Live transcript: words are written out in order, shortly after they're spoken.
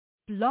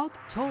Blog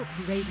Talk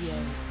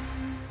Radio.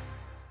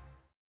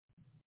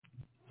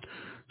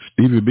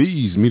 Stevie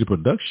B's Media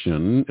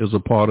Production is a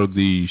part of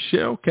the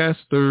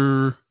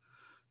Shellcaster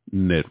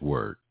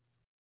Network.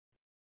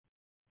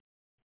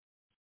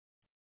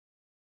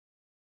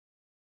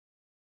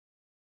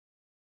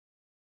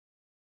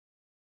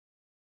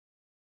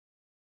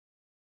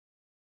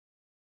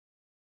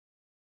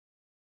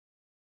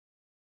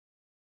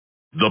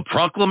 The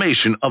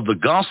Proclamation of the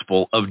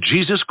Gospel of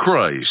Jesus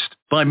Christ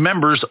by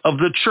members of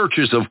the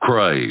Churches of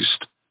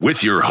Christ, with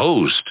your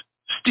host,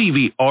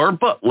 Stevie R.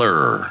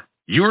 Butler.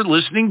 You're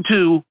listening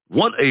to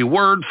What a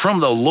Word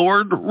from the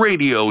Lord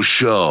radio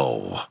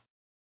show.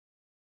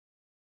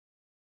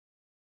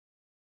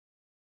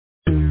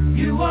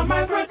 You are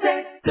my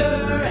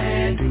protector,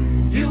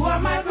 and you are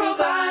my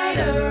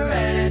provider,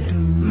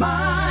 and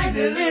my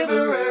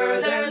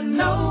deliverer. There's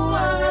no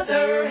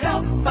other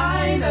help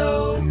I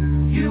know.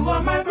 You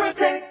are my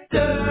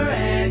protector,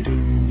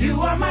 and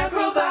you are my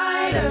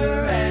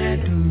provider,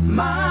 and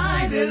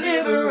my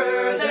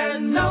deliverer.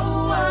 There's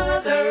no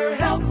other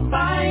help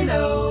I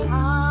know.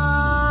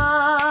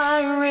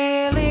 I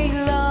really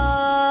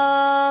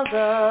love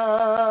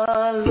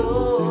the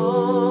Lord.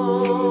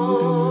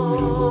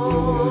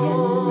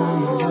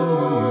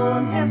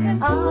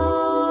 I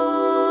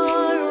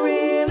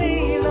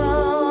really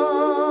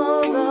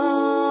love the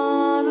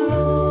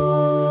Lord.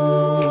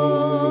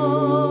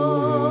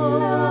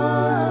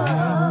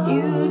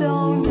 You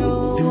don't know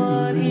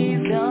what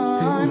He's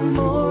done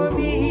for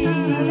me.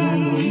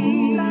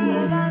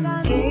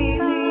 Gave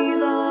me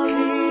the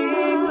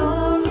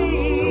victory.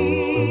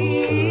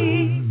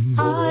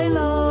 I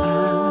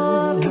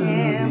love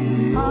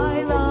Him.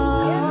 I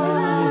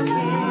love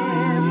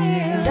Him.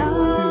 And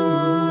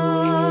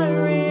I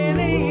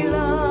really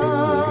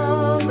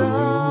love the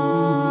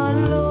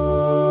Lord.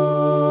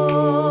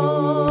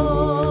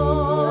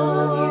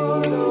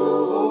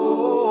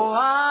 Oh,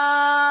 I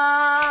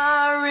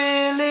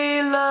really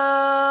love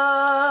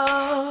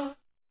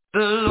the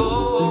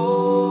Lord.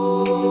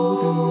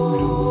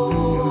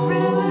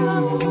 Really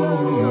love the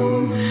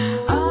Lord.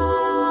 I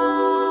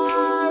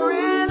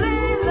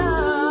really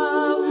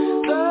love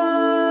the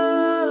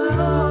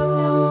Lord.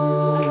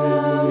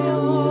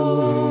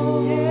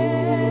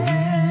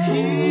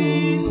 He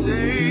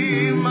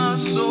saved my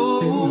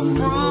soul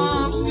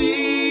from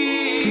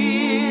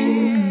sin.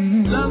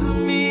 Loved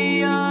me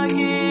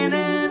again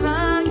and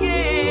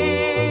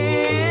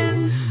again.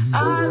 I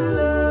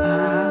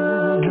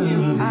love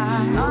Him. I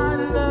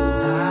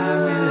love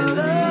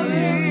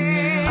Him.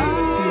 I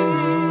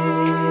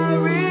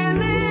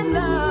really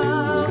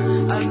love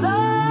the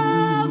Lord.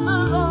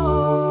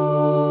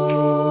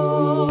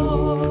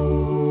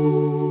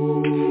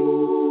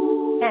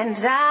 And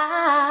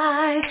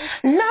I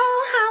know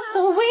how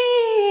sweet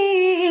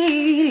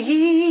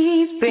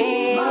He's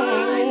been.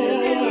 My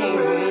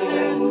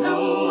deliverer, no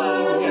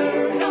other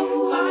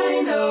help I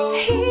know.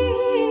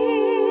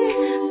 He's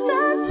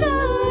such a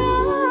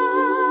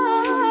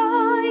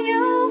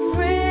loyal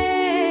friend.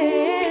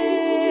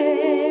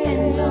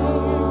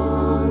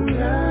 On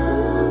the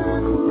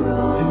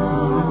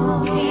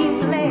cross, He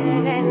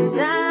bled and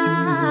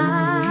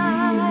died,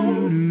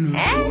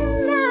 and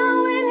now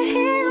in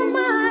Him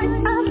I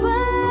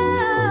abide.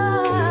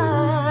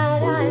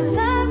 I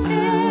love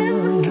Him,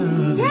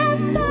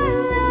 yes I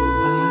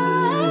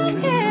love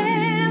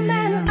Him,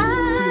 and I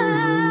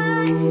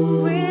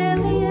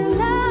really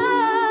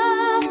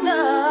love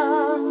the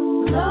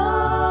Lord.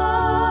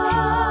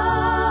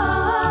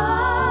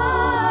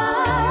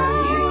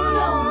 You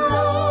don't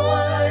know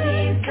what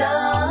He's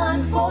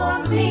done for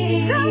me.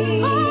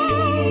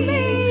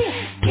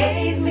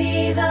 Gave me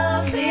the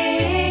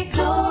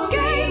victory.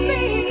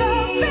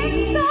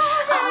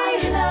 I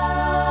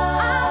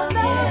love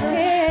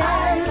Him.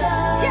 I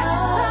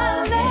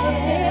love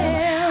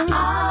Him.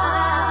 I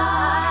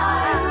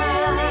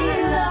really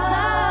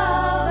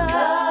love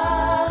the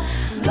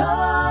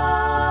Lord.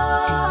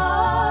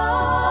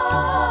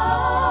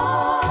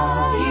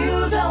 You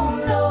don't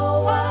know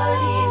what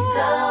He's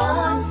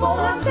done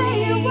for me.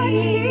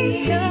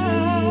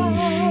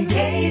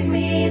 Gave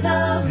me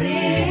the victory.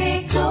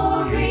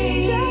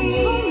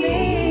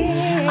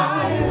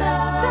 I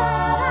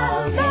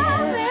love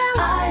Him.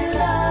 I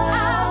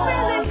love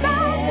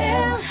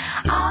Him.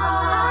 I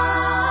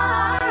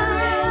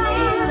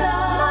really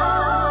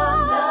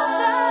love the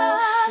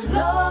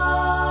Lord.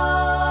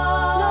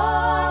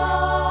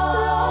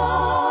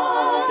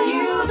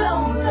 You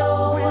don't know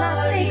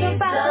what He's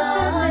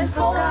done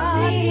for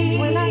me.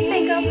 When I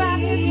think about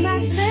His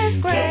matchless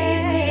grace,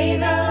 gave me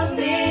the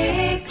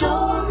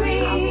victory.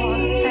 I want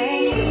to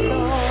thank you,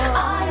 Lord.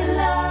 I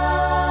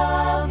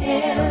love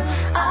Him.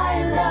 I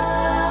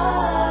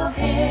love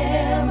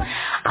Him.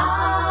 I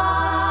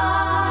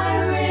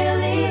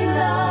really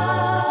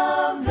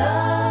love the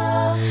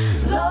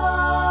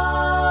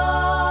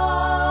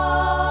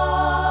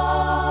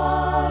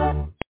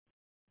Lord.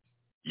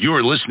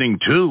 You're listening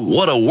to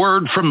What a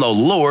Word from the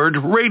Lord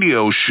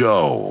radio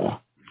show.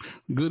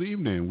 Good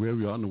evening, wherever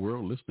you are in the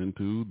world listening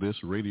to this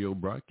radio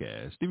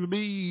broadcast. Stevie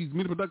B's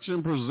Media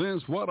Production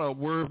presents What a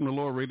Word from the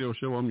Lord radio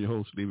show. I'm your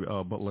host, Stevie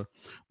Butler.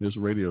 This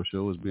radio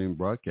show is being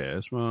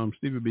broadcast from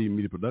Stevie B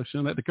Media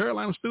Production at the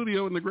Carolina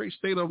studio in the great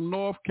state of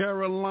North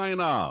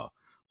Carolina.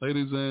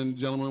 Ladies and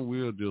gentlemen,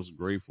 we are just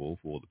grateful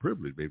for the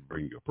privilege to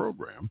bring you a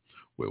program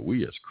where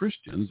we as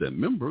Christians and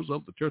members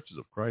of the Churches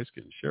of Christ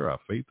can share our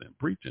faith and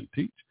preach and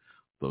teach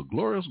the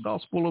glorious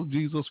gospel of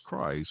Jesus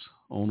Christ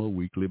on a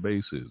weekly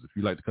basis. If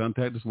you'd like to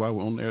contact us while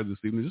we're on the air this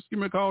evening, just give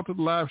me a call to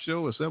the live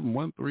show at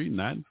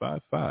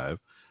 713-955-0508.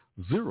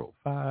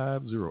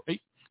 If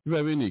you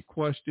have any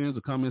questions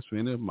or comments for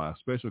any of my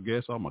special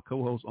guests or my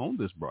co-hosts on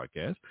this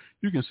broadcast,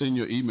 you can send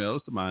your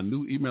emails to my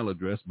new email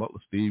address,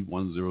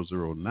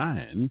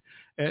 butlersteve1009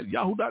 at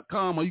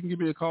yahoo.com, or you can give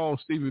me a call,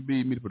 Stevie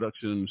B Media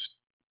Productions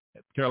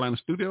at Carolina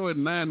Studio at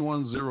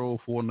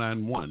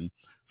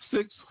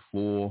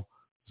 910-491-6405.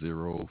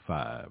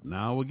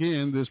 Now,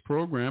 again, this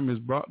program is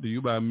brought to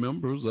you by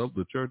members of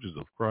the Churches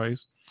of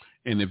Christ.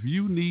 And if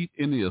you need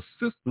any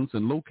assistance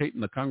in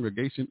locating a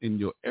congregation in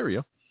your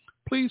area,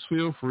 please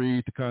feel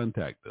free to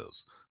contact us.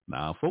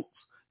 Now, folks,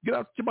 get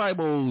out your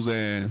Bibles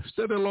and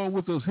study along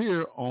with us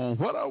here on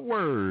What a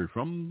Word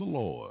from the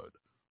Lord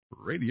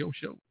radio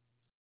show.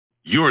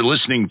 You're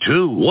listening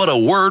to What a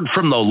Word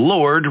from the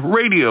Lord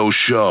radio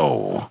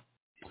show.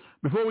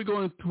 Before we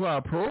go into our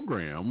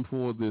program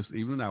for this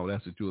evening, I would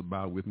ask that you would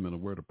bow with me in a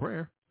word of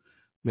prayer,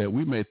 that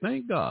we may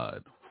thank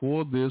God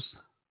for this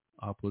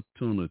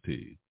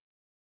opportunity.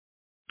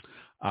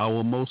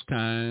 Our most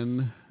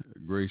kind,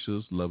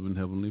 gracious, loving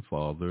Heavenly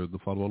Father, the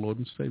Father of our Lord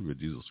and Savior,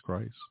 Jesus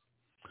Christ.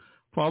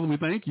 Father, we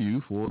thank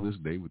you for this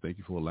day. We thank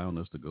you for allowing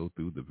us to go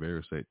through the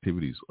various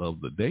activities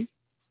of the day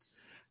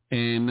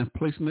and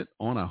placing it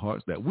on our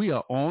hearts that we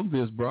are on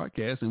this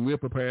broadcast and we're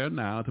prepared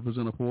now to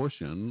present a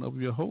portion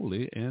of your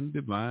holy and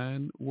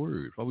divine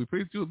word. Father, we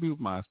pray that you will be with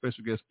my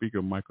special guest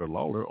speaker, Michael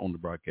Lawler, on the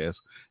broadcast,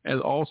 as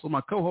also my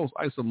co-host,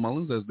 Isom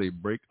Mullins, as they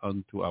break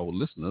unto our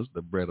listeners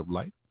the bread of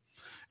life.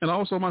 And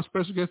also my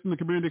special guest in the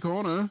community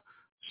corner,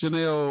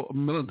 Shenile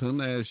Middleton,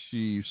 as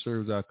she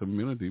serves our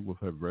community with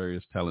her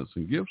various talents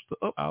and gifts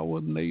to up our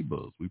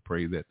neighbors. We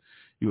pray that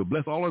you will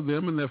bless all of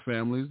them and their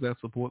families that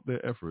support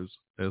their efforts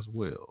as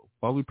well.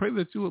 Father, we pray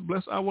that you will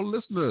bless our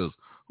listeners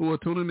who are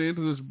tuning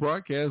into this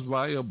broadcast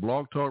via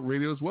Blog Talk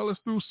Radio as well as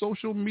through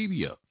social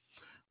media.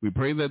 We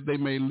pray that they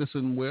may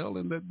listen well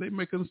and that they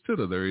may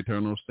consider their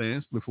eternal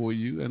stance before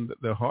you and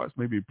that their hearts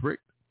may be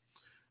pricked.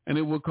 And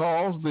it will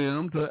cause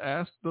them to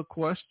ask the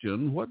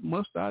question, what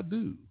must I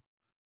do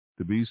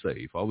to be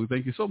saved? Father, we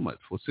thank you so much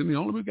for sending the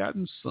only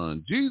begotten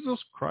Son, Jesus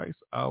Christ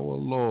our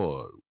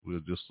Lord.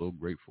 We're just so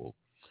grateful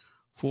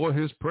for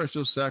his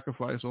precious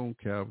sacrifice on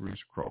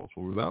Calvary's cross.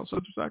 For without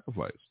such a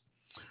sacrifice,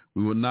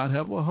 we would not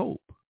have a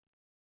hope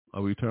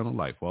of eternal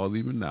life. Father,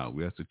 even now,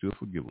 we ask that you'll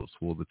forgive us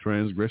for the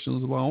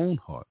transgressions of our own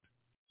heart.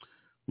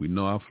 We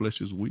know our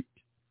flesh is weak,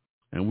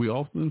 and we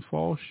often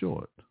fall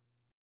short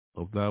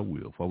of thy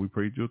will. Father, we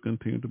pray that you'll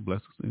continue to bless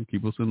us and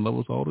keep us and love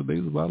us all the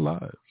days of our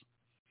lives.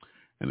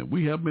 And if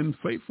we have been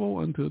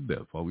faithful until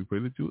death, Father, we pray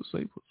that you would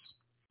save us.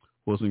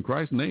 For it's in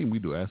Christ's name we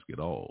do ask it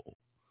all.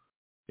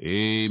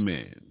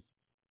 Amen.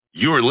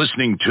 You're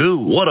listening to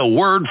What a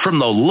Word from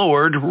the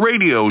Lord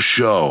radio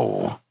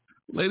show.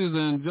 Ladies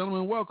and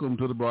gentlemen, welcome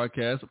to the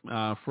broadcast.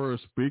 Our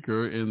first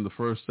speaker in the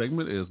first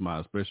segment is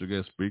my special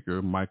guest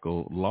speaker,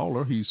 Michael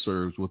Lawler. He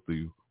serves with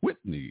the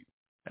Whitney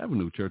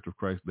Avenue Church of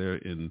Christ there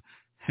in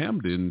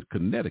Hamden,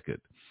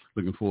 Connecticut.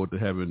 Looking forward to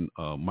having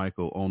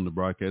Michael on the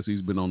broadcast.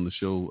 He's been on the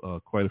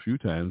show quite a few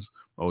times.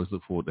 Always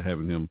look forward to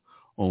having him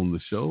on the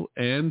show.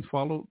 And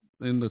followed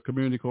in the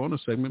Community Corner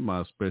segment,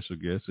 my special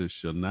guest is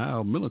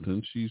Shenile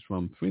Middleton. She's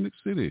from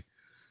Phoneix,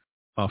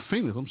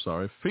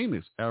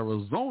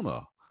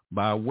 Arizona,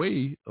 by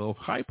way of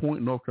High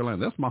Point, North Carolina.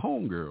 That's my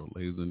home girl,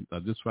 ladies, and I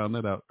just found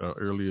that out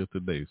earlier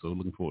today. So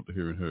looking forward to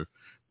hearing her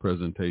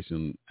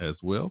presentation as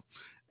well.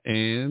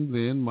 And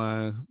then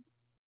my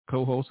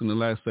co-host in the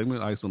last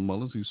segment, Isom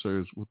Mullins, he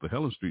serves with the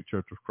Helen Street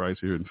Church of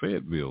Christ here in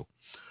Fayetteville,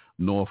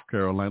 North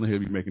Carolina. He'll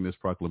be making this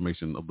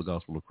proclamation of the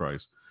gospel of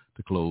Christ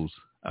to close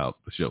out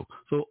the show.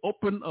 So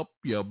open up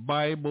your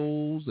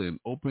Bibles and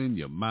open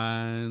your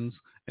minds,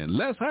 and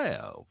let's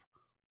have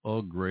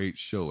a great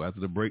show. After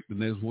the break, the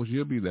next voice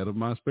will be that of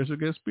my special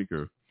guest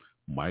speaker,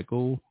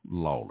 Michael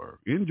Lawler.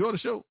 Enjoy the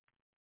show.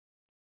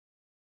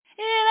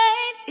 It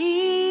ain't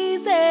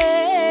easy,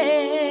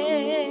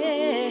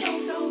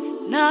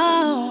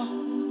 no.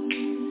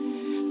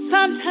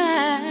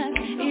 Sometimes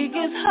it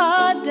gets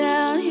hard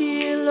down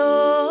here,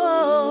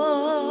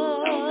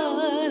 Lord.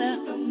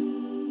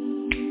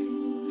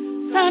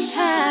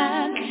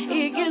 Sometimes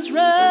it gets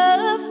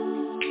rough,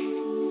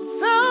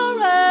 so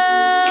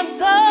rough,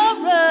 so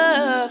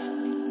rough.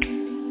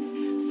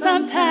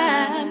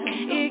 Sometimes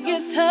it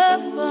gets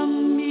tough for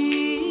me.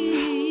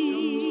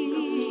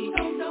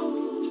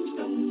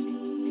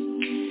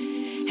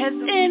 Has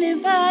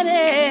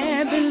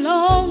anybody been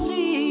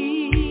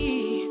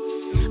lonely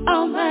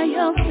all by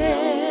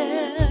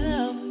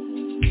yourself?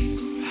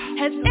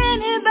 Has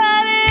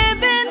anybody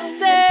been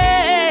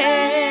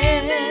sad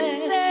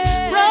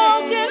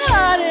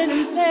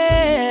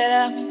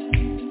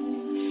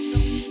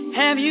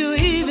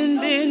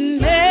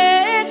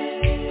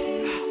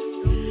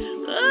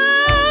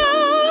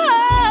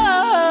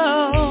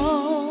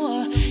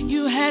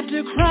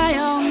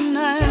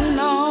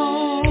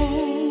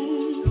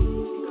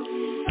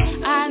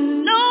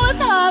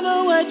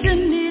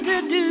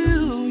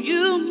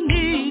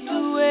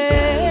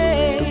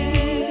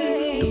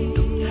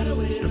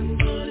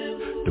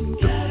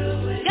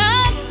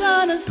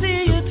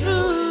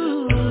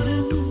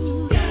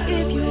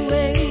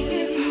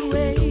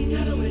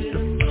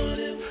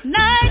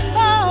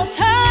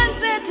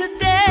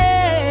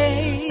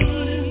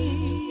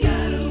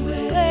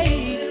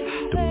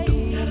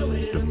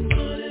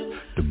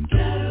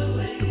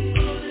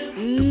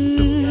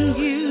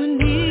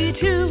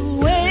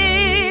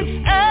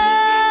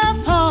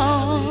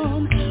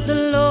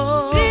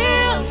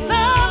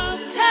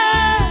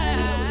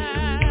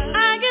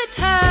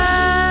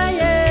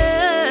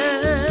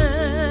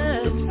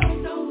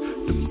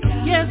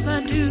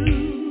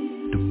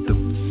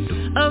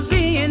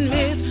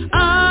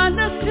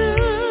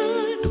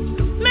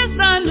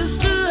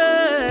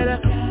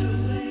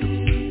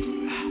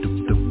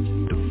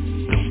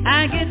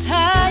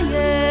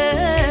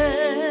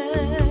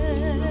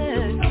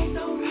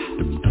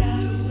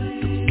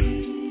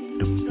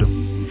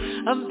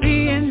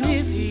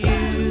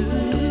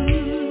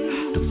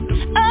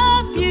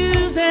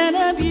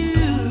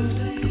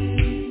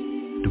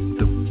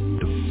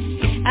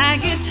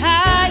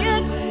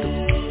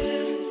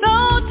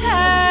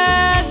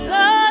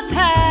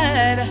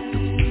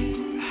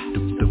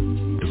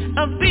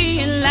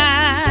being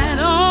lied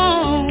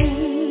on,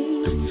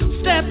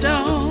 stepped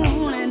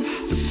on and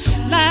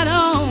lied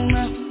on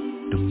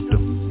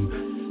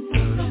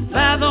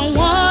by the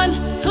one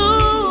who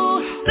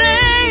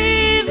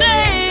say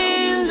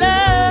they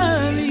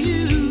love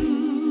you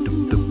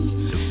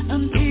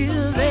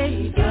until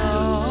they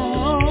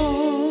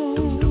don't.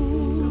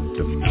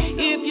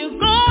 If you're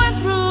going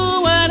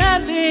through what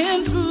I've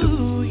been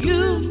through,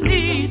 you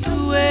need to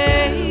wait.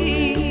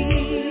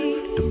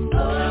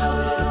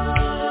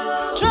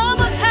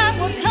 Trouble time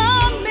will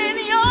come in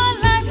your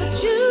life, but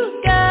you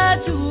got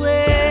to wait.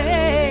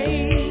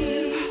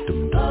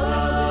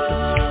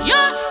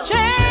 Your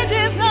change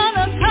is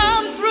gonna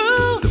come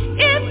through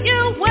if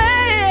you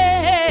wait.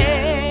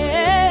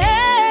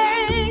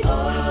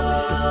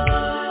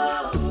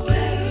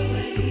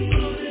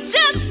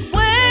 Just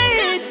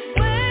wait.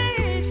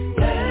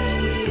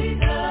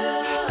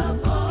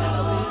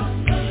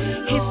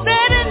 He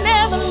said he'd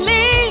never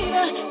leave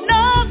us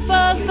nor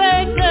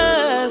forsake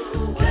us.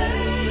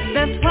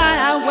 That's why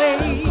I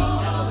wait.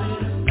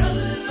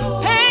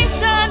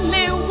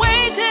 Patiently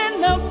waiting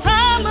the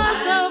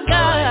promise of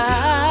God.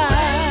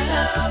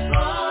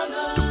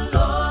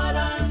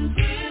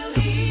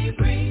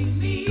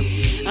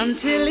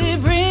 Until he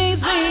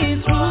brings me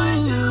through.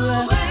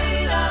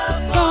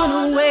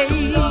 Gonna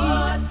wait.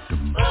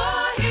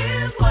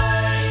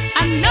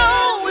 I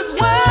know his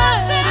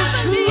word is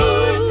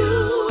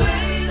true.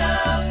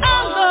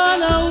 I'm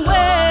gonna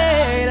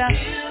wait.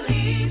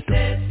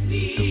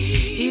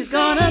 He's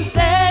gonna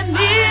set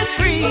me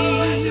free.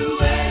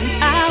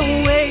 I'll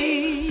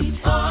wait.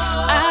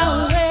 I'll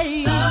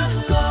wait.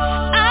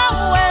 I'll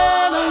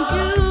wait on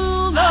you,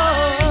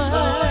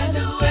 Lord.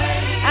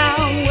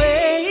 I'll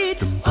wait.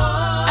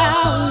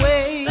 I'll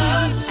wait.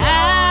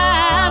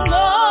 I'm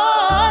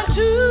going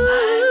to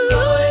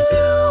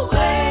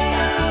wait.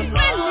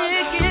 When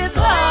it gets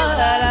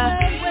hard,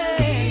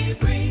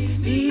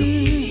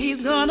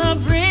 he's gonna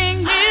bring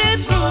me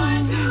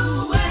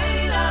through.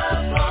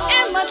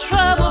 In my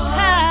troubled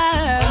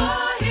time,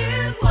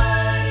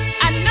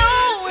 I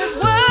know his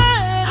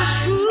word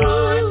is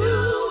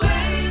true.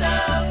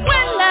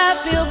 When I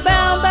feel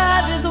bound by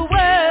this world,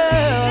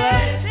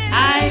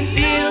 I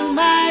feel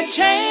my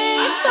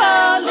chains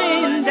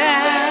falling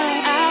down.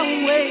 I'll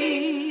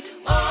wait.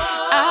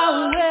 I'll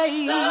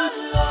wait.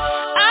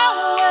 I'll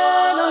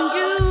wait on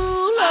you,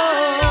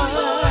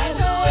 Lord.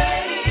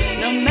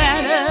 No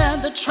matter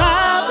the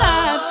trials I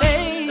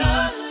face,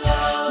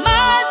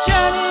 my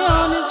journey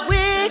on this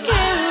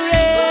wicked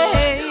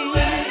race.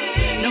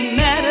 No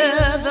matter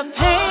the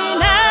pain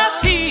I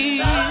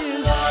feel,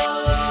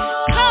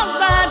 caused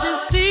by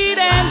deceit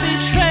and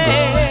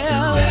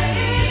betrayal.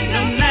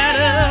 No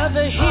matter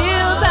the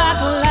hills I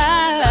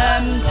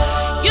climb,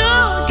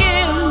 you'll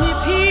give me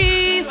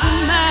peace of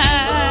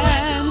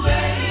mind.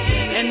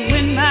 And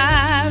when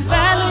my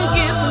valley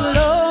gets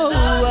low,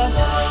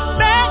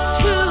 back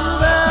to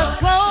the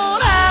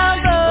throne I'll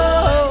go.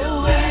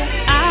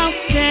 I'll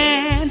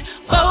stand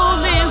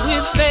boldly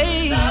with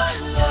faith.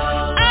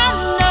 I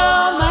know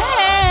my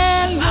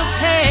hand will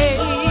take.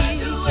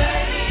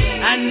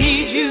 I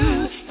need you,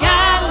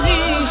 guide me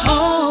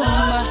home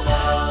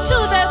to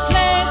that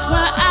place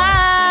where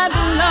I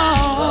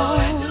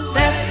belong.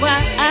 That's why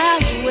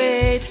I'll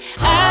wait.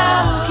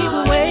 I'll keep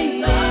waiting.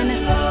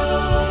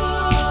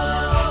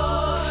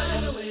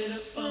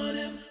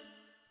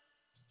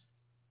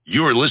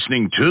 You're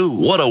listening to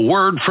What a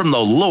Word from the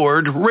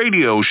Lord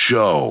radio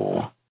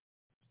show.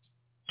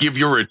 Give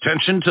your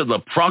attention to the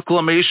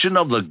proclamation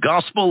of the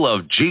gospel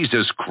of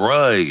Jesus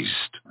Christ.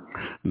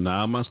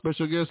 Now, my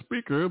special guest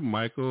speaker,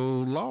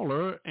 Michael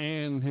Lawler,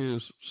 and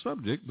his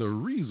subject, the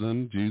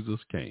reason Jesus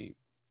came.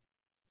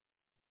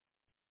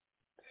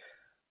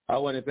 I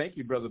want to thank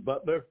you, Brother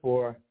Butler,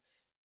 for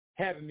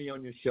having me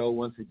on your show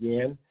once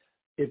again.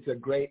 It's a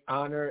great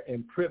honor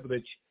and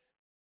privilege,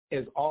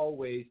 as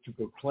always, to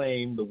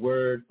proclaim the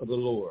word of the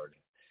Lord.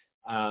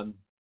 And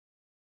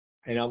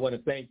I want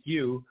to thank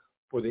you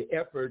for the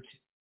effort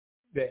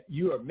that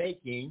you are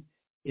making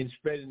in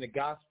spreading the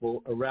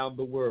gospel around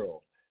the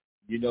world.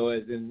 You know,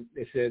 as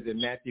it says in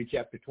Matthew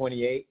chapter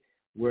 28,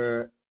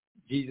 where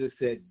Jesus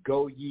said,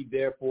 "Go ye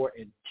therefore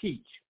and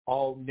teach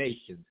all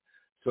nations."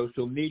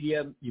 Social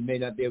media, you may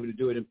not be able to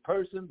do it in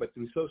person, but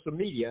through social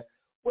media,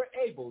 we're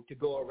able to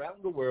go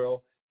around the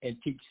world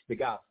and teach the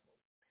gospel.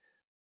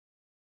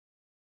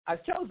 I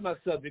chose my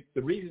subject,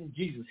 the reason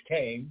Jesus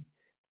came,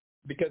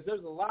 because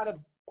there's a lot of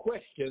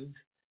questions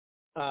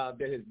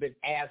that has been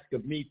asked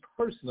of me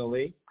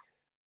personally.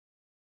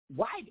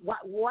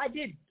 Why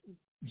did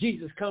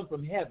Jesus come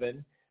from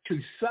heaven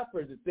to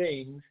suffer the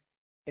things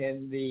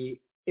and the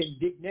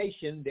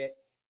indignation that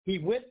he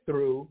went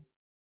through?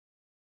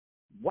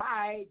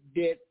 Why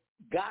did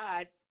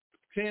God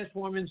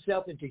transform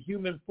himself into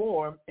human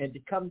form and to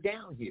come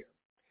down here?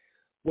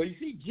 Well, you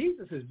see,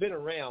 Jesus has been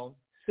around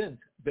since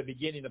the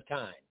beginning of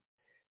time.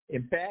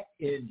 In fact,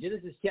 in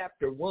Genesis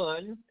chapter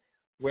 1,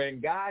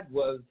 when God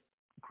was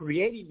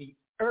creating the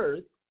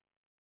earth,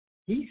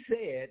 he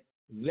said,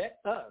 "Let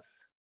us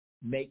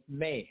make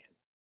man."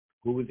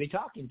 Who was he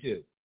talking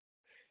to?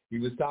 He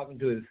was talking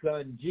to his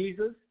son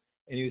Jesus,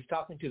 and he was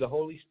talking to the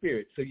Holy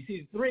Spirit. So you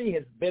see, 3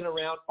 has been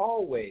around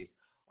always.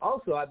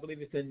 Also, I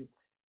believe it's in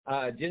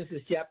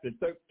Genesis chapter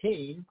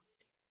 13,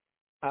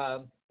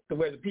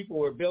 where the people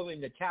were building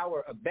the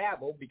Tower of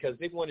Babel because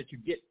they wanted to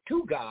get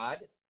to God.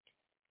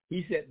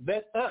 He said,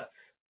 let us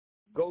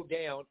go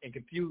down and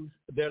confuse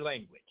their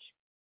language.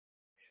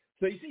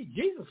 So you see,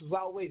 Jesus was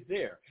always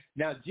there.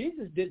 Now,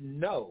 Jesus doesn't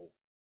know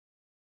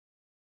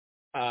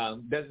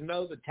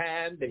the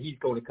time that he's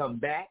going to come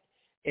back,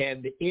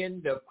 and the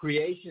end of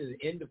creation,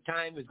 the end of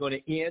time is going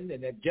to end,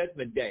 and that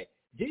judgment day.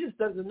 Jesus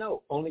doesn't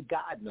know. Only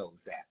God knows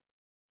that.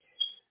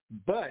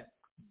 But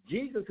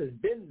Jesus has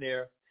been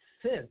there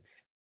since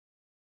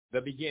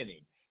the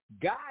beginning.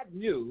 God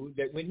knew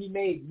that when he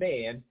made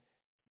man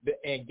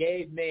and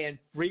gave man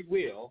free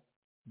will,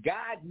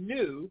 God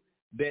knew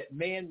that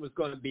man was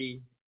going to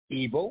be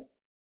evil.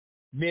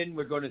 Men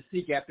were going to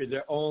seek after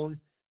their own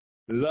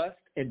lust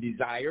and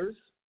desires.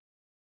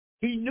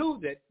 He knew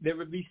that there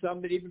would be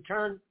some that even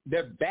turn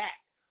their back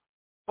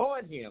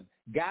on him.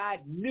 God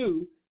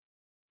knew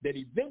that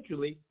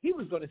eventually he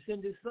was going to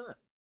send his son.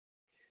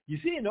 You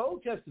see, in the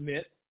Old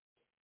Testament,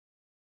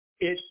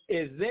 it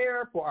is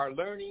there for our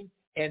learning,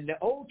 and the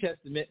Old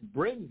Testament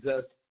brings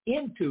us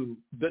into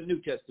the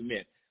New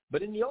Testament.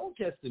 But in the Old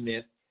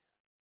Testament,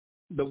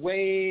 the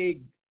way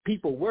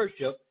people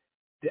worship,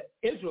 the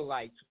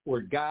Israelites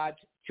were God's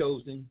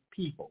chosen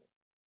people.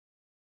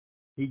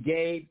 He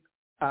gave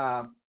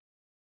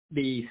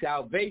the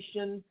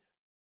salvation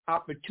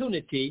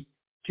opportunity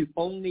to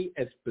only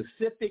a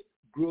specific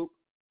group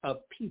of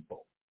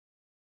people.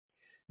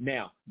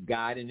 Now,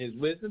 God in his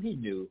wisdom, he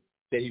knew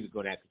that he was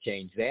going to have to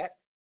change that.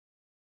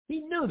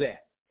 He knew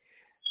that.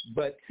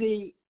 But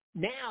see,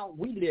 now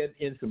we live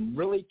in some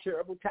really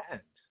terrible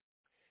times.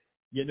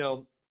 You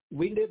know,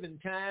 we live in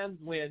times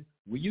when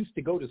we used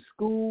to go to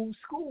school.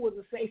 School was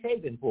a safe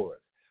haven for us.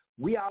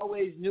 We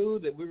always knew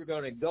that we were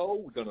going to go,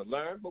 we're going to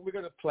learn, but we're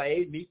going to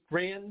play, meet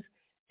friends,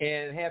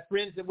 and have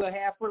friends that we'll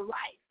have for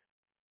life.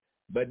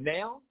 But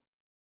now,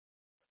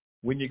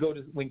 when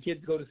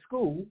kids go to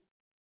school,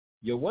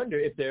 you wonder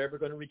if they're ever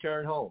going to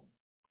return home.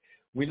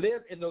 We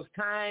live in those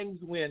times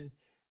when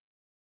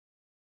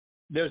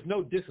there's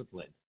no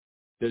discipline.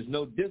 There's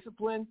no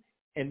discipline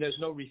and there's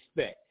no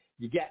respect.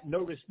 You got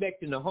no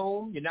respect in the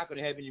home. You're not going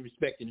to have any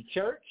respect in the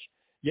church.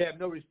 You have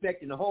no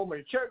respect in the home or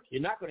the church.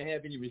 You're not going to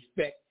have any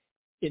respect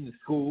in the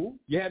school.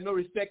 You have no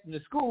respect in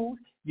the schools.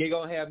 You're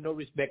going to have no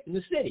respect in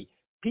the city.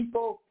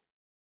 People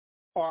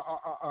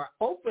are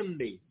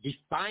openly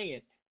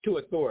defiant to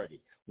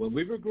authority. When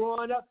we were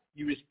growing up,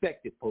 you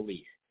respected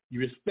police. You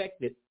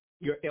respected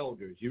your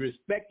elders. You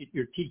respected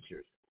your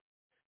teachers.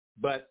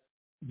 But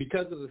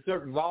because of the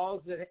certain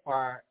laws that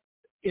are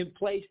in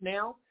place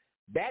now,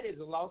 that is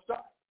a lost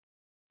art.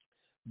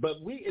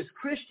 But we as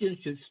Christians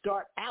should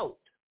start out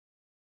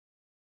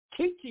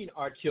teaching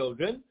our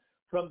children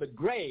from the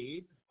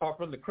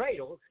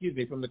cradle,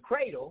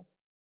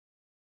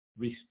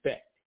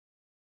 respect.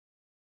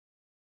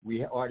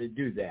 We are to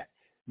do that.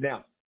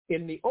 Now,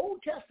 in the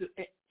Old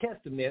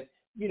Testament,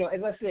 you know,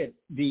 as I said,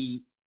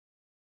 the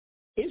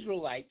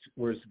Israelites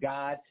were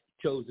God's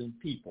chosen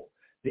people.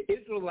 The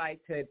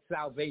Israelites had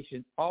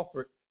salvation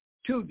offered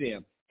to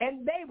them,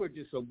 and they were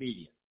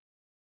disobedient.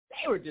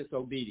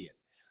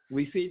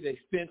 We see they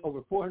spent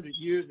over 400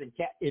 years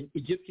in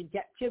Egyptian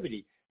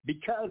captivity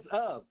because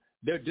of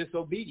their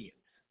disobedience.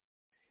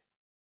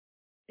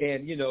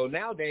 And, you know,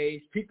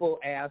 nowadays people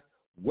ask,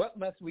 what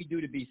must we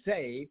do to be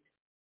saved?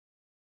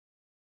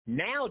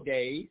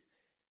 Nowadays,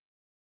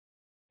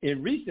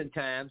 in recent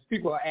times,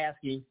 people are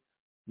asking,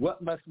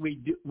 what must we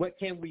do? What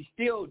can we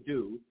still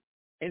do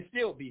and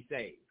still be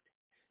saved?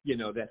 You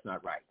know, that's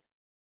not right.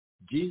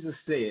 Jesus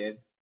said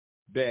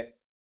that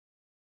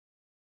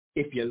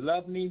if you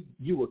love me,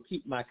 you will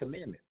keep my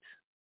commandments.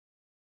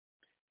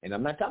 And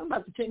I'm not talking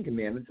about the 10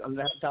 Commandments. I'm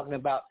not talking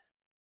about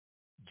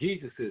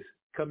Jesus'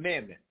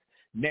 commandments.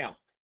 Now,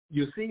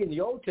 you see in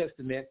the Old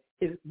Testament,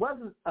 it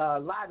wasn't a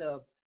lot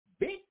of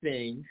big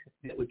things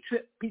that would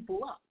trip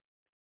people up.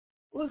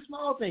 Well,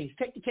 small things.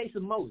 Take the case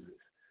of Moses.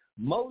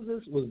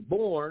 Moses was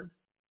born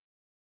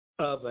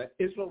of an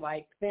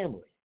Israelite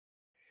family.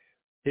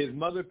 His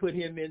mother put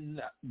him in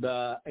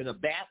a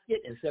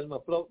basket and set him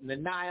afloat in the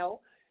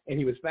Nile, and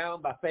he was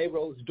found by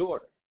Pharaoh's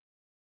daughter.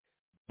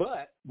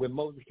 But when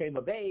Moses came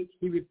of age,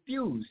 he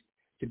refused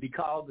to be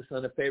called the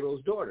son of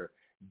Pharaoh's daughter.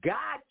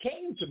 God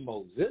came to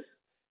Moses.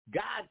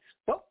 God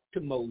spoke to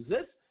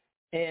Moses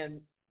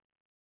and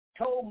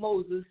told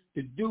Moses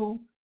to do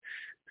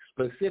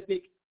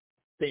specific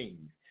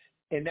things.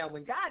 And now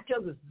when God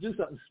tells us to do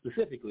something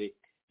specifically,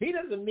 he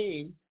doesn't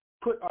mean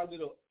put our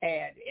little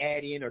add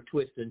in or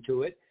twist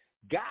into it.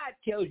 God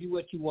tells you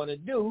what you want to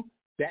do.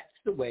 That's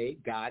the way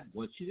God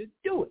wants you to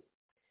do it.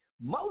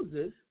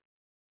 Moses,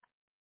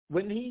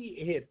 when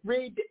he had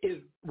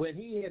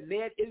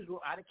led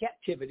Israel out of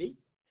captivity,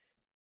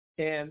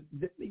 and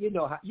you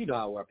know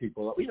how our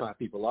people are. We know how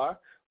people are.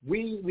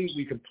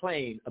 We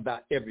complain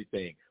about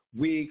everything.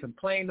 We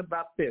complain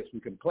about this. We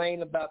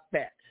complain about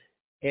that.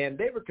 And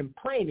they were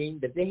complaining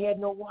that they had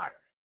no water.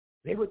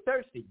 They were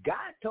thirsty.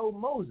 God told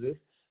Moses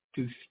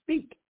to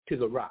speak to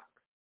the rock.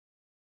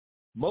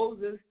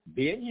 Moses,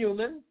 being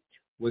human,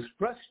 was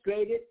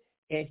frustrated,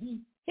 and he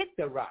hit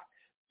the rock.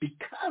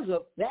 Because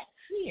of that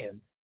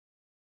sin,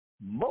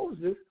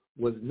 Moses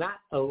was not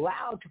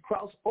allowed to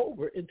cross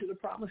over into the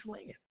promised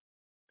land.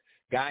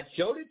 God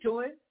showed it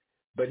to him,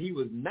 but he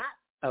was not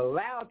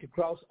allowed to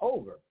cross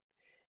over.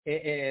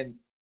 And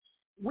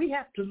we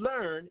have to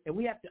learn and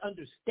we have to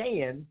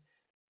understand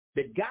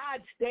that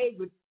God stayed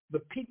with the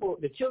people,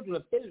 the children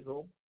of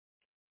Israel,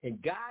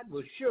 and God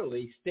will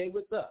surely stay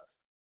with us.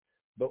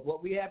 But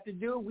what we have to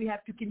do, we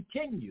have to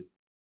continue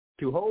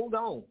to hold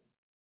on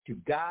to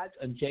God's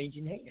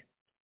unchanging hand.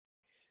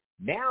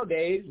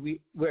 Nowadays,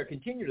 we're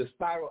continuing to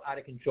spiral out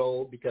of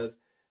control because,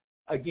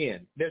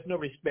 again, there's no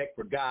respect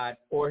for God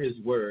or his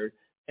word.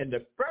 And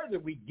the further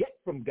we get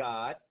from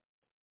God,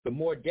 the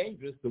more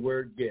dangerous the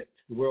world gets.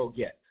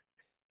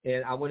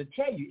 And I want to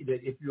tell you that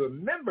if you're a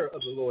member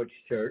of the Lord's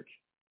church,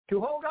 to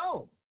hold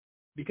on.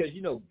 Because,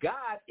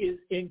 God is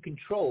in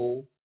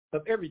control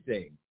of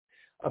everything.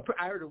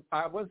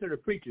 I once heard a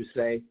preacher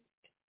say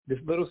this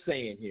little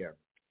saying here: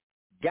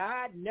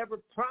 God never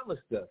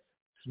promised us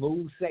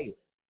smooth sailing,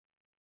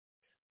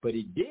 but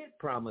he did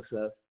promise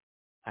us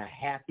a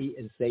happy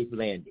and safe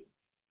landing,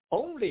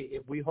 only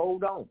if we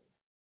hold on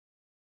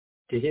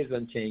to his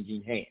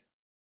unchanging hand.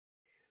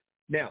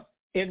 Now,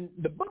 in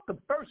the book of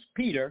 1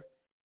 Peter,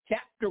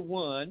 chapter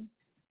 1,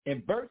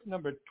 and verse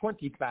number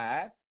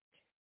 25,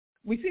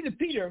 we see that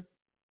Peter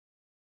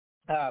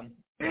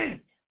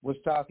was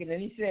talking,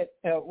 and he said,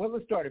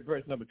 let's start at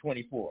verse number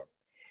 24.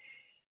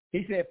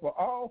 He said, "For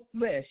all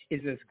flesh is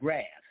as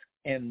grass,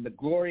 and the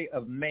glory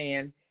of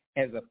man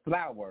as a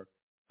flower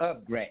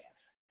of grass.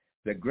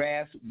 The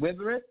grass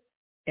withereth,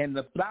 and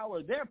the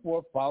flower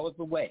therefore falleth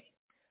away.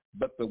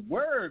 But the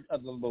word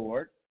of the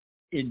Lord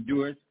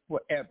endureth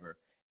forever.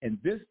 And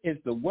this is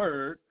the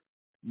word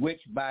which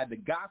by the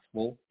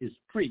gospel is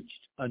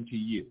preached unto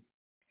you."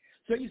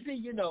 So you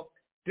see,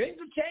 things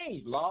have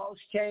changed. Laws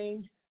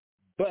change.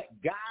 But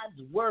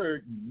God's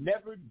word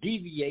never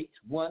deviates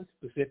one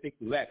specific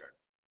letter.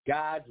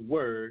 God's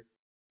word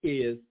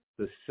is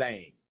the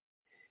same.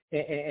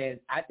 And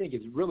I think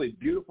it's really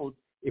beautiful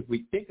if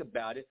we think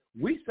about it.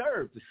 We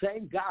serve the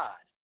same God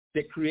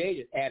that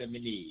created Adam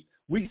and Eve.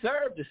 We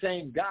serve the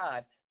same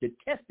God that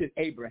tested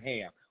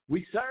Abraham.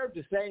 We serve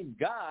the same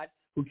God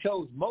who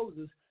chose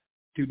Moses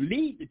to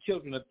lead the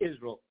children of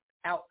Israel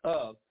out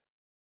of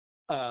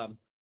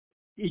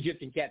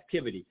Egyptian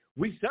captivity.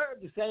 We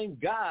serve the same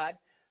God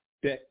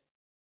that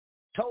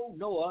told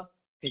Noah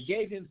and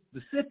gave him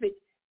specific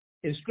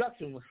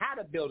instructions on how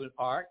to build an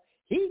ark.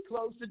 He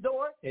closed the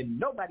door and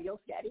nobody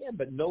else got in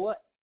but Noah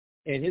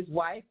and his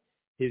wife,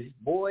 his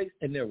boys,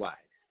 and their wives.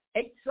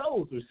 8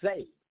 souls were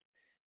saved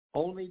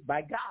only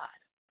by God.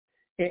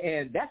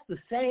 And that's the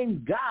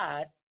same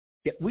God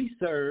that we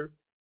serve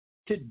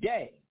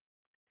today.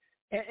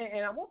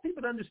 And I want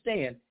people to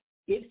understand,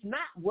 it's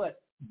not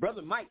what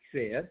Brother Mike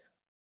says,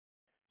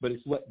 but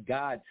it's what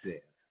God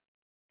says.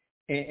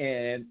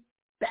 And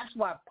that's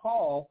why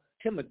Paul,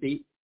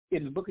 Timothy,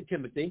 in the book of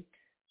Timothy,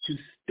 to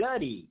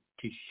study,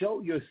 to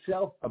show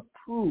yourself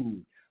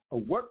approved, a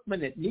workman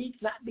that needs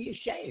not be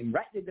ashamed,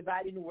 rightly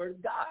dividing the word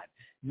of God.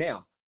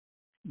 Now,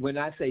 when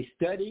I say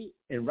study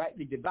and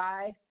rightly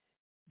divide,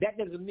 that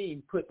doesn't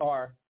mean put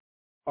our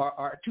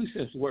 2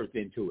 cents worth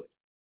into it.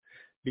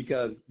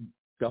 Because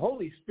the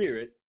Holy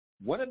Spirit,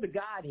 one of the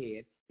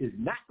Godhead, is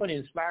not going to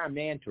inspire a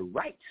man to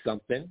write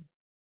something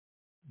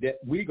that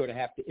we're going to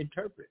have to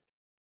interpret.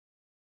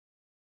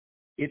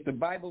 If the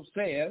Bible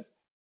says,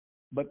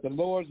 "But the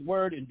Lord's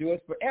word endures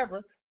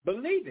forever,"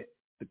 believe it.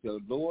 But the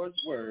Lord's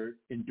word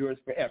endures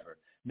forever.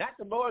 Not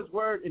the Lord's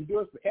word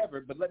endures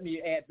forever, but let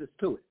me add this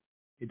to it.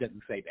 It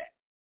doesn't say that.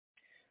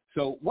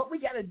 So what we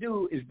got to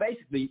do is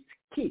basically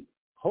keep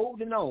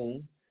holding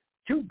on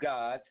to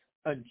God's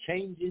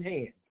unchanging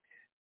hand.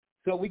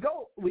 So we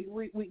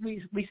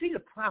see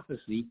the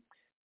prophecy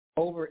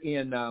over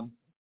in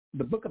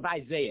the book of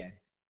Isaiah,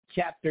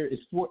 chapter is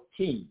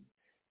 14.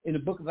 In the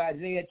book of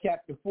Isaiah,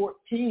 chapter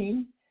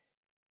 14,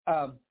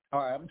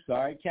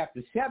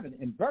 chapter 7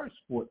 and verse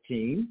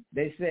 14,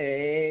 they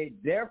say,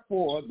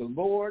 "Therefore the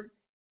Lord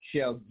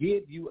shall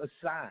give you a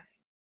sign.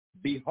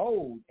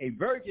 Behold, a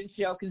virgin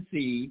shall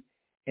conceive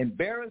and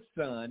bear a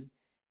son,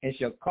 and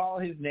shall call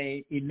his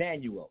name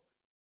Emmanuel,"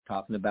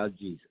 talking about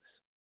Jesus.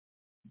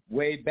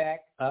 Way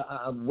back,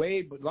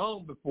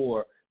 long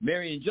before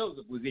Mary and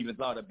Joseph was even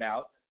thought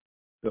about,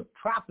 the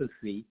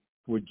prophecy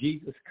for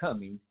Jesus'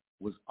 coming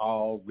was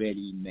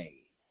already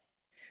made.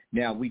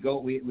 Now and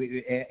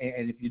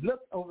if you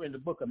look over in the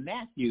book of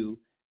Matthew,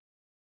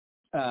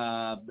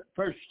 the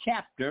first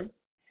chapter,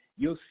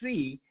 you'll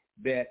see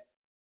that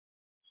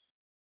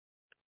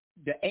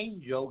the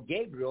angel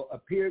Gabriel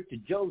appeared to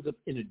Joseph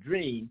in a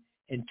dream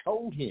and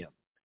told him,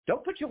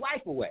 "Don't put your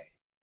wife away,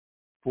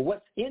 for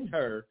what's in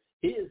her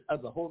is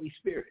of the Holy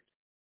Spirit,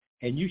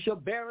 and you shall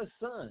bear a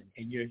son,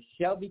 and you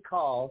shall be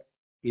called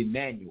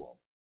Emmanuel."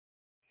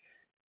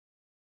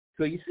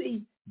 So you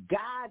see,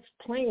 God's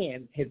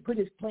plan had put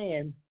his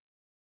plan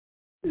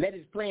let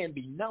his plan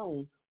be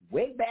known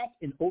way back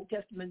in Old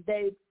Testament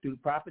days through the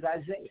prophet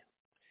Isaiah.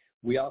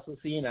 We also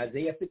see in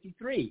Isaiah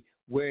 53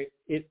 where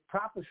it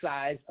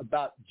prophesies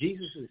about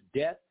Jesus'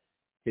 death,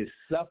 his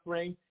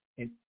suffering,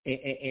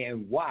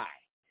 and why.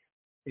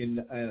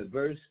 In a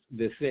verse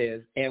that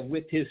says, and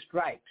with his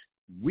stripes,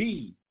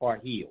 we are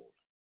healed.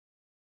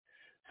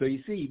 So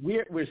you see,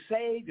 we're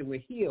saved and we're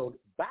healed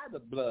by the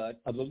blood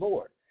of the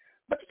Lord.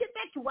 But to get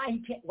back to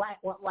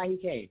why he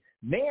came,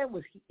 man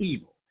was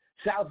evil.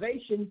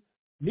 Salvation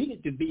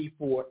needed to be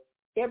for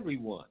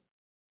everyone,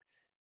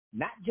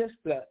 not just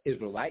the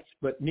Israelites,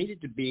 but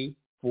needed to be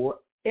for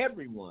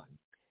everyone.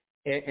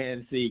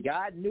 And see,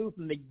 God knew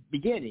from the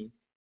beginning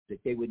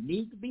that they would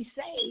need to be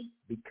saved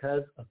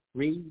because of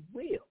free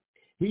will.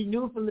 He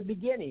knew from the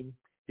beginning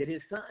that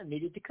his son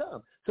needed to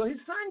come. So his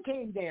son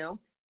came down,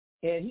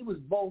 and he was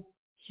both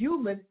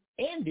human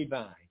and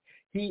divine.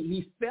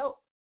 He felt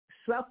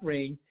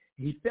suffering.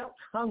 He felt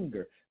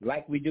hunger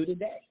like we do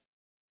today.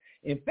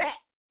 In fact,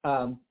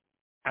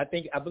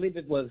 I believe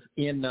it was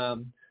in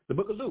the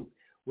book of Luke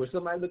where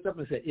somebody looked up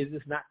and said, is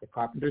this not the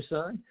carpenter's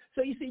son?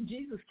 So you see,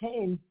 Jesus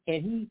came,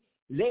 and he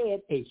led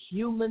a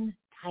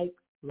human-type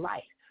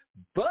life.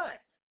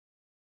 But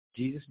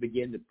Jesus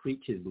began to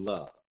preach his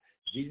love.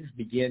 Jesus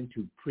began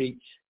to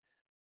preach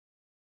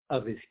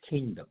of his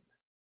kingdom.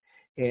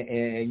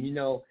 And you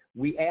know,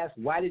 we ask,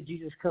 why did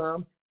Jesus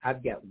come?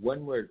 I've got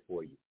one word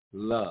for you: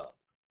 love.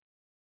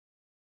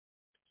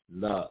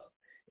 Love.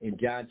 In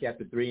John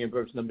chapter 3 and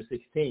verse number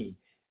 16,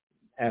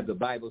 as the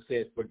Bible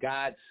says, for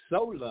God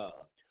so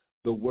loved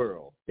the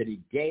world that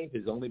he gave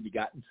his only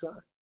begotten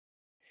son.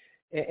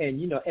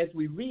 And you know, as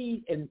we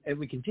read and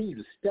we continue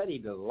to study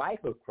the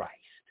life of Christ,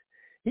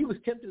 he was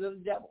tempted of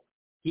the devil.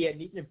 He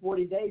hadn't eaten in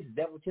 40 days.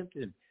 The devil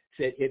tempted him,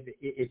 said,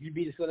 if you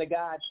be the Son of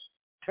God,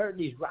 turn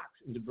these rocks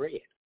into bread.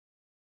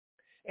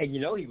 And you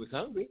know, he was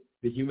hungry.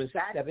 The human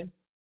side of him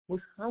was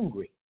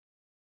hungry.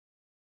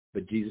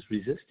 But Jesus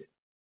resisted.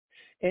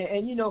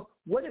 And you know,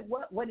 what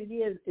it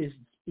is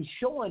he's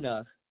showing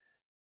us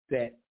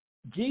that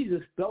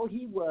Jesus, though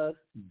he was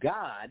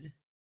God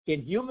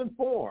in human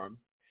form,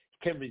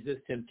 can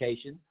resist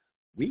temptation.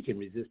 We can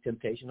resist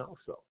temptation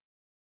also.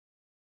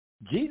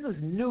 Jesus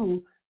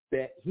knew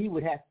that he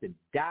would have to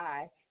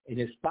die, and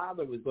his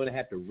Father was going to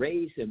have to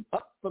raise him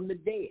up from the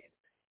dead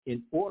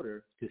in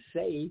order to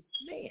save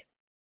man.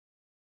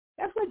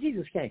 That's why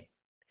Jesus came.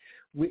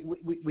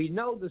 We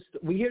know this.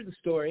 We hear the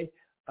story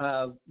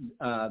of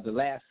the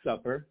Last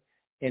Supper,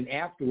 and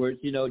afterwards,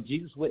 you know,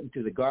 Jesus went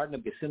into the Garden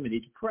of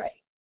Gethsemane to pray.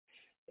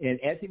 And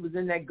as he was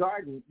in that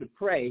garden to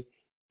pray,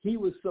 he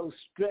was so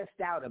stressed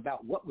out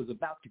about what was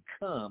about to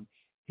come,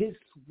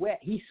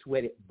 he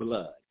sweated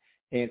blood.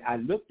 And I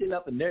looked it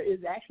up, and there is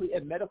actually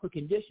a medical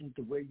condition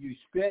to where you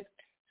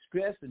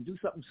stress and do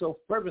something so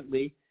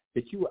fervently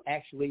that you will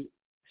actually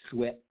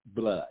sweat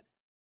blood.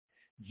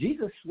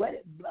 Jesus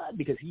sweated blood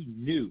because he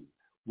knew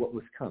what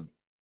was coming.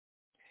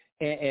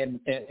 And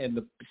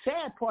the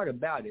sad part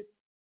about it,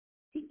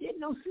 he did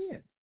no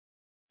sin.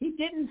 He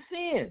didn't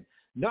sin,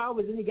 nor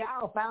was any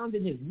guile found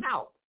in his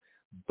mouth.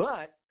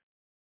 But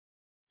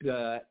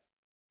the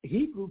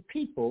Hebrew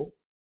people,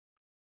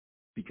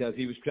 because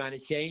he was trying to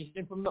change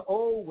them from the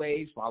old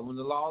ways, following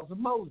the laws of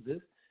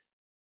Moses,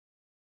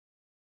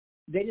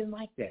 they didn't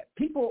like that.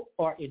 People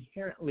are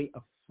inherently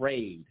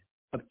afraid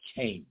of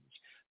change.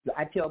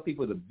 I tell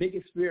people the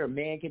biggest fear a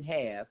man can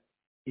have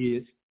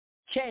is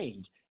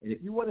change. And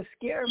if you want to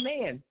scare a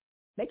man,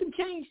 make him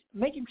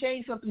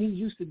change something he's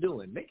used to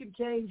doing. Make him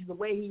change the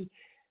way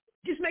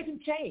just make him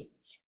change.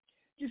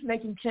 Just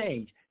make him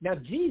change. Now,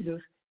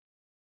 Jesus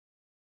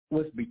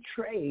was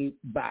betrayed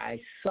by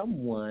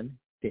someone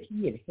that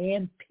he had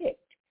handpicked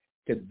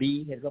to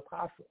be his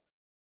apostle.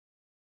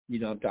 You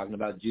know, I'm talking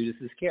about Judas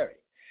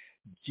Iscariot.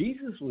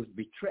 Jesus was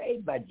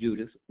betrayed by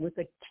Judas with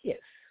a kiss.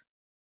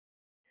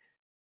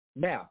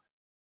 Now,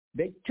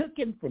 they took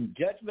him from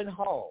Judgment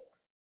Hall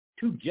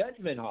to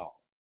Judgment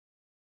Hall,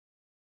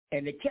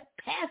 and they kept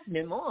passing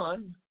him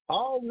on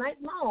all night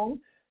long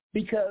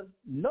because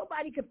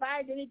nobody could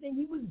find anything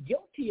he was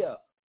guilty of.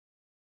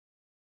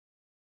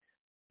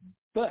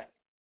 But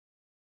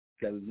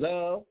the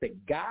love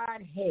that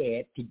God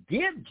had to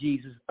give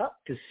Jesus up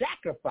to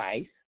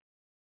sacrifice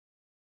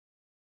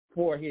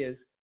for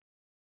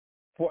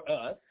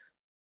us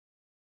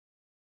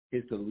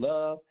is the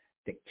love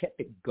that kept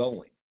it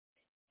going.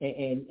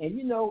 And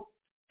you know,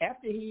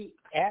 after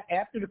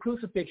the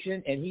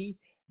crucifixion and he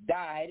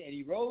died and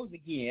he rose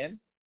again,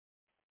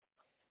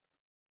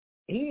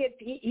 he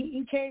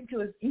came to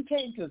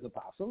his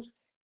apostles,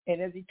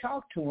 and as he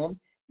talked to them,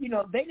 you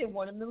know, they didn't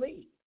want him to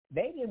leave.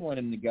 They didn't want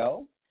him to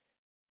go.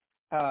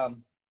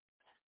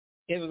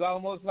 It was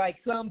almost like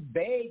some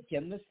begged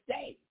him to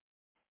stay,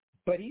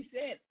 but he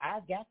said,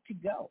 "I got to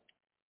go."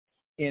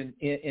 In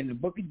the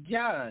book of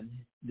John,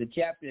 the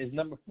chapter is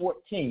number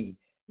 14.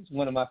 It's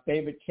one of my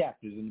favorite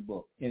chapters in the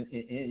book,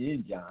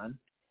 in John.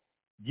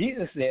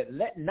 Jesus said,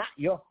 "Let not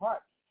your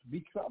heart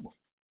be troubled.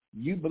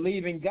 You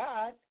believe in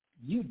God,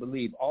 you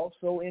believe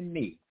also in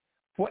me.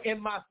 For in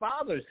my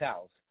Father's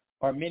house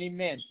are many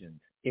mansions.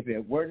 If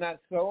it were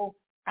not so,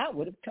 I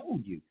would have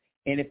told you.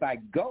 And if I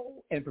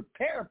go and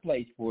prepare a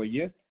place for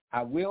you,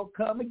 I will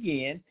come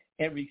again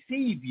and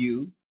receive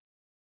you,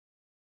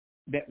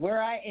 that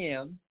where I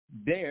am,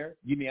 there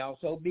you may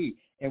also be.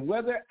 And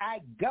whether I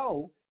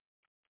go,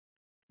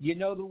 you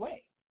know the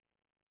way.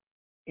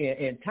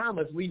 And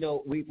Thomas, we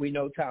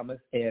know Thomas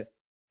as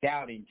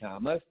doubting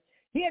Thomas.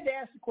 He had to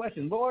ask the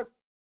question, Lord,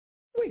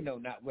 we know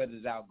not whither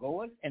thou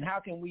goest, and how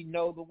can we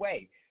know the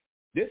way?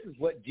 This is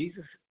what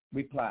Jesus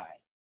replied.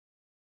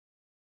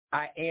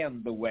 I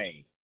am the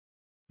way,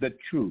 the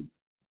truth,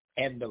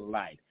 and the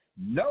life.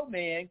 No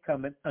man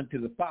cometh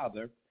unto the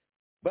Father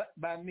but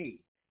by me.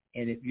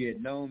 And if you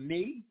had known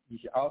me, you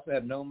should also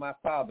have known my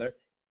Father.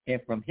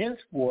 And from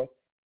henceforth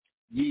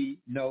ye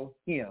know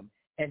him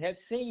and have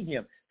seen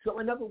him. So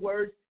in other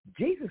words,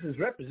 Jesus is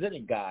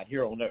representing God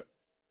here on earth.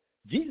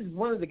 Jesus is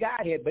one of the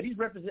Godhead, but he's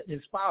representing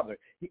his Father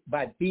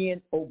by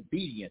being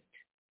obedient.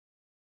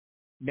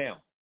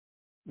 Now,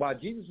 while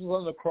Jesus was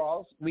on the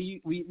cross,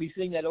 we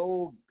sing that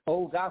old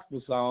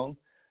gospel song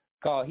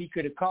called He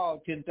Could Have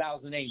Called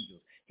 10,000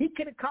 Angels. He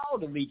could have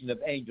called a legion of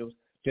angels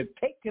to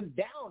take him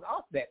down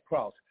off that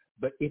cross.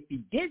 But if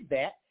he did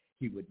that,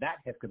 he would not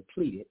have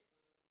completed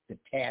the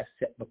task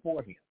set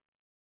before him.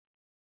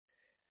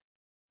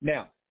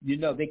 Now,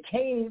 they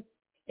came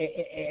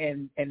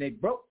and they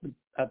broke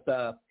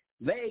the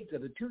legs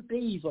of the two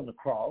thieves on the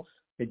cross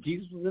that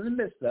Jesus was in the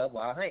midst of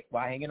while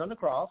hanging on the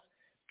cross.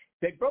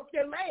 They broke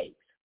their legs.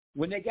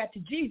 When they got to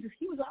Jesus,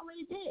 he was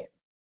already dead.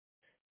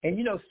 And,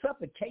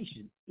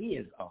 suffocation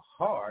is a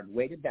hard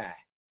way to die.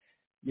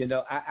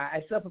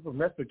 I suffer from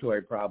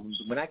respiratory problems.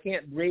 When I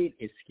can't breathe,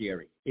 it's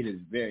scary. It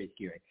is very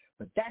scary.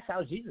 But that's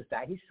how Jesus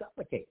died. He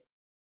suffocated.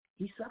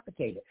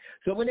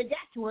 So when they got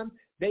to him,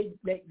 they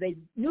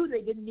knew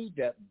they didn't need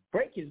to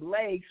break his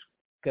legs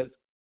because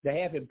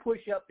they have him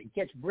push up and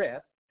catch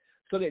breath.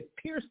 So they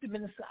pierced him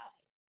in the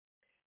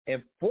side.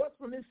 And forth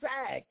from his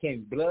side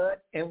came blood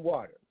and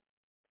water.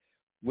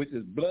 With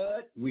his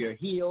blood, we are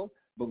healed,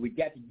 but we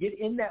got to get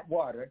in that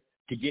water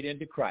to get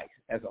into Christ.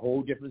 That's a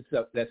whole different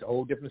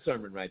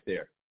sermon right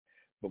there.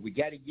 But we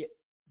got to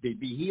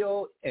be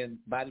healed and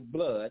by the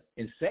blood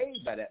and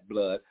saved by that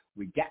blood.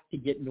 We got to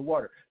get in the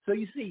water. So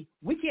you see,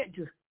 we can't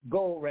just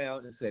go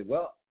around and say,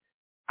 well,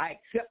 I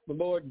accept the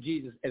Lord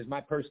Jesus as my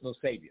personal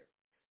Savior.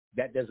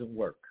 That doesn't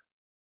work.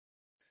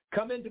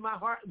 Come into my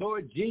heart,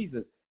 Lord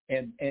Jesus,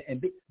 and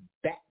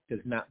that does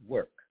not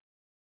work.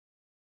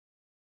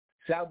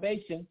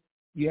 Salvation,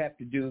 you have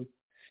to do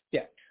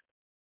steps.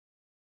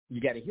 You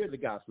got to hear the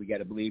gospel. You got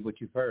to believe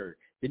what you've heard.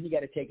 Then you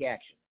got to take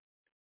action.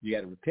 You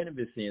got to repent of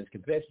his sins,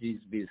 confess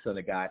Jesus to be the Son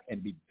of God,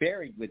 and be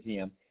buried with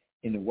him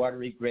in the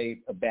watery grave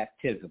of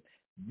baptism.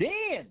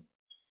 Then,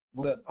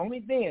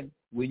 only then,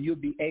 will you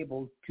be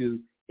able to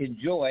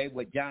enjoy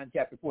what John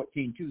chapter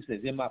 14:2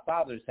 says, in my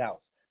Father's house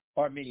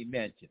are many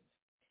mansions.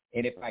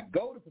 And if I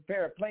go to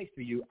prepare a place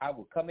for you, I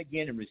will come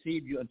again and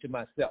receive you unto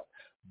myself.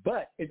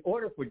 But in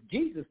order for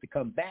Jesus to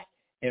come back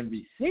and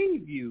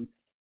receive you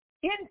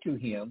into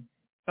him,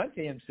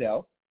 unto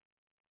himself,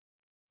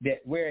 that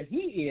where he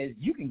is,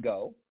 you can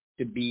go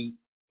to be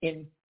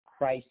in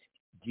Christ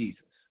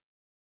Jesus.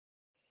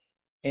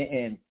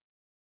 And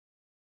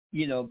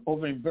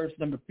over in verse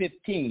number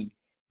 15,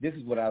 this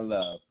is what I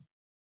love.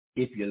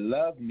 If you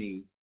love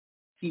me,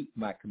 keep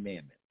my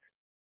commandments.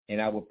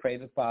 And I will pray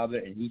the Father,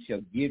 and he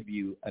shall give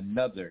you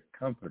another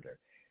comforter,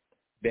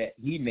 that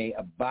he may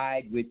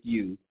abide with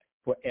you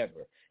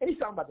forever. And he's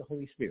talking about the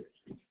Holy Spirit.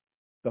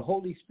 The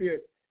Holy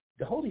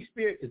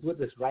Spirit is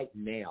with us right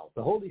now.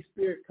 The Holy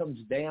Spirit comes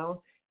down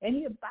and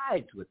he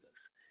abides with us.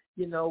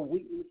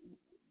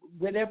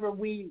 Whenever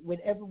we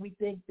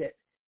think that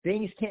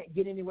things can't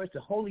get any worse,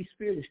 the Holy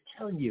Spirit is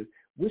telling you,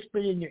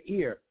 whispering in your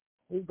ear,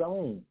 hold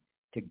on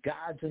to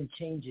God's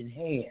unchanging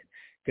hand.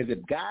 Because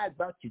if God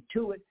brought you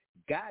to it,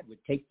 God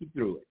would take you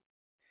through it.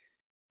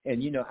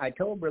 And, I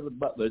told Brother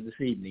Butler this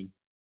evening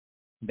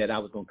that I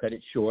was going to cut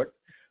it short,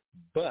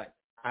 but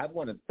I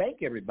want to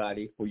thank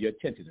everybody for your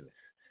attentiveness.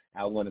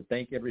 I want to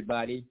thank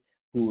everybody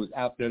who was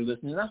out there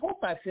listening. And I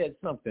hope I said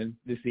something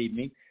this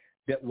evening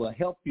that will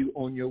help you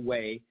on your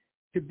way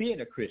to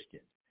being a Christian,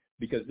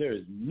 because there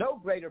is no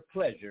greater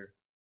pleasure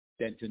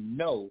than to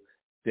know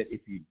that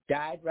if you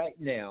died right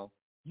now,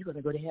 you're going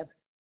to go to heaven.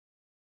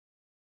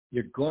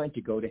 You're going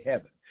to go to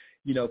heaven.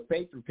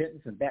 Faith,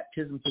 repentance, and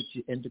baptism puts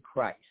you into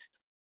Christ.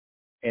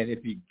 And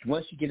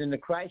once you get into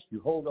Christ,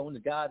 you hold on to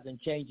God's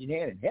unchanging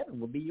hand, and heaven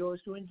will be yours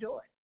to enjoy.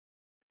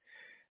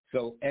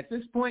 So at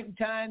this point in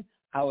time,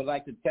 I would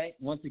like to thank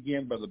once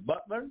again Brother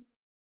Butler.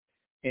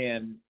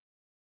 And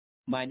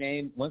my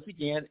name, once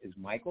again, is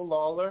Michael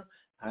Lawler.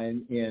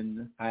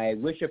 I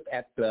worship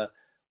at the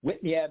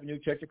Whitney Avenue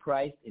Church of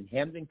Christ in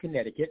Hamden,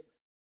 Connecticut.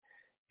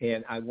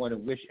 And I want to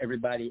wish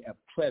everybody a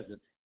pleasant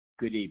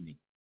good evening.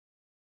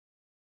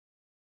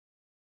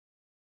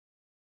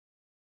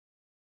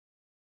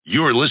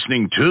 You're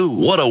listening to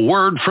What a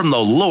Word from the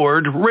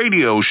Lord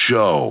radio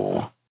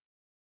show.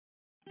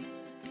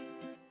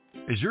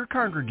 Is your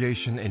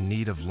congregation in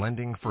need of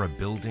lending for a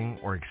building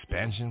or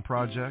expansion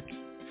project?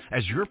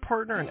 As your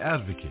partner and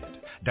advocate,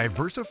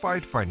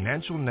 Diversified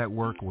Financial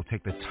Network will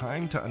take the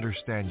time to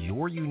understand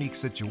your unique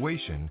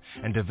situation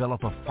and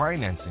develop a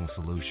financing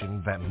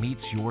solution that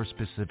meets your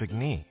specific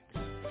needs.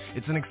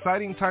 It's an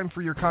exciting time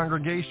for your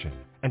congregation,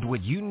 and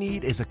what you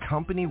need is a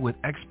company with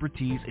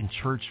expertise in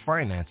church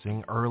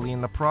financing early in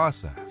the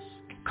process.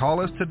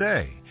 Call us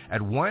today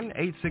at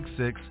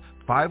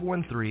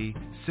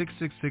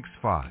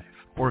 1-866-513-6665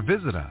 or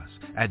visit us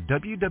at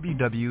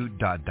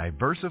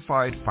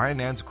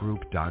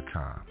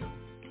www.diversifiedfinancegroup.com.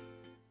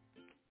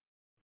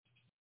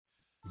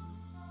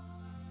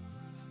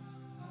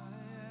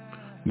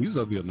 These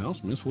are the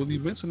announcements for the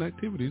events and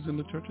activities in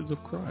the Churches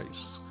of Christ.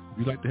 If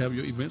you'd like to have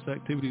your events and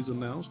activities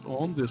announced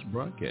on this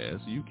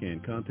broadcast, you can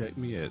contact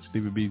me at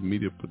Stevie B's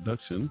Media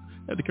Production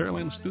at the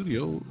Carolina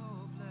Studio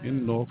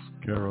in North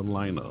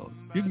Carolina.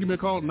 You can give me a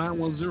call at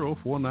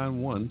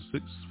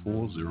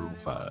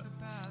 910-491-6405.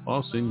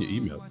 Or send your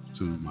email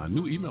to my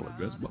new email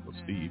address,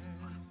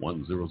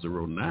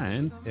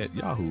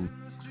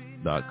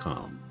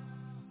 butlersteve1009@yahoo.com.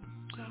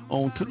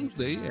 On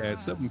Tuesday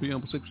at 7 p.m.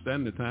 Pacific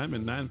Standard Time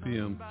and 9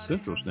 p.m.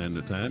 Central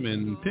Standard Time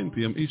and 10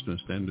 p.m. Eastern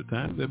Standard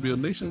Time, there'll be a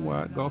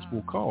nationwide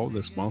gospel call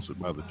that's sponsored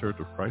by the Church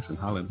of Christ in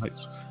Highland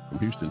Heights from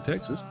Houston,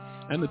 Texas.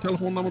 And the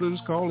telephone number to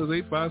this call is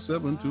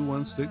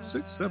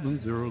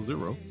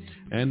 857-216-6700,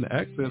 and the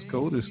access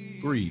code is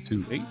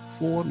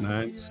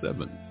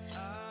 328497.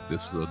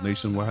 This is a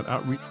nationwide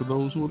outreach for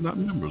those who are not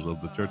members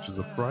of the Churches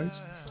of Christ,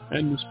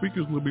 and the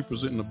speakers will be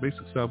presenting a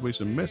basic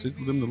salvation message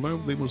for them to learn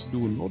what they must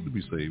do in order to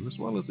be saved, as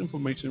well as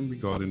information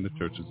regarding the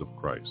Churches of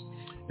Christ.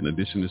 In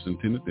addition, it's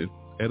intended to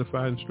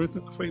edify and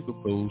strengthen the faith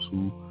of those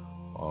who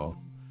are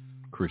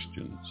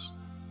Christians.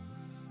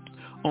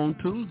 On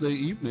Tuesday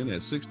evening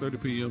at 6:30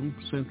 p.m.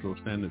 Central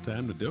Standard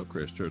Time, the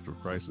Delcrest Church of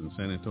Christ in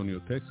San Antonio,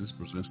 Texas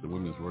presents the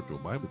Women's Virtual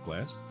Bible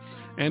Class.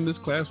 And this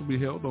class will be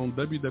held on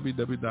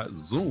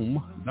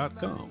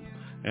www.zoom.com.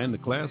 And the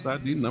class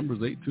ID number is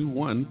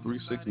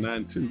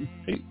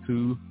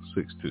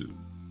 821-3692-8262.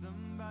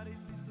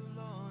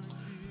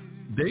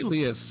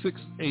 Daily at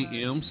 6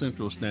 a.m.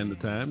 Central Standard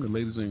Time, the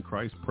Ladies in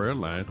Christ prayer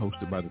line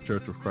hosted by the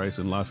Church of Christ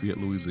in Lafayette,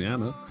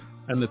 Louisiana.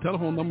 And the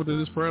telephone number to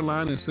this prayer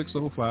line is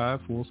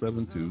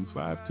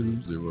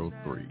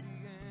 605-472-5203.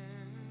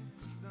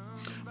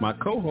 My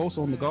co-host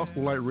on the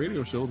Gospel Light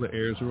Radio Show that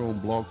airs here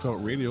on Blog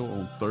Talk Radio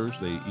on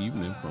Thursday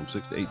evening from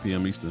 6 to 8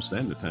 p.m. Eastern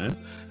Standard Time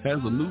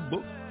has a new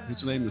book.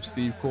 His name is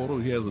Steve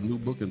Cordell. He has a new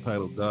book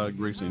entitled God,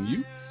 Grace, and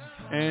You.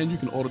 And you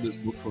can order this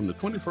book from the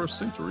 21st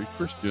Century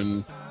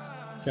Christian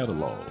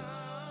Catalog.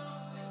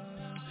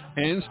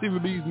 And Stevie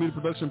B's Media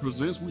Production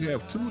presents, we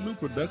have two new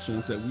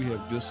productions that we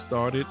have just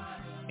started.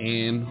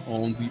 And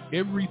on the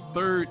every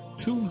third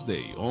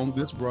Tuesday on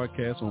this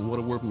broadcast on What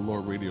a Word from the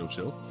Lord radio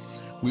show,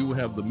 we will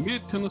have the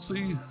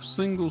Mid-Tennessee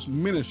Singles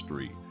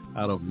Ministry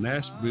out of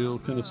Nashville,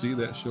 Tennessee.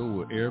 That show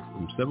will air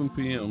from 7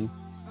 p.m.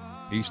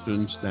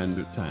 Eastern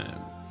Standard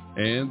Time.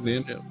 And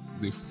then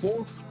the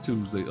fourth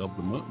Tuesday of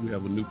the month, we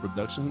have a new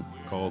production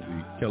called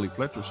the Kelly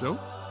Fletcher Show.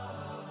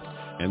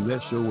 And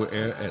that show will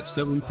air at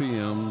 7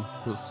 p.m.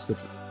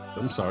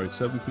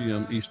 7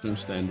 p.m. Eastern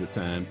Standard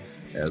Time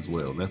as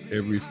well. That's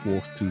every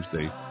fourth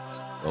Tuesday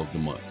of the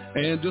month.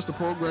 And just a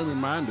program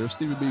reminder,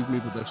 Stevie B's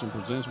Media Production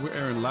presents, we're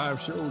airing live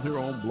shows here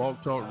on Blog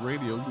Talk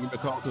Radio. You can get a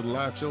call to the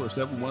live show at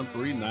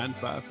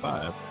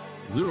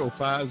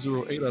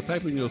 713-955-0508 or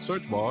type in your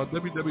search bar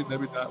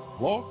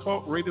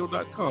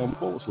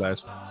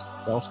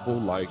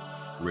www.blogtalkradio.com/Gospel Light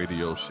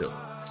Radio Show.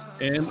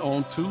 And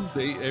on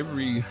Tuesday,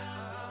 every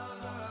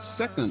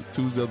second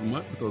Tuesday of the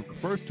month, because the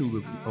first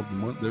Tuesday of the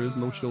month, there is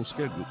no show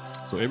scheduled.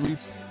 So every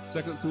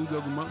second Tuesday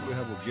of the month, we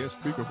have a guest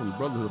speaker from the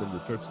Brotherhood of the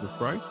Churches of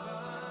Christ.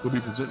 We'll be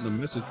presenting a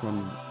message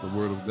from the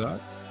Word of God.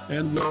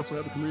 And we also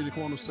have the Community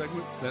Corner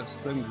segment. That's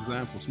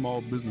designed for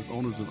small business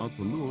owners and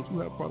entrepreneurs who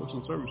have products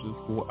and services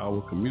for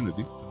our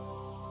community.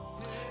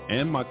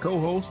 And my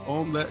co-host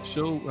on that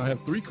show, I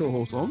have three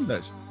co-hosts on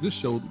this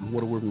show,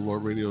 What a Word from the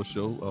Lord radio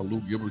show. Lou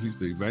Gilbert, he's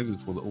the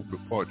evangelist for the Oak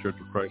Park Church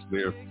of Christ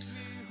there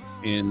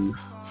in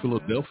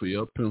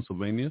Philadelphia,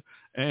 Pennsylvania.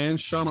 And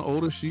Shauna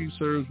Oda, she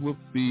serves with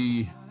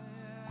the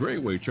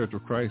Greatway Church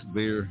of Christ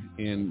there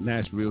in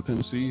Nashville,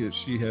 Tennessee.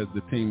 She has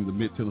the team, the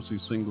Mid-Tennessee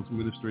Singles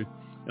Ministry.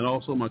 And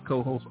also my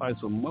co-host,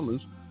 Isom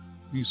Mullins,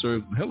 he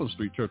serves the Helen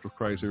Street Church of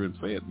Christ here in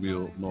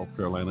Fayetteville, North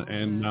Carolina.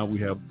 And now we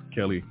have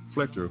Kelly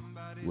Fletcher.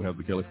 We have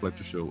the Kelly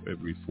Fletcher Show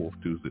every fourth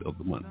Tuesday of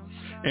the month.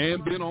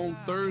 And then on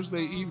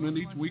Thursday evening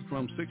each week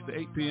from 6 to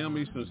 8 p.m.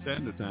 Eastern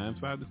Standard Time,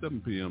 5 to 7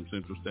 p.m.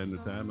 Central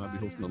Standard Time, I'll be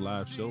hosting a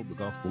live show, the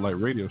Gospel Light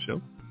Radio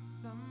Show.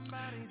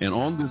 And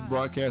on this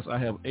broadcast, I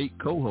have 8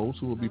 co-hosts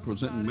who will be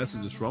presenting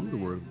messages from the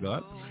Word of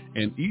God.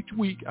 And each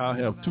week, I'll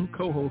have 2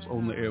 co-hosts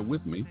on the air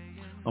with me.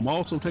 I'm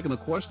also taking a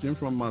question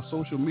from my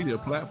social media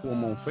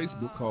platform on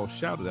Facebook called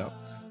Shout It Out.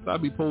 So I'll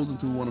be posing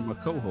to one of my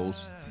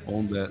co-hosts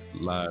on that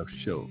live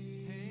show.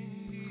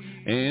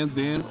 And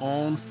then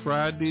on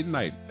Friday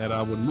night at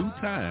our new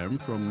time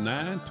from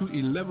 9 to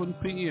 11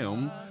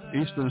 p.m.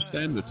 Eastern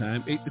Standard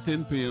Time, 8 to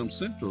 10 p.m.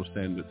 Central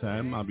Standard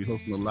Time, I'll be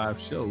hosting a live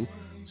show,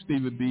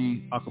 Stevie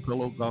B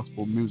Acapella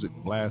Gospel Music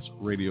Blast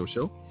Radio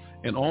Show.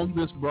 And on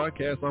this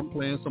broadcast, I'm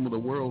playing some of the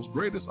world's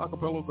greatest a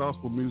cappella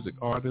gospel music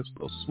artists,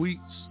 the sweet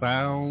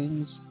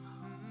sounds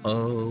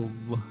of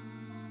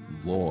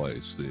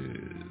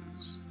voices.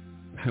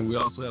 And we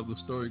also have the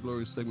Story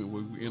Glory segment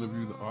where we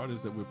interview the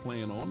artists that we're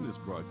playing on this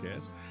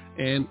broadcast.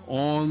 And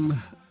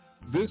on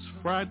this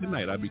Friday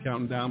night, I'll be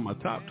counting down my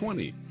top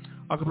 20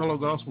 a cappella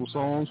gospel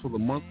songs for the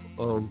month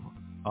of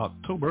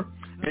October.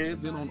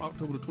 And then on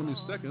October the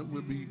 22nd,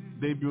 we'll be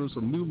debuting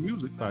some new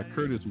music by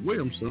Curtis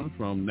Williamson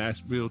from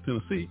Nashville,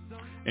 Tennessee.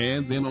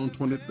 And then on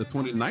the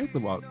 29th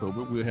of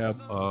October, we'll have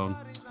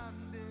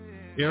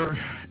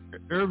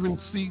Irvin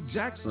C.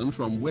 Jackson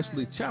from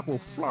Wesley Chapel,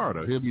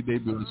 Florida. He'll be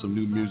debuting some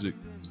new music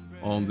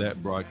on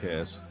that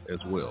broadcast as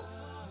well.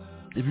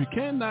 If you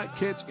cannot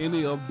catch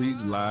any of these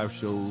live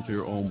shows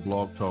here on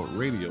Blog Talk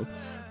Radio,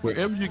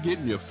 wherever you're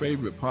getting your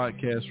favorite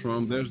podcast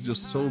from, there's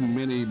just so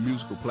many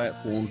musical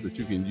platforms that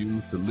you can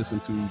use to listen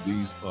to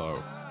these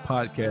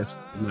podcasts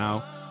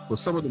now. But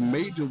some of the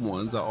major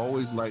ones I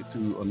always like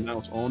to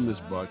announce on this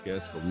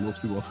broadcast, for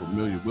most people are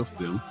familiar with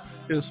them,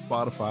 is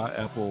Spotify,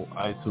 Apple,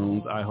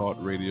 iTunes,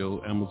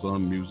 iHeartRadio,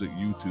 Amazon Music,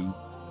 YouTube,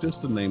 just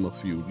to name a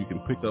few. You can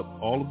pick up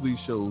all of these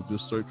shows.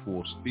 Just search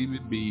for Stevie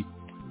B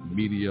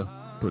Media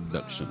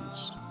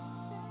Productions.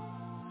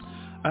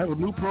 I have a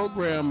new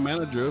program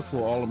manager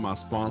for all of my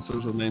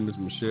sponsors. Her name is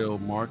Michelle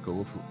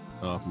Marco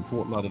from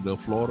Fort Lauderdale,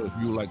 Florida. If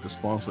you would like to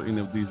sponsor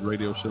any of these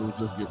radio shows,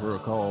 just give her a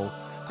call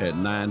at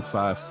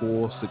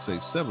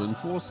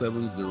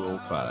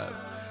 954-687-4705.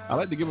 I'd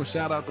like to give a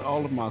shout out to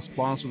all of my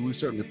sponsors. We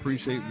certainly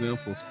appreciate them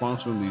for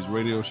sponsoring these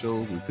radio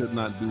shows. We could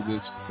not do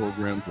this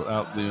program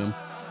without them.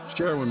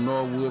 Sharon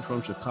Norwood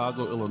from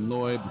Chicago,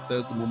 Illinois.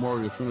 Bethesda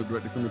Memorial Funeral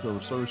Director, Criminal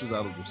Services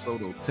out of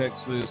DeSoto,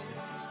 Texas.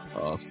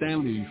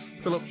 Stanley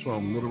Phillips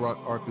from Little Rock,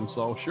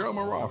 Arkansas. Cheryl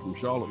Murrah from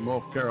Charlotte,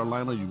 North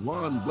Carolina.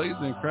 Yvonne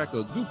Blazing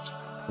Cracker Gooch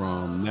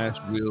from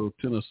Nashville,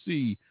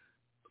 Tennessee.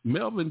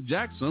 Melvin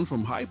Jackson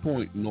from High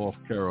Point, North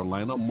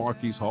Carolina.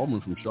 Marquise Hallman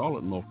from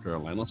Charlotte, North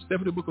Carolina.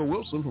 Stephanie Booker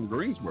Wilson from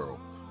Greensboro,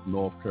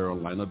 North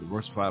Carolina.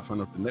 Diversified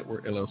Financial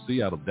Network,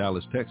 LLC, out of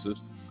Dallas, Texas.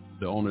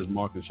 The owner is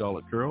Mark and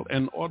Charlotte Curl.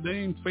 And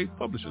Ordained Faith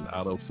Publishing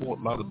out of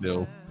Fort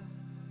Lauderdale,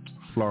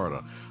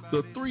 Florida.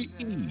 The 3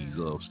 E's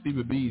of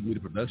Stevie B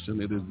Media Production.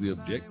 It is the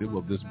objective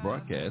of this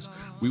broadcast.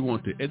 We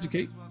want to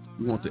educate,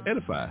 we want to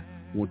edify,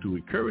 we want to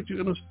encourage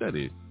you in a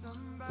study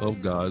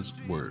of God's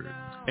Word.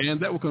 And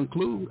that will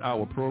conclude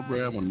our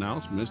program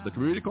announcements. The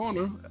Community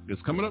Corner is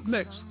coming up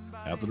next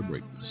after the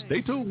break.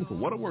 Stay tuned for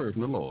What a Word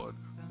from the Lord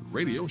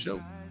radio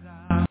show.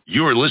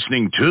 You're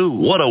listening to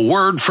What a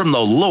Word from the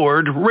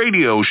Lord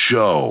radio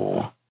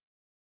show.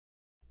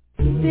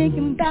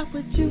 Thinking about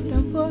what you've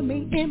done for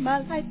me in my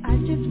life, I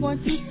just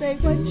want to say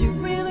what you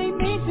really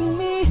mean to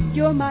me.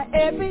 You're my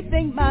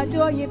everything, my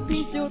joy and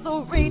peace. You're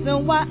the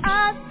reason why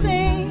I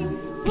sing.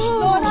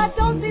 Lord, I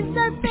don't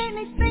deserve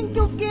anything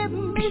you've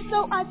given me,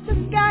 so I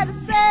just gotta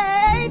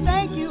say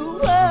thank you.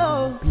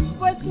 Oh,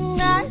 for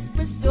tonight,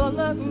 for your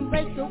love and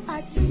grace, so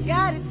I just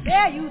gotta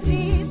tell you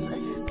this.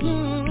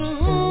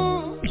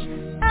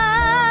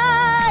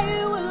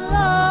 I will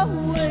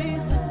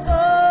always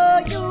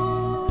adore you.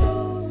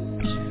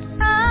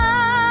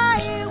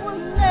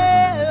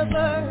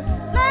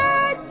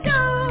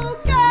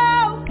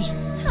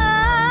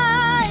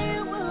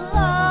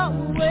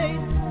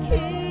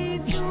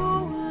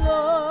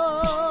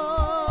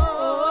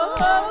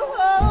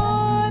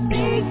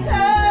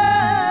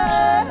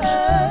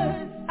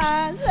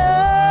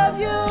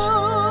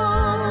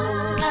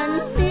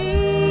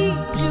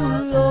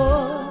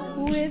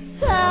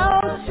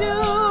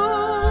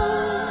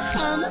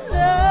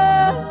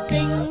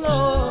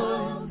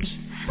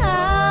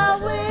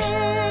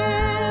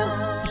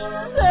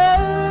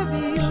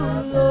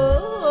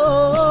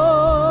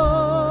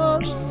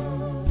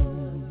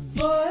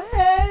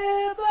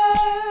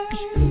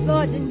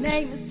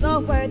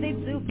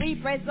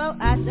 So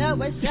I shall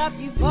worship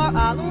you for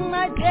all of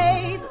my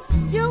days.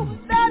 You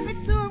found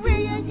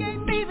victory and gave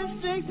me the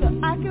strength so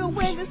I can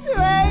win this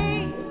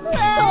race.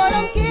 Lord,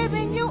 I'm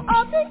giving you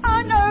all the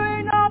honor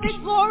and all the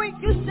glory.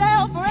 You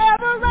shall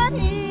forever run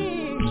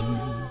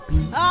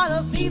here. All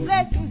of these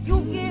blessings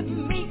you give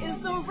me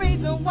is the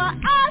reason why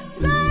I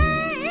say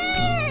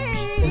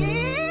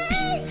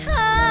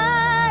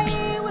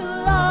I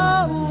will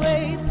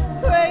always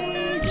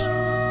praise you.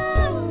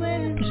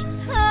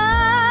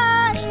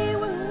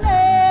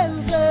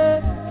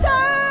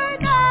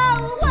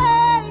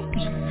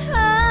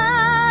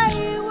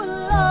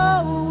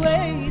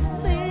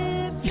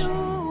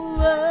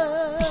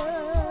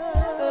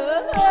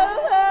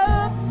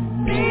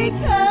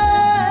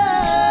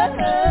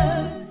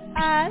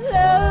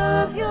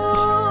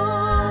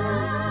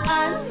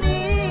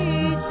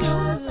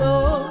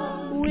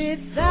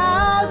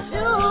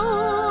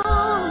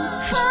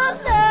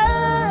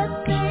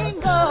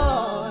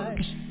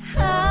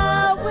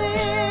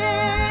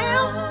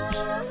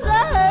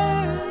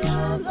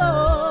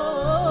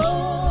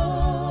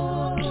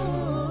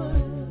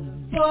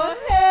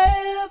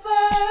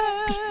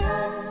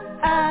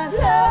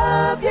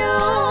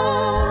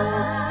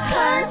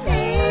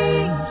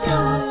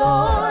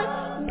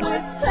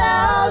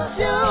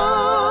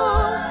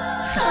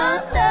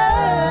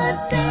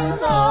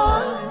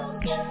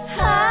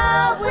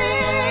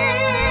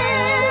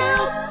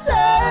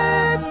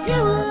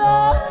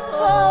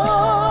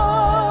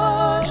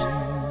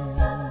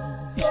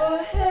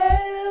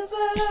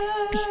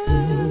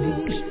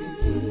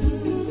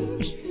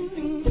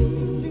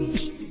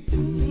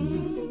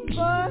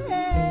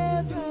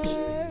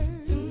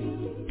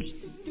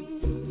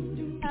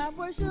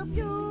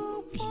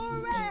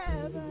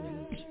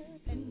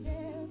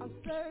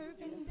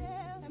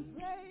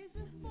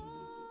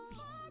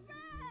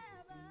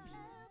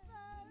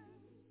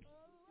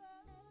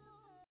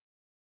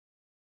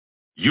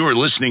 You're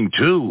listening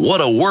to What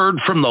a Word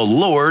from the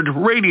Lord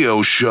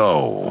radio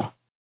show.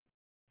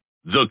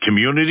 The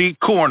Community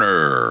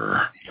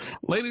Corner.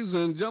 Ladies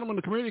and gentlemen,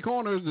 the Community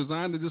Corner is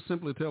designed to just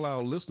simply tell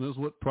our listeners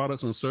what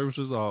products and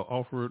services are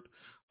offered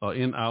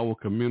in our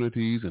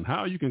communities and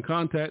how you can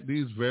contact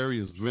these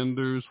various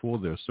vendors for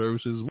their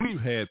services.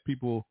 We've had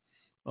people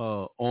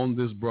on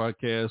this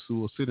broadcast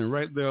who are sitting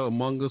right there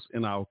among us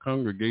in our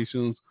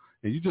congregations,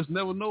 and you just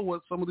never know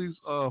what some of these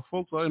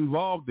folks are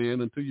involved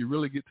in until you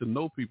really get to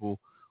know people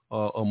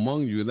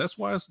among you. And that's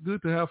why it's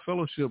good to have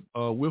fellowship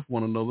with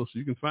one another, so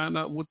you can find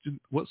out what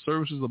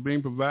services are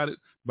being provided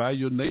by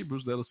your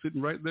neighbors that are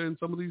sitting right there in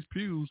some of these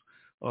pews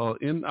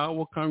in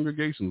our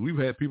congregations. We've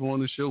had people on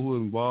the show who are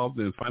involved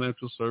in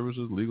financial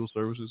services, legal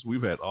services.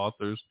 We've had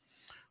authors.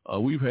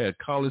 We've had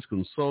college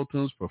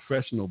consultants,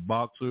 professional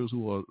boxers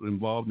who are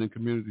involved in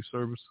community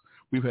service.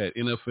 We've had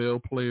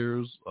NFL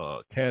players,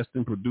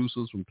 casting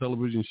producers from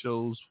television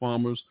shows,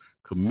 farmers,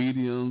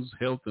 comedians,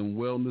 health and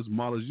wellness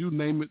models, you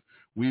name it.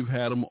 We've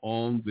had them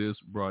on this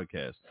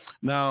broadcast.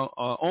 Now,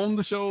 on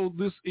the show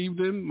this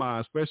evening,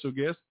 my special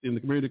guest in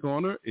the Community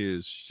Corner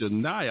is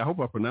Shenile. I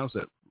hope I pronounced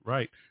that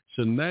right.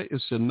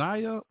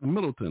 Shenile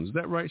Middleton. Is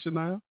that right,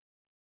 Shenile?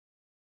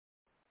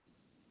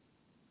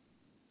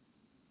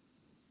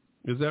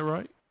 Is that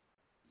right?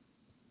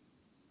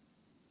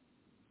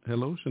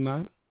 Hello,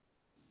 Shenile?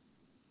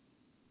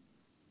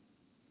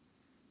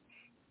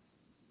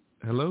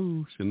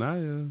 Hello,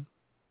 Shenile.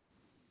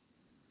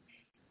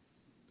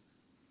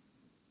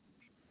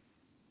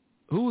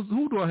 Who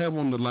do I have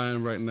on the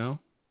line right now?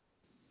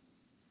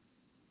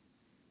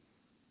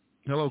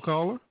 Hello,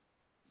 caller?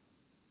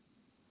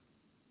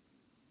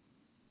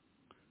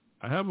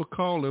 I have a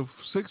call of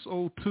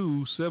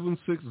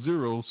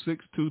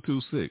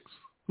 602-760-6226.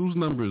 Whose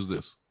number is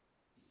this?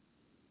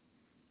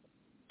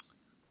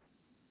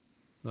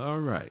 All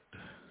right.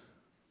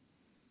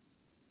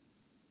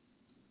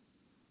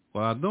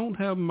 Well, I don't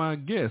have my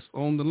guest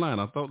on the line.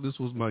 I thought this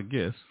was my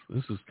guest.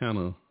 This is kind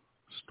of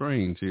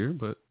strange here,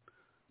 but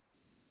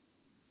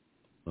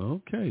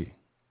okay.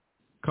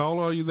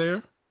 Caller, are you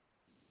there?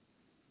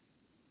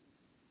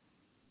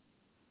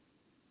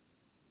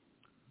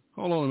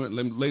 Hold on a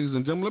minute, ladies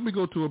and gentlemen. Let me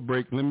go to a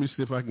break. Let me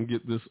see if I can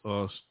get this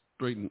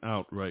straightened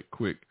out right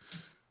quick.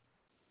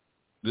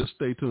 Just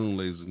stay tuned,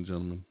 ladies and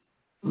gentlemen.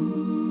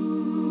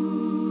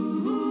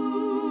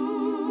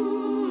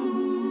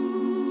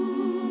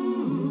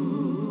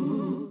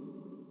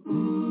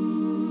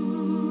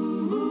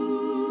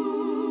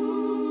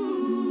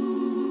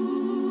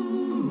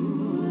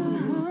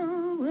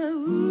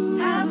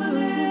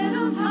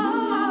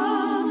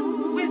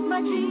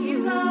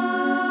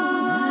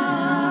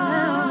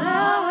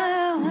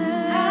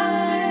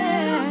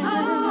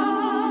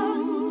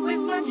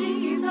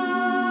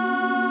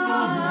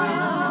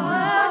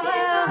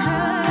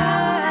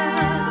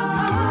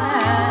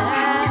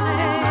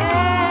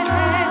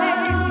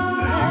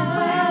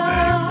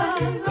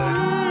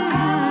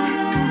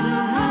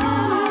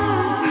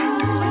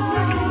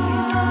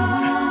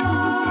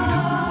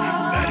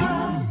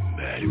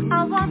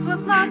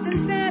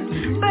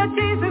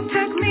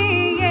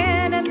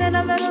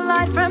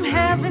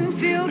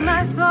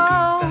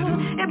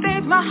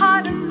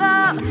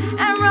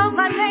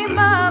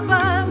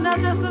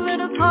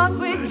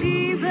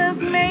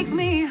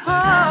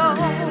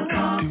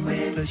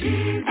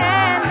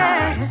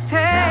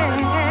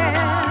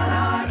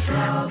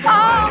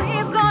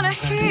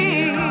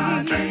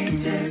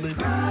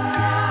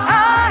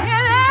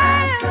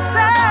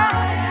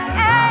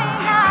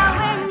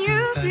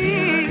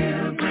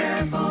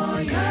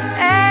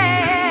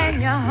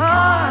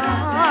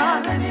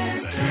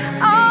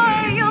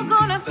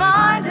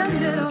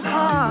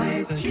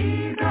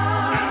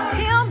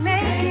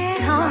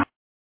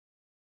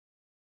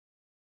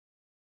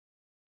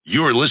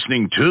 You're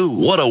listening to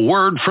What a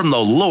Word from the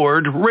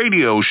Lord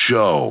radio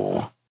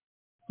show.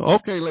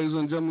 Okay, ladies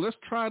and gentlemen, let's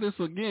try this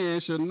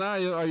again.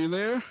 Shenile, are you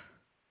there?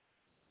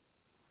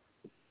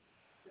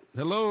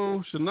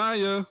 Hello,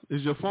 Shenile,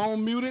 is your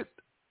phone muted?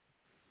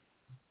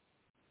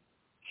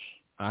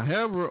 I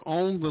have her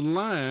on the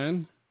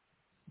line,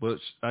 but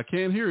I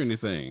can't hear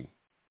anything.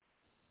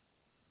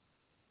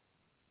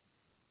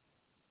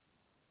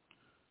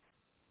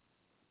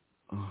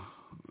 Hold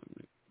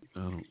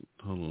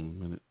on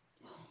a minute.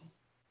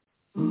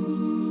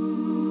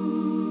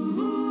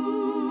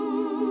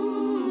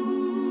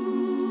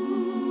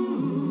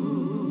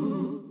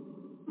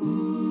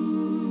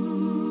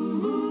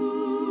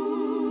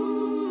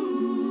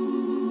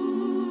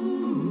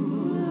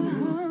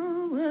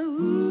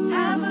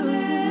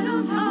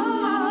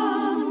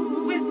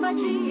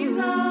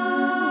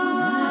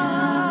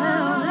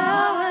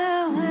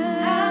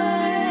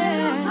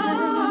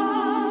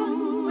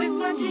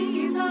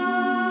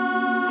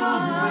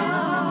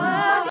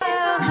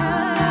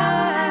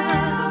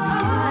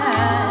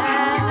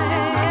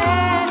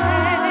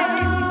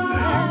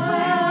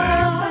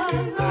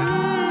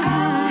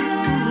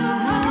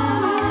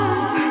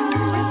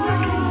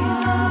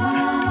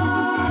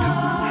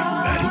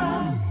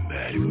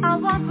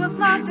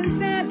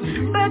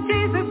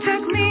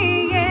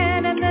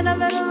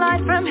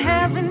 light from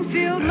heaven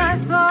filled my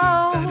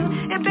soul.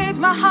 It bathed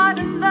my heart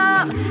in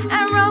love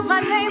and wrote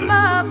my name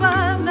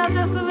above. Now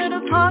just a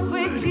little talk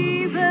with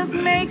Jesus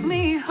make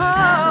me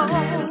whole.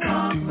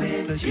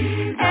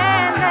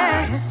 And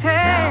let his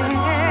tale.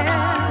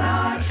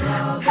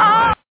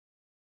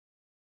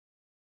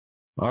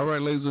 All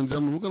right, ladies and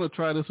gentlemen, we're going to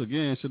try this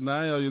again.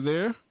 Shenile, are you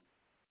there?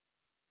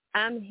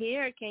 I'm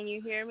here. Can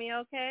you hear me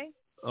okay?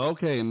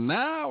 Okay,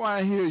 now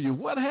I hear you.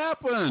 What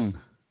happened?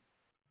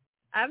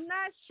 I'm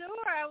not sure.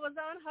 I was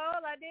on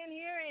hold. I didn't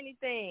hear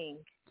anything.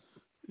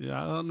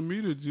 Yeah, I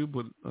unmuted you,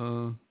 but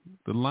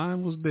the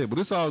line was dead. But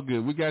it's all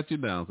good. We got you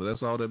down, so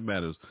that's all that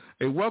matters.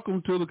 Hey,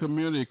 welcome to the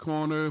Community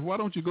Corner. Why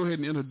don't you go ahead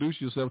and introduce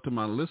yourself to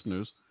my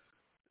listeners,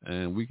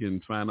 and we can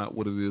find out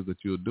what it is that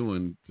you're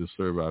doing to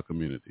serve our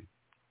community.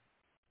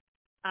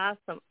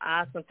 Awesome.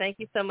 Thank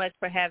you so much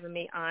for having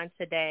me on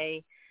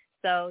today.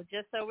 So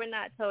just so we're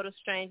not total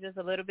strangers,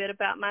 a little bit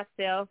about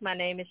myself. My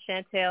name is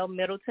Chantel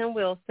Middleton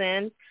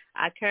Wilson.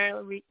 I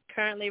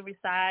currently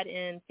reside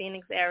in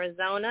Phoenix,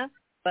 Arizona,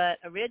 but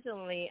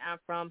originally I'm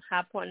from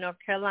High Point, North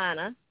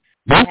Carolina.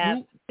 I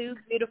have two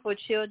beautiful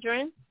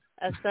children,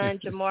 a son,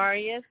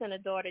 Jamarius, and a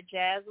daughter,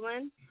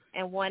 Jasmine,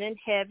 and one in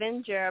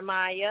heaven,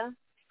 Jeremiah.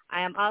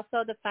 I am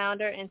also the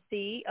founder and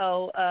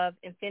CEO of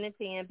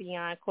Infinity and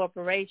Beyond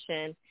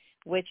Corporation,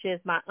 which is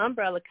my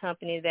umbrella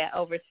company that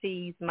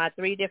oversees my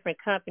 3 different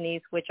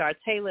companies, which are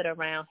tailored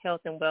around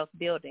health and wealth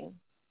building.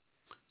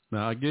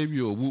 Now, I gave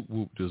you a whoop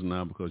whoop just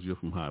now because you're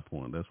from High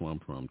Point. That's where I'm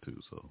from, too.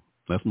 So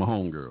that's my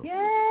homegirl.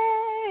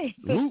 Yay!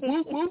 Whoop,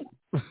 whoop,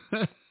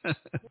 whoop.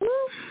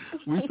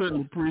 We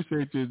certainly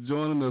appreciate you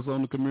joining us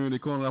on the Community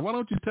Corner. Now, why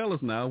don't you tell us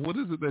now, what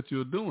is it that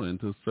you're doing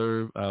to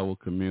serve our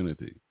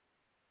community?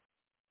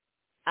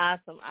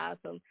 Awesome.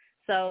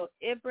 So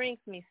it brings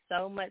me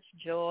so much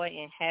joy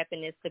and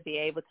happiness to be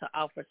able to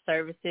offer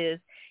services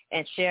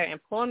and share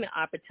employment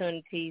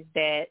opportunities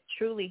that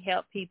truly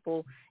help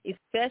people,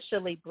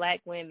 especially Black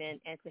women,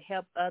 and to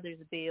help others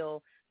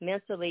build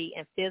mentally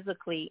and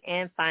physically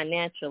and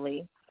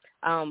financially.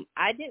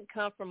 I didn't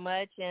come from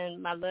much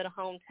in my little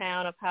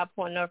hometown of High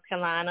Point, North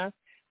Carolina.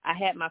 I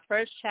had my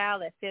first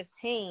child at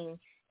 15,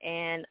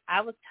 and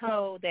I was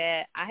told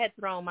that I had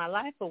thrown my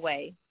life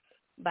away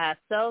by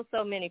so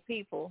many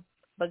people.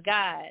 But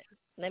God,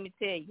 let me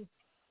tell you,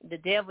 the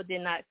devil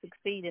did not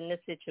succeed in this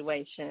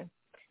situation.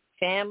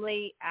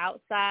 Family,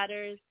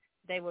 outsiders,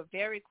 they were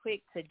very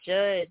quick to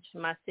judge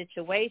my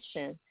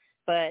situation,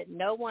 but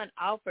no one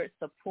offered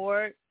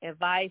support,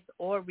 advice,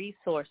 or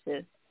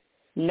resources.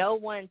 No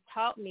one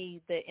taught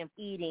me the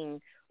eating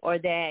or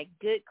that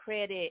good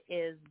credit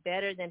is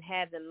better than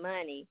having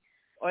money,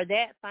 or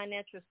that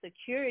financial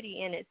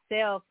security in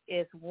itself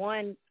is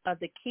one of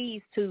the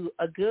keys to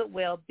a good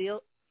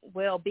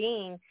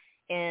well-being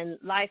in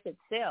life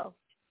itself.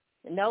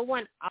 No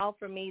one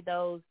offered me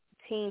those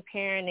teen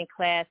parenting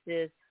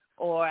classes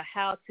or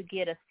how to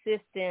get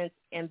assistance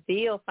and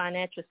build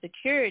financial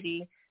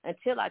security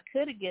until I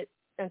could get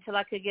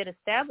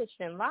established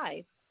in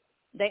life.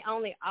 They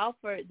only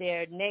offered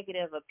their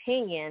negative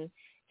opinion,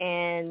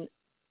 and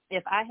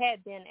if I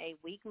had been a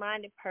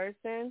weak-minded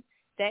person,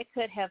 that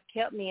could have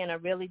kept me in a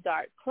really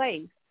dark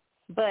place.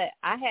 But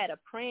I had a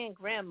praying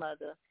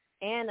grandmother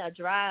and a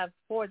drive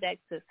for that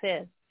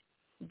success.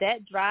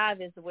 That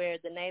drive is where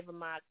the name of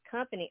my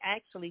company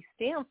actually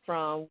stems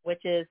from,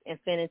 which is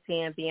Infinity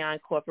and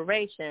Beyond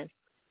Corporation,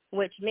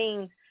 which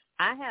means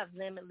I have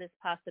limitless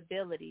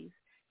possibilities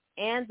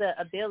and the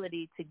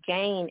ability to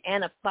gain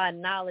and apply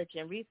knowledge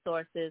and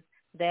resources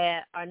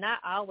that are not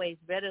always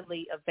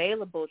readily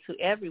available to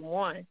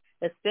everyone,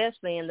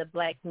 especially in the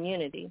Black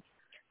community.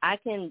 I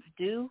can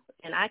do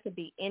and I can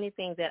be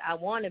anything that I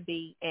want to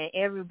be, and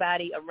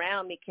everybody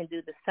around me can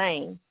do the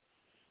same.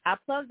 I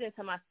plugged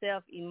into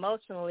myself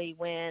emotionally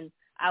when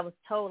I was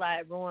told I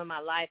had ruined my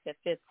life at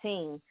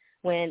 15,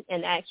 when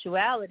in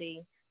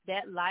actuality,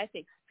 that life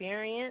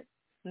experience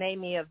made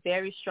me a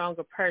very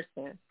stronger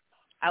person.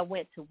 I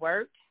went to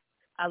work.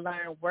 I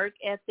learned work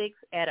ethics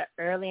at an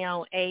early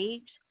on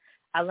age.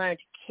 I learned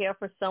to care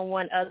for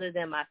someone other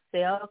than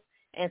myself,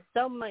 and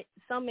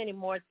so many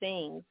more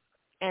things.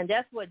 And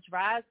that's what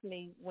drives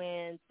me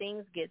when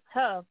things get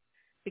tough,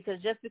 because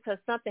just because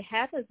something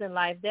happens in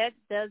life, that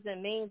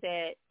doesn't mean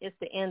that it's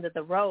the end of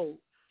the road.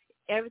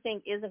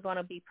 Everything isn't going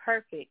to be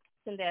perfect.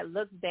 And that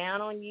looks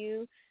down on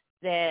you,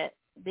 that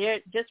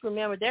just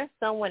remember there's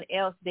someone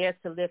else there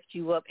to lift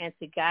you up and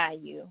to guide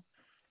you.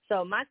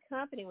 So my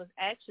company was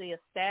actually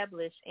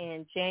established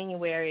in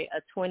January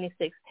of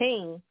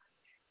 2016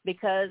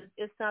 because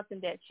it's something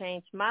that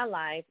changed my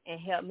life and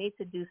helped me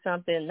to do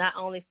something not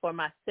only for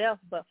myself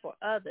but for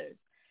others.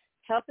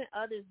 Helping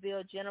others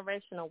build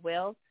generational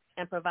wealth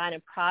and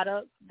providing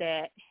products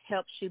that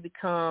helps you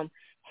become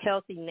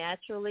healthy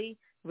naturally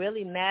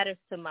really matters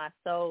to my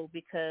soul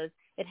because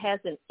it has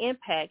an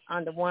impact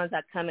on the ones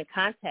I come in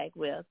contact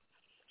with.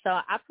 So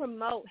I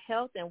promote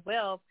health and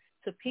wealth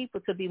to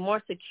people to be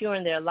more secure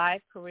in their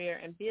life, career,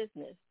 and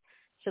business,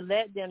 to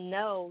let them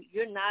know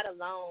you're not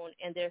alone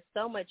and there's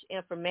so much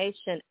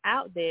information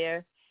out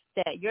there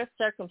that your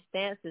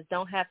circumstances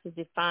don't have to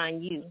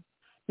define you.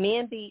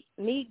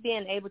 Me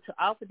being able to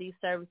offer these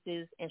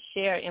services and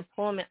share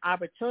employment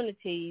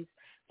opportunities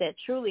that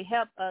truly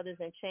help others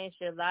and change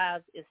their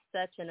lives is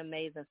such an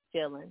amazing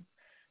feeling.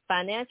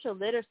 Financial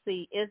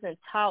literacy isn't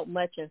taught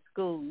much in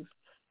schools.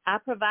 I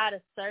provide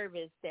a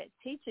service that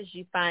teaches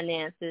you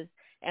finances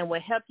and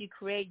will help you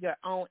create your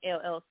own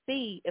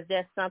LLC if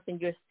that's something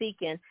you're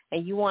seeking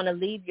and you want to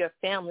leave your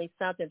family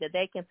something that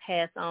they can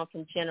pass on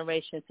from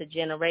generation to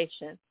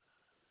generation.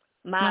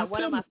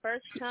 One of my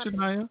first companies.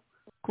 Shenile,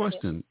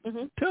 question.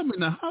 Mm-hmm. Tell me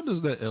now, how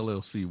does that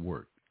LLC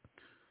work?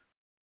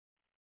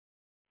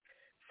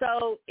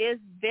 So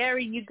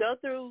you go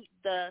through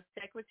the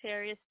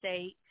Secretary of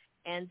State,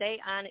 and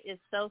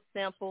it's so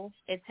simple.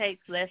 It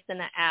takes less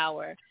than an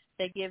hour.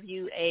 They give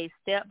you a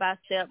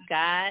step-by-step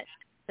guide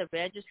to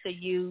register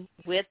you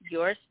with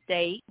your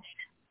state.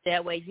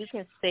 That way you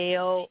can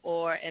sell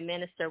or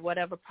administer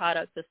whatever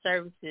products or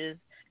services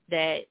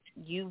that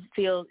you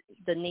feel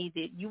the need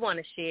that you want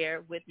to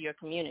share with your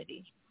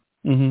community.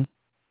 Mm-hmm.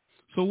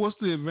 So what's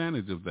the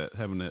advantage of that,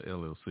 having that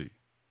LLC?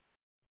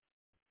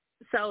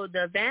 So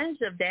the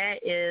advantage of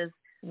that is,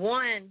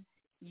 one,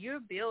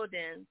 you're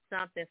building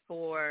something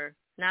for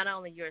not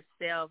only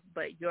yourself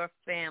but your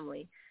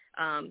family.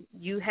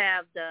 You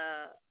have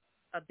the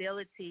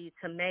ability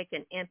to make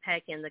an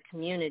impact in the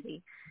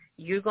community.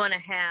 You're going to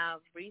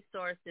have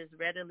resources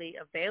readily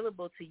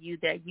available to you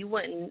that you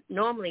wouldn't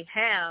normally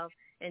have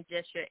in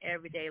just your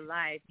everyday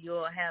life.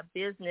 You'll have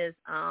business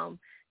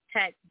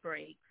tax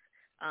breaks,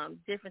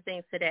 different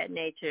things to that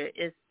nature.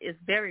 Is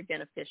very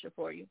beneficial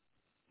for you.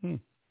 Yep.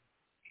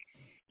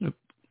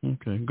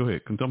 Okay, go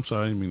ahead. I'm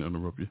sorry, I didn't mean to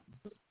interrupt you.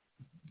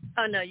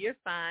 Oh, no, you're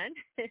fine.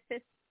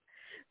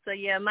 So,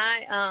 yeah,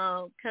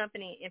 my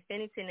company,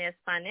 Infinity Nest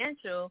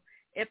Financial,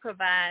 it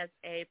provides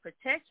a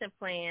protection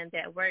plan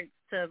that works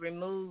to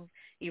remove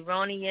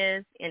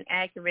erroneous,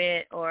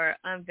 inaccurate, or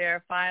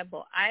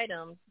unverifiable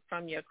items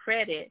from your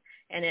credit,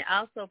 and it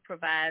also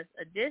provides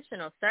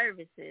additional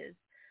services.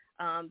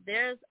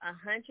 There's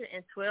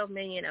 112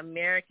 million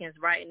Americans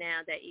right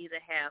now that either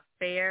have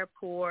fair,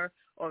 poor,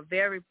 or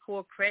very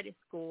poor credit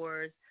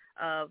scores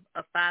of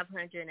a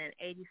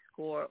 580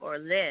 score or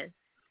less.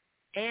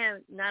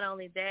 And not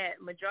only that,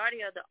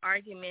 majority of the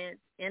arguments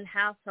in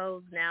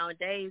households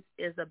nowadays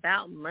is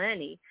about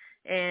money.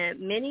 And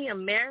many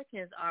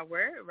Americans are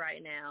worried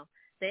right now.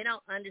 They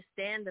don't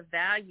understand the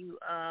value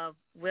of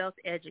wealth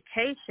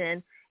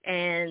education,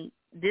 and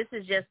this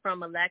is just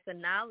from a lack of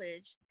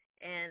knowledge,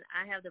 and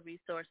I have the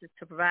resources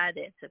to provide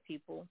that to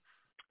people.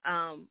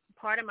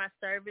 Part of my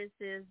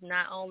services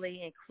not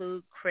only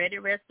include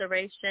credit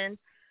restoration,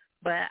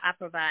 but I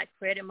provide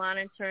credit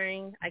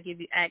monitoring. I give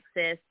you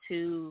access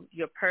to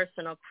your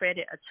personal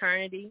credit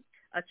attorney.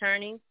 I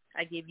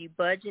give you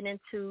budgeting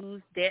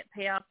tools, debt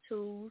payoff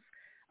tools.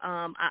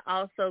 I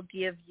also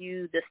give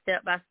you the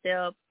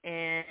step-by-step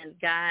and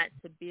guide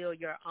to build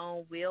your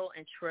own will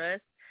and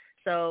trust,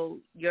 so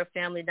your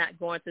family not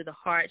going through the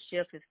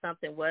hardship if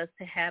something was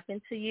to happen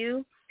to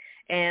you.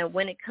 And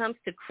when it comes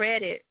to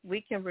credit,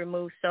 we can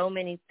remove so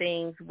many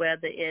things,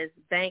 whether it's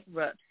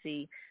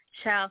bankruptcy,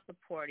 child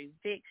support,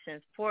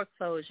 evictions,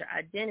 foreclosure,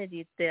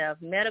 identity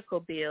theft, medical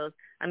bills.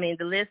 I mean,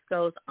 the list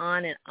goes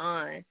on and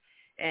on.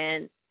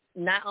 And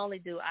not only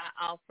do I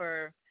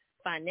offer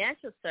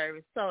financial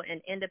service, so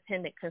an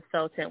independent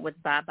consultant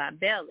with Bye Bye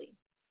Belly.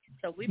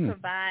 So we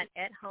provide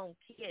at-home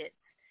kits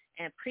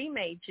and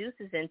pre-made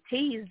juices and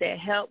teas that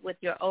help with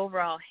your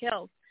overall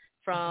health,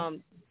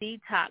 from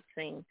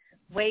detoxing,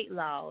 weight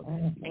loss,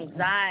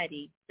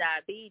 anxiety,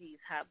 diabetes,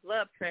 high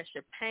blood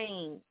pressure,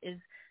 pain.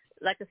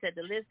 Like I said,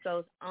 the list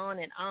goes on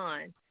and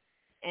on.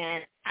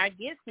 And our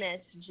Get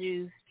Snatch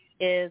juice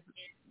is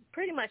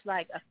pretty much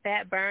like a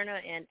fat burner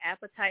and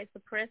appetite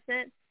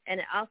suppressant, and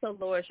it also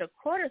lowers your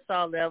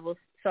cortisol levels,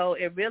 so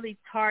it really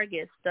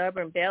targets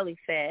stubborn belly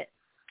fat.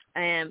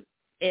 And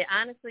it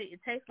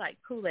tastes like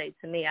Kool-Aid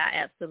to me. I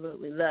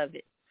absolutely love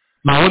it.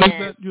 Now, what is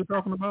that you're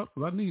talking about?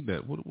 Because I need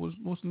that.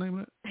 What's the name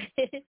of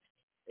that?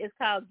 It's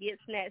called Get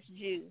Snatch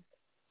juice.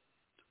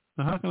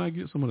 Now, how can I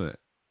get some of that?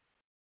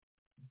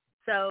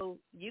 So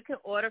you can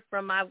order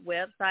from my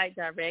website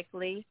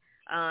directly.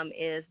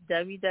 Is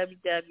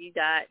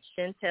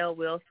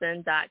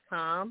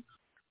www.chantelwilson.com,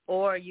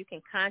 or you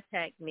can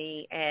contact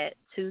me at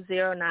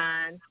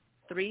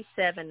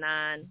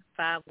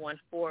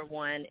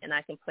 209-379-5141, and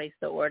I can place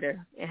the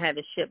order and have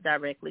it shipped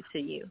directly to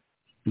you.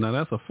 Now,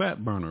 that's a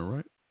fat burner,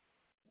 right?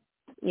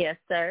 Yes,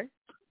 sir.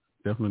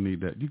 Definitely need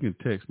that. You can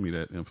text me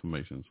that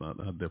information, so I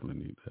definitely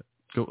need that.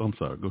 I'm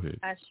sorry. Go ahead.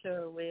 I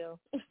sure will.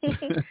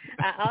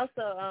 I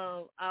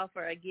also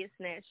offer a Get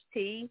Snatch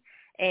tea,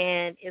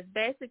 and it's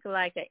basically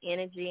like an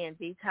energy and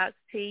detox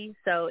tea.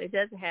 So it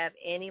doesn't have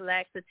any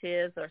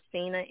laxatives or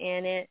Cena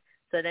in it.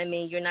 So that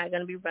means you're not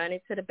going to be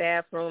running to the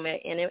bathroom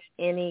at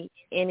any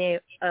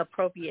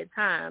appropriate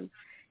time.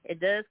 It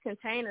does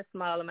contain a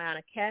small amount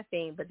of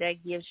caffeine, but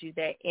that gives you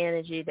that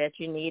energy that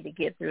you need to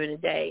get through the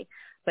day.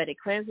 But it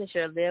cleanses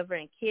your liver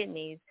and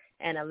kidneys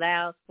and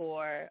allows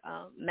for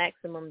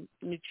maximum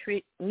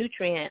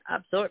nutrient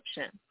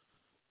absorption.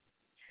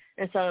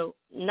 And so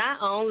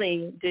not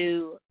only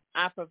do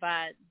I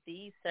provide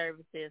these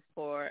services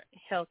for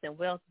health and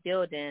wealth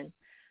building,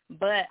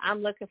 but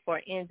I'm looking for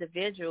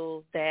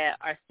individuals that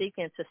are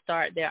seeking to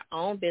start their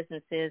own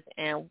businesses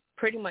and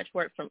pretty much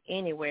work from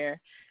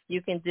anywhere.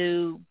 You can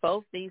do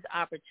both these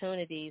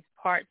opportunities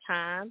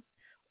part-time,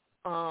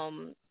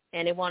 and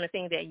they want a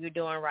thing that you're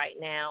doing right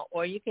now,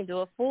 or you can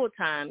do it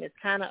full-time. It's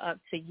kind of up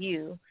to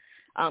you.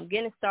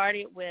 Getting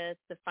started with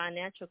the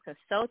financial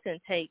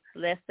consultant takes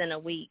less than a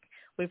week.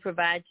 We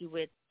provide you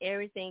with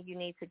everything you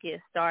need to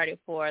get started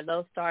for a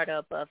low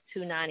startup of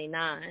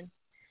 $299.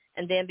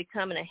 And then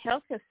becoming a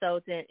health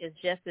consultant is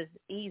just as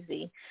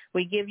easy.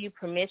 We give you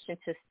permission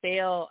to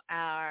sell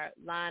our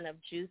line of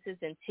juices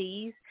and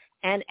teas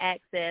and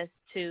access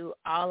to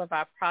all of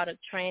our product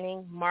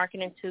training,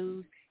 marketing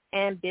tools,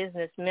 and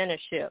business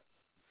mentorship.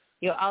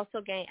 You'll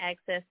also gain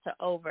access to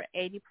over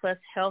 80-plus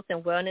health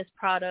and wellness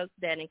products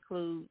that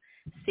include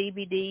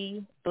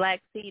CBD,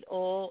 black seed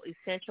oil,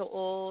 essential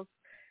oils,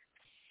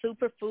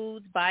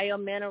 superfoods,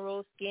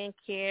 biominerals,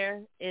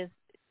 skincare. It's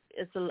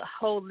a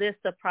whole list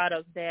of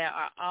products that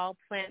are all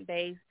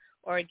plant-based,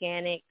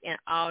 organic, and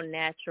all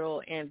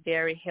natural and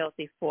very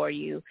healthy for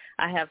you.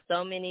 I have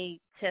so many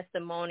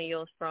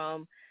testimonials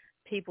from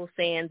people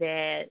saying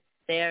that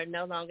they're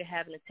no longer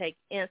having to take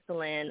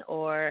insulin,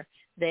 or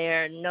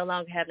they're no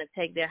longer having to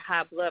take their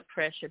high blood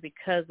pressure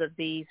because of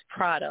these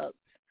products.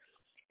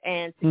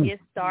 And to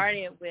get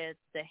started with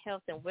the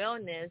health and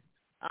wellness,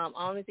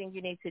 only thing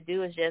you need to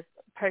do is just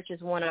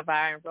purchase one of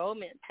our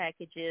enrollment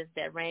packages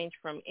that range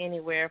from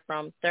anywhere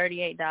from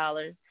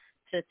 $38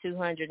 to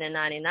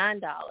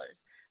 $299.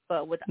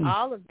 But with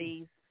all of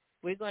these,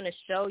 we're going to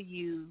show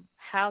you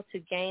how to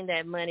gain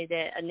that money,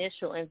 that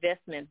initial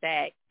investment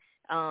back,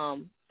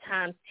 times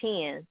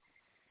 10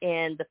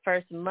 in the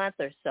first month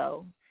or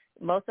so.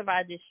 Most of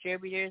our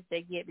distributors,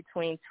 they get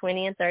between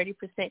 20 and 30%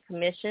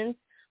 commissions.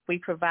 We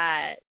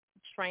provide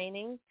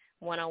training,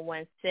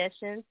 one-on-one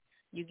sessions.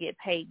 You get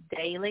paid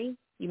daily.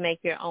 You make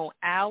your own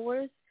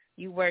hours.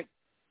 You work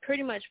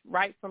pretty much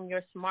right from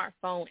your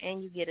smartphone,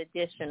 and you get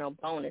additional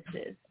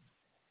bonuses.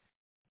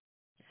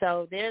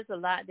 So there's a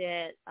lot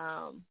that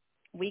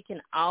we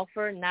can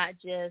offer, not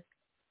just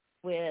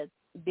with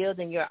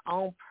building your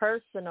own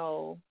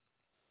personal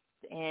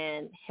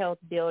and health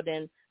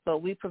building, but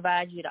we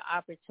provide you the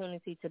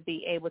opportunity to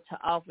be able to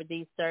offer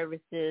these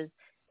services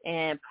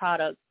and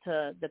products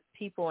to the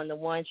people and the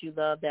ones you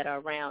love that are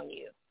around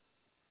you.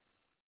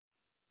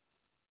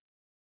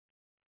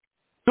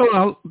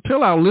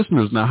 Tell our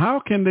listeners now, how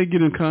can they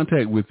get in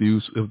contact with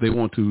you if they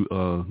want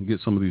to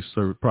get some of these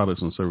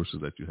products and services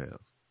that you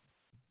have?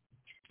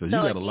 Because you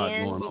got a lot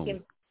going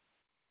on.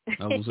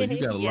 I was going to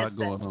say, you got a lot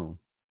going on.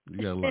 You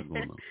got a lot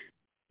going on.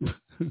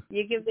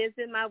 You can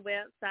visit my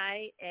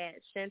website at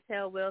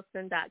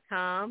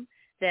ShentelWilson.com.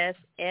 That's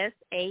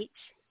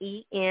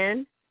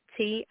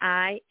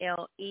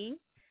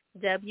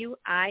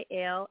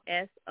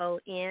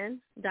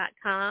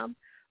ShentelWilson.com.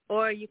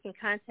 Or you can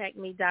contact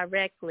me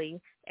directly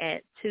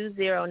at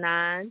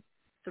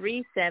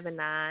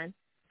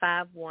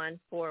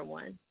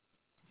 209-379-5141.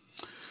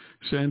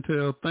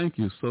 Chantel, thank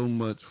you so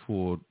much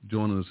for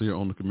joining us here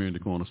on the Community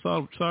Corner.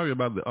 Sorry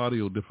about the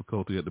audio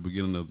difficulty at the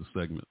beginning of the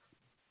segment.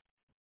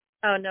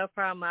 Oh, no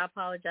problem. I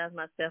apologize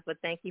myself, but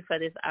thank you for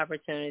this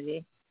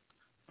opportunity.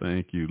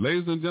 Thank you.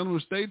 Ladies and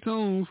gentlemen, stay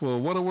tuned for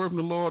What a Word from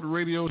the Lord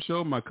radio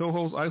show. My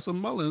co-host, Isom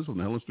Mullins from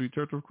the Helen Street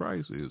Church of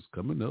Christ, is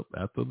coming up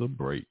after the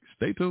break.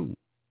 Stay tuned.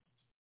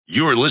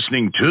 You're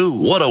listening to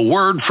What a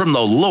Word from the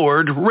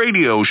Lord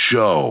radio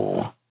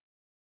show.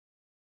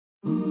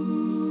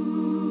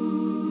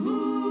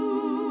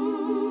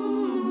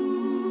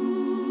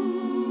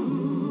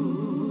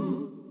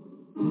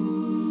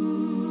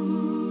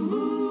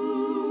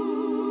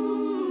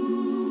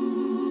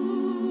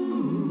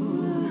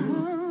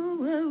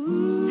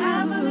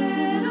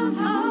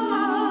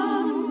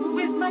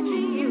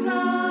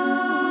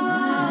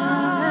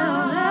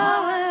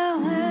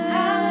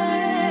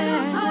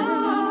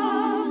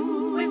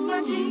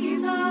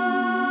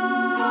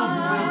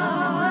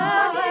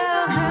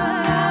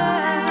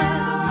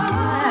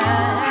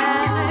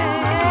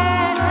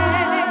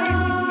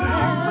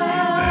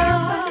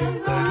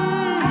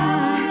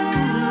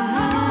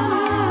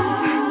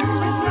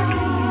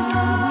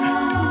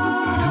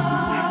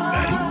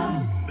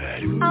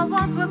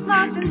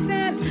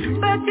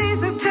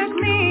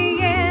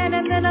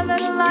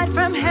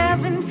 From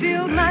heaven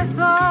filled my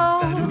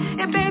soul.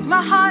 It bathed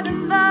my heart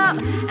in love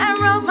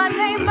and wrote my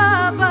name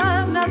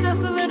above. Now just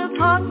a little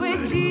talk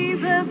with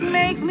Jesus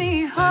make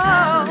me whole.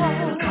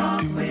 And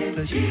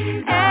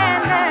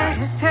let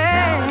his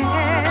tell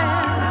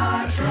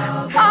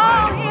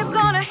all he's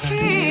gonna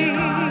hear.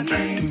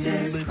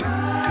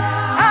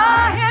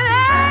 Oh, he'll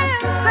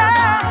answer.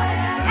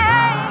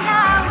 And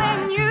now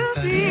when you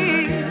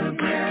feel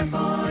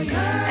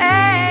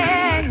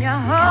and your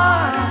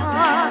heart,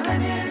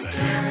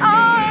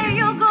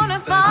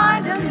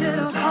 find a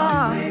little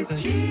heart.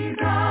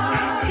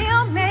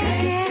 He'll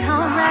make it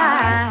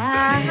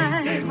alright.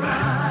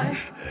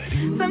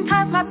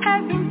 Sometimes my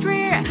path seems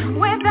drear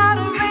without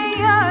a ray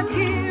of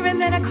tear,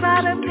 and then I cry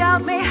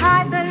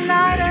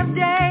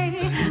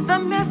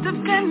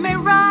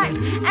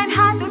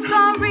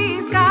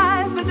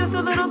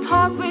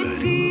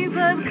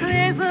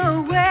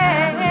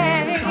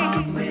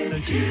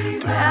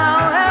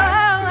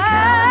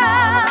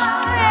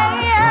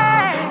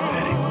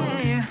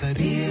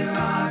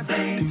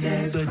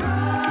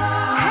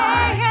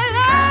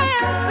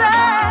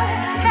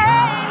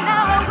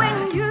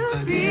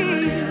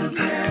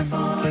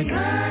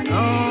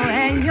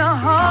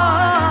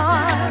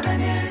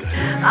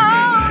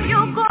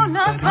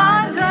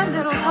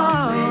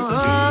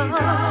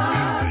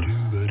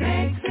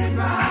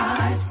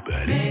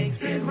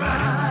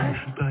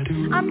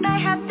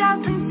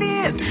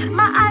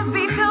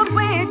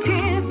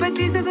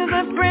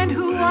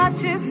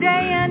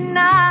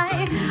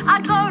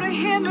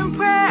him in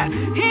prayer.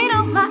 He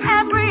knows my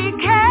every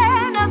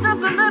care. Now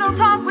just a little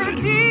talk with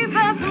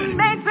Jesus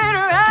makes it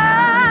right.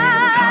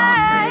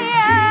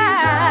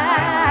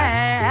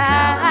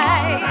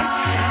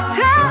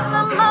 Tell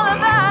him all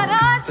about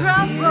our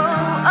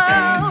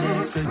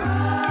troubles.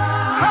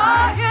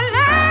 Oh, you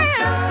lay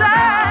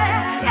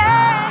aside.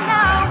 Yeah,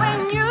 now when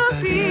you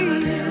feel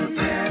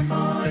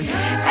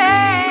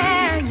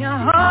and your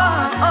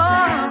heart,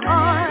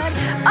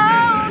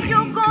 oh,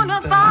 you're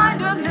gonna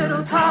find a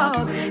little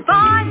talk.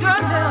 Find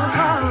your little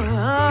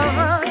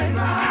talk.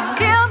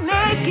 He'll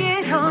make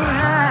it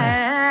alright.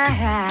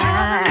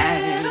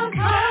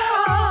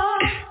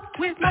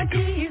 With my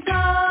Jesus.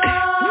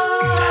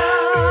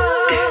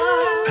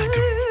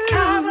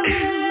 Have a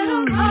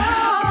little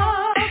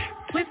talk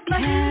with my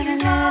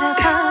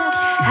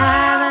Jesus. Have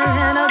a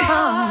little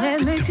talk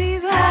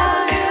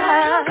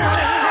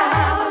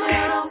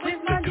with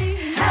my Jesus. With my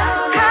Jesus.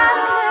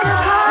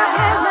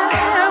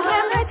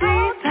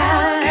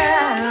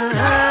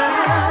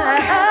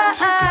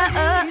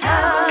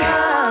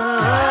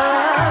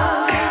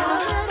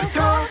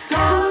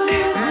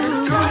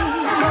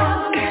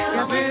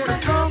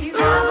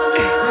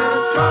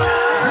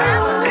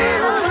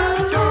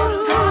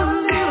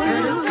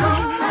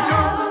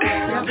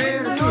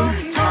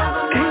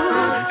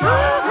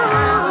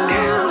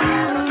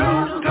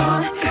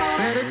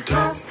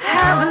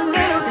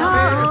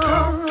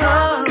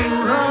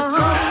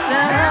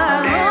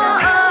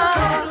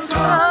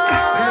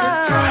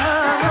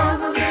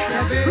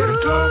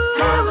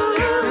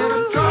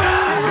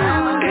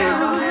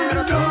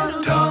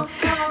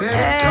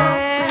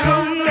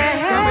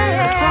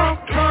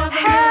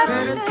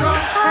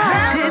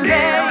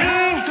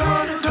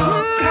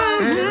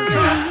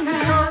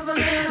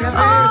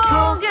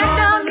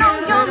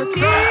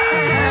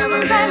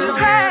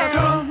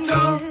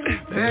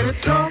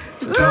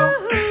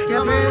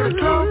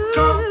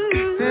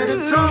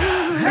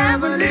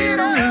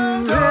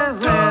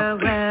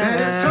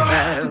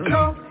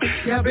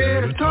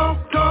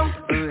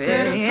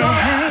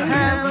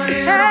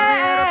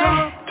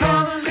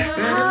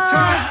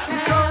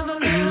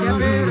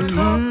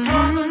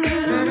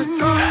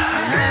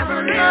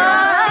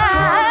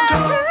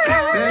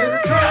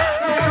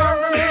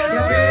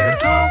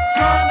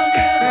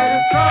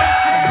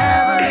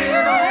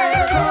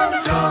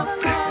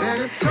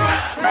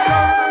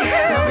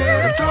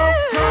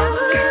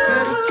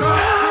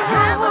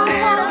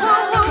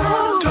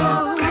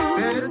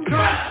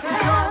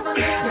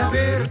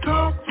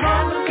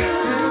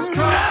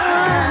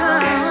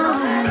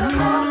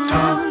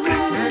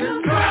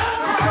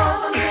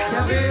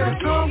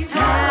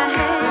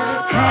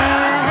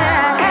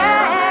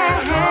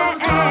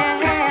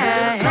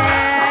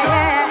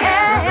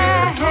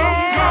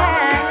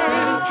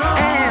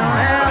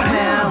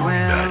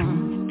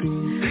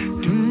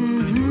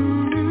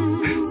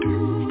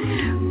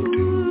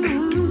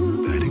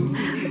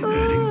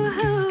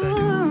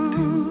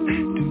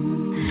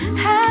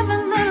 Have a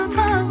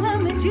little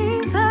talk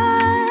with my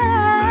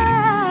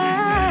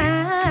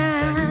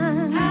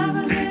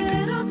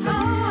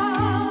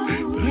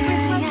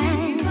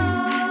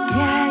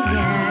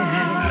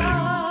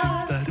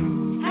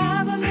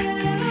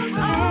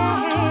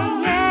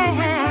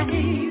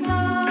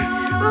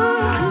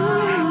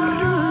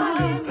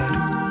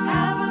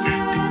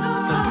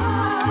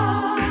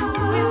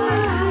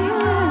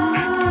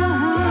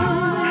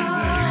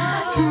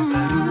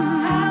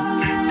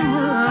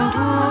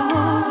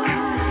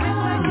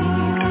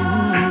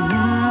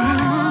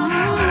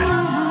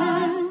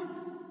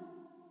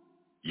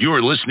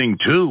You're listening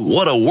to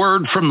What a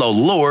Word from the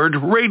Lord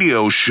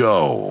radio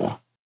show.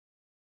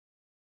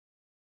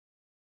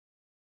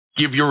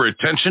 Give your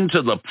attention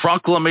to the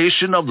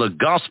proclamation of the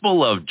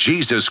gospel of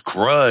Jesus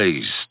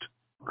Christ.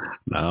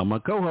 Now, my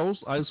co-host,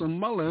 Isom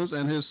Mullins,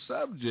 and his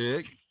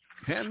subject,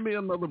 Hand Me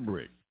Another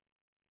Brick.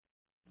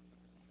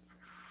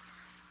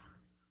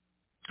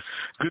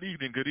 Good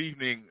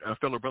evening,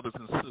 fellow brothers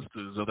and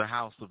sisters of the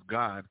house of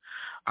God.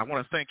 I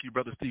want to thank you,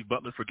 Brother Steve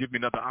Butler, for giving me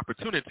another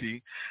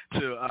opportunity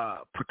to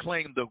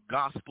proclaim the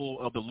gospel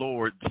of the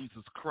Lord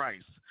Jesus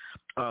Christ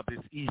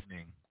this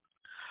evening.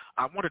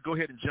 I want to go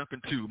ahead and jump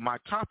into my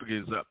topic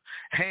is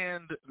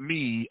hand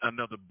me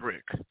another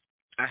brick.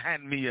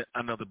 Hand me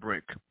another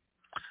brick.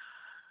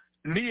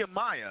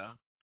 Nehemiah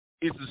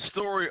is the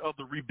story of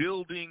the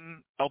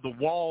rebuilding of the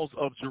walls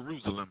of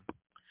Jerusalem,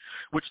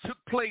 which took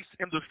place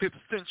in the 5th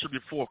century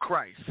before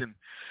Christ. And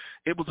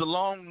it was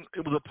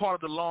a part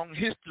of the long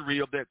history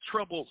of that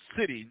troubled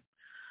city,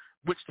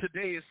 which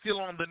today is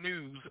still on the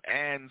news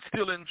and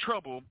still in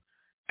trouble,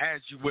 as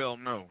you well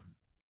know.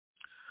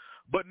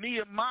 But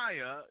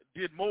Nehemiah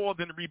did more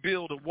than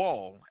rebuild a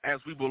wall, as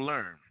we will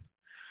learn.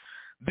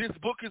 This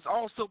book is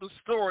also the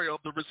story of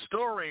the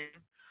restoring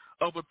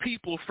of a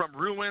people from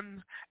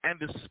ruin and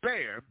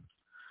despair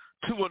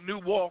to a new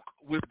walk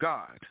with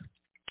God.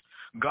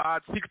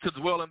 God seeks to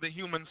dwell in the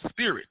human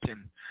spirit, and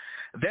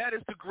that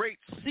is the great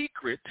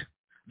secret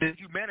that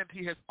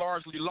humanity has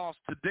largely lost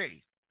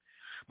today,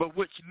 but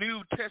which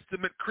New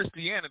Testament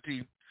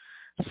Christianity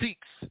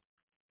seeks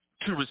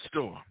to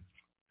restore.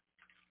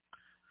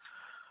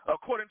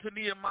 According to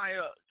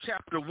Nehemiah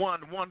chapter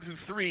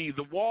 1:1-3,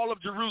 the wall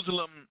of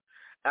Jerusalem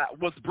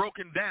was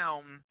broken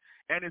down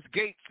and its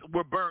gates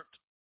were burnt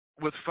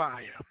with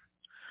fire.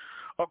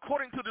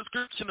 According to the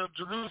description of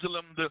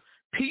Jerusalem, the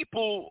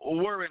people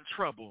were in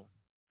trouble.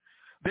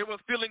 They were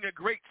feeling a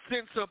great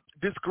sense of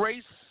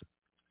disgrace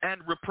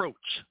and reproach.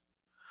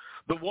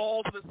 The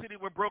walls of the city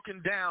were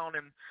broken down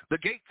and the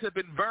gates had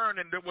been burned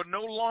and they were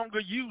no longer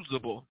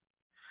usable.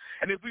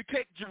 And if we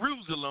take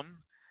Jerusalem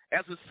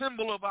as a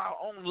symbol of our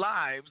own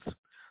lives,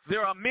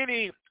 there are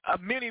many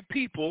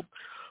people,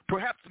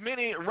 perhaps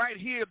many right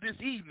here this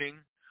evening,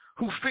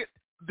 who fit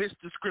this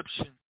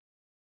description.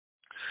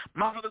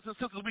 My brothers and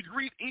sisters, we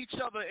greet each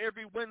other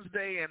every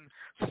Wednesday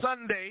and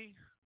Sunday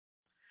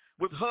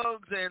with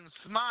hugs and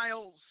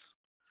smiles,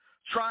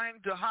 trying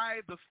to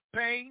hide the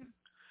pain,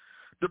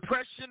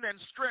 depression, and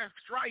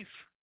strife,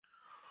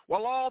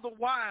 while all the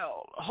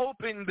while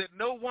hoping that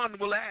no one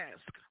will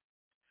ask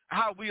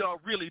how we are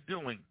really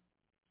doing.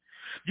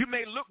 You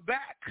may look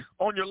back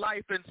on your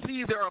life and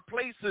see there are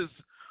places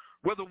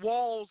where the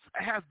walls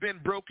have been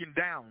broken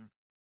down.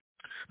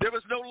 There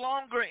is no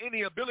longer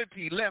any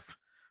ability left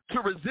to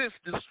resist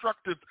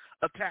destructive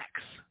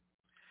attacks.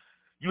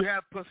 You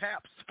have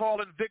perhaps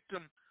fallen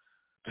victim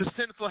to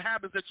sinful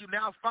habits that you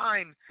now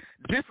find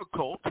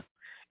difficult,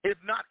 if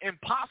not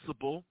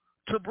impossible,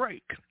 to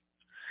break.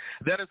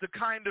 That is the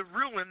kind of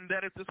ruin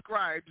that is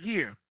described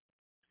here.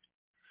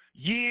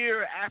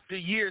 Year after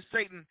year,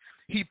 Satan,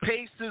 he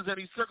paces and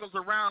he circles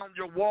around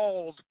your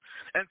walls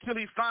until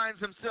he finds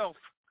himself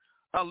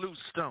a loose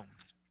stone.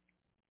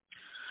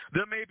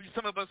 There may be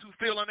some of us who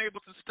feel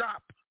unable to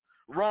stop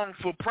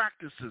wrongful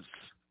practices.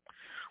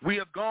 We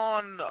have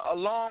gone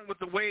along with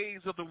the ways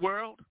of the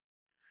world.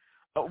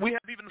 We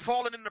have even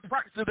fallen into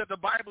practices that the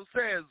Bible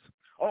says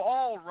are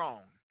all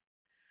wrong.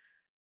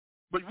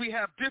 But we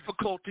have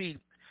difficulty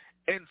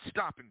in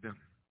stopping them.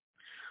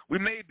 We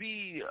may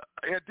be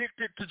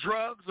addicted to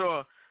drugs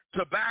or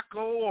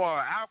tobacco or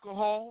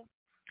alcohol.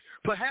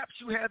 Perhaps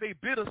you have a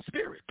bitter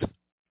spirit.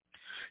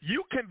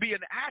 You can be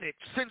an addict,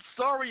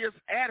 censorious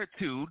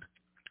attitude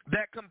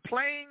that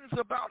complains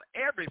about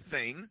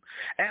everything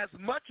as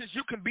much as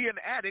you can be an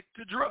addict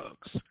to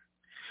drugs.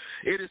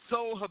 It is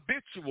so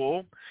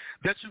habitual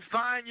that you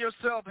find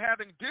yourself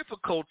having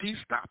difficulty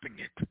stopping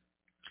it.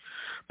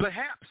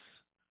 Perhaps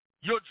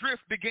your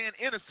drift began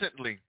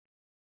innocently.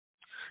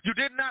 You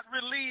did not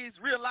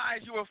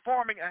realize you were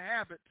forming a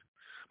habit,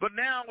 but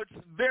now it's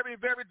very,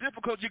 very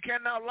difficult. You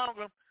can no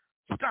longer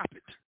stop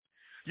it.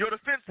 Your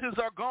defenses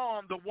are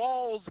gone. The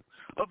walls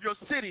of your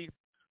city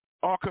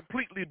are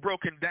completely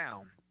broken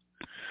down.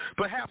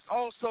 Perhaps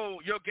also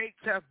your gates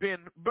have been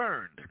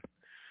burned.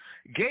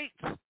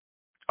 Gates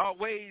are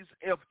ways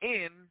of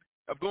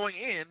going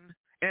in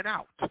and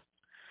out.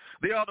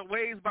 They are the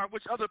ways by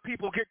which other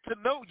people get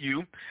to know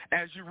you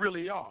as you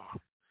really are.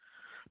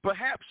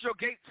 Perhaps your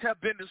gates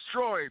have been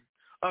destroyed,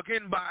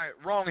 again, by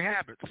wrong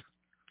habits.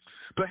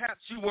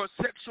 Perhaps you were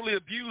sexually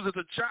abused as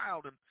a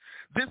child, and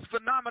this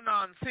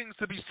phenomenon seems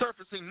to be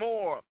surfacing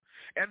more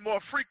and more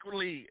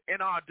frequently in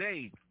our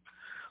day.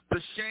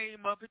 The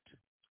shame of it,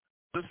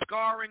 the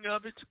scarring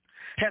of it,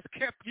 has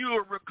kept you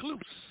a recluse.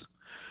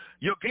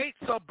 Your gates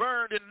are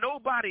burned and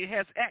nobody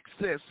has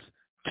access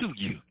to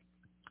you.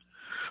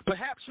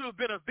 Perhaps you have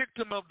been a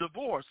victim of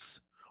divorce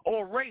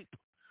or rape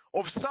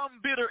or some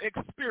bitter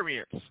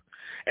experience,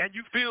 and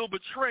you feel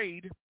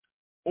betrayed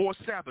or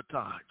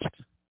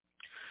sabotaged.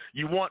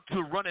 You want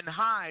to run and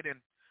hide, and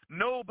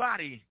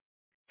nobody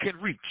can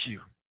reach you.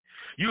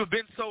 You have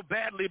been so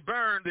badly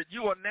burned that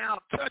you are now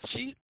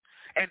touchy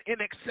and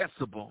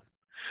inaccessible.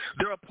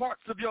 There are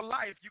parts of your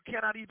life you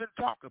cannot even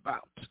talk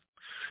about.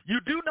 You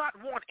do not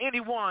want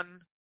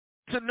anyone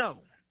to know.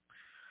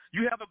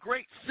 You have a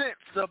great sense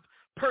of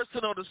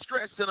personal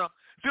distress and a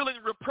feeling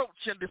reproach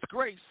and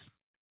disgrace.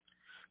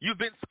 You've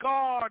been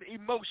scarred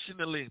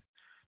emotionally.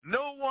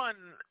 No one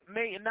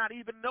may not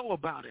even know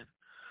about it.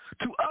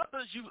 To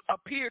others, you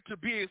appear to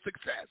be a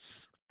success.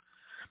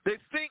 They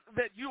think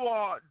that you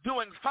are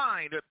doing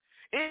fine.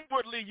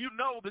 Inwardly, you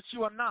know that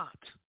you are not.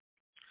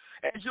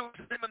 As you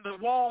examine the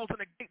walls and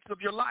the gates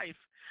of your life,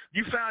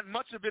 you find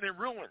much of it in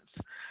ruins.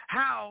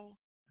 How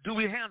do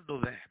we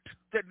handle that?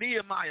 That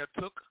Nehemiah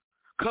took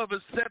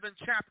covers 7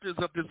 chapters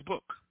of this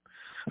book.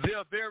 There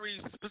are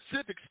very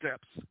specific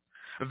steps,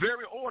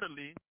 very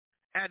orderly,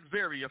 and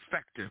very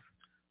effective.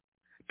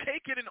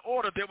 Taken in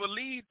order, they will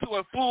lead to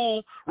a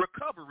full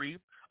recovery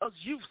of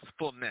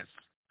usefulness.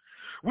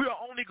 We are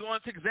only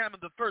going to examine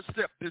the first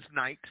step this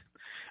night,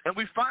 and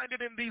we find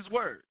it in these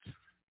words.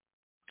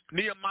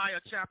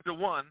 Nehemiah chapter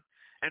 1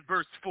 and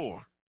verse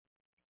 4.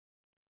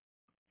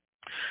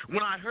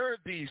 When I heard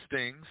these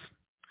things,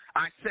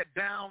 I sat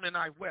down and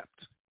I wept.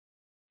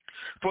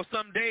 For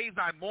some days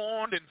I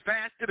mourned and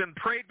fasted and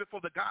prayed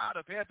before the God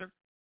of heaven.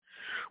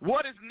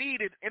 What is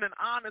needed in an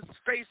honest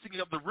facing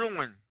of the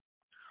ruin,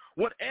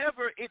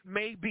 whatever it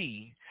may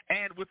be,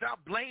 and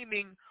without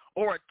blaming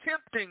or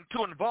attempting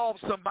to involve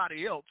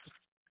somebody else,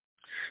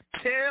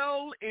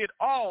 tell it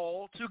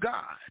all to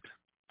God.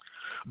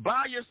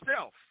 By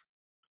yourself,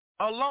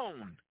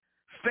 alone,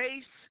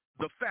 Face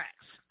the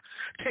facts.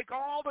 Take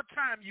all the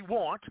time you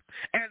want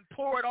and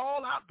pour it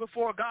all out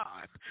before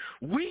God.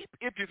 Weep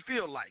if you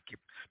feel like it.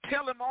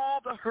 Tell him all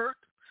the hurt,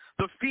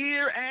 the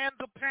fear, and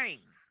the pain.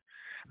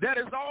 That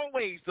is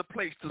always the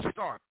place to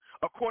start,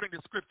 according to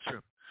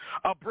Scripture.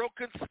 A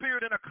broken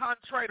spirit and a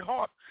contrite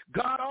heart,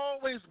 God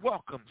always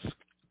welcomes.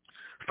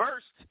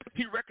 First,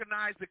 he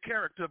recognized the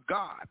character of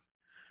God.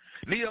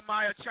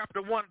 Nehemiah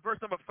chapter 1, verse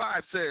number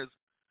 5 says,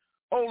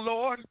 O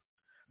Lord,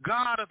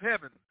 God of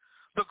heaven,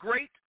 the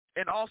great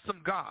and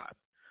awesome God,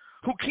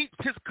 who keeps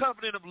his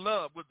covenant of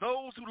love with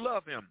those who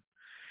love him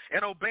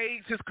and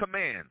obeys his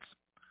commands.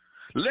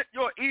 Let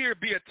your ear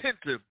be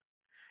attentive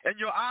and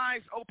your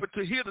eyes open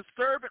to hear the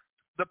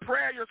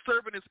prayer your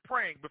servant is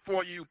praying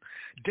before you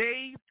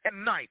day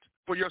and night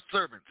for your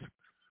servants,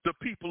 the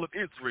people of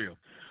Israel.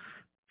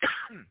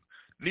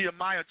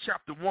 Nehemiah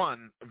chapter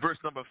 1, verse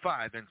number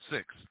 5 and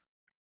 6.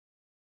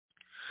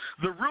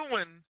 The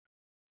ruin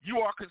you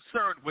are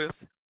concerned with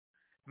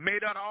may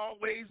not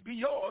always be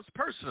yours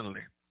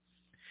personally.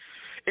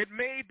 It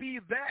may be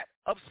that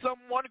of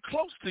someone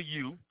close to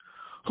you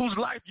whose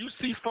life you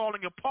see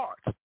falling apart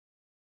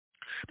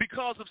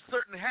because of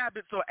certain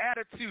habits or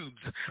attitudes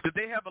that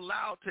they have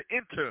allowed to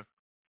enter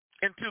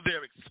into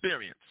their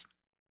experience.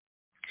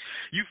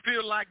 You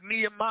feel like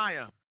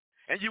Nehemiah,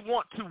 and you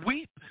want to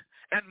weep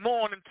and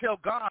mourn and tell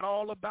God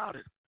all about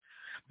it.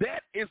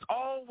 That is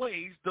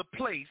always the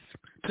place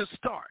to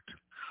start,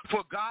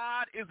 for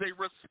God is a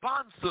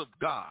responsive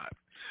God.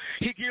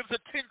 He gives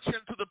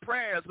attention to the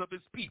prayers of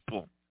his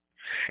people,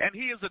 and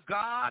he is a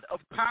God of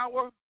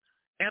power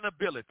and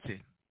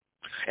ability,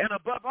 and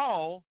above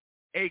all,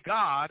 a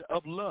God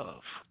of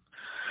love.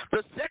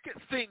 The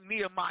second thing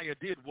Nehemiah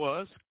did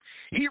was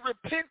he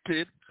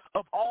repented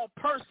of all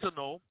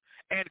personal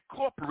and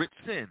corporate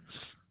sins.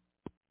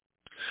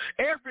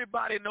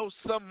 Everybody knows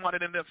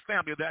someone in their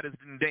family that is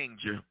in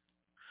danger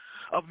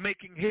of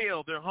making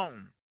hell their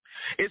home.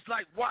 It's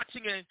like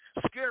watching a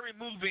scary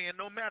movie, and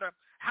no matter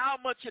how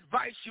much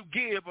advice you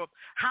give or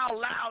how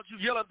loud you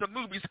yell at the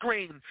movie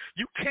screen,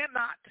 you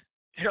cannot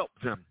help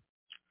them.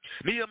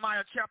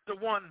 Nehemiah chapter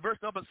 1, verse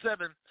number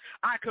 7,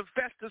 I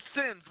confess the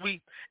sins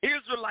we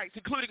Israelites,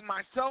 including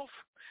myself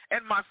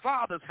and my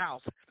father's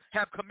house,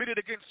 have committed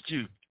against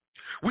you.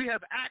 We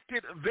have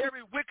acted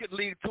very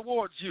wickedly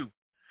towards you.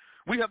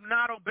 We have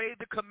not obeyed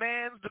the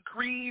commands,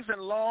 decrees,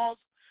 and laws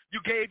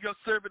you gave your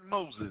servant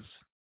Moses.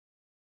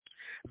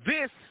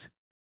 This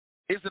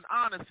is an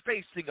honest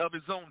facing of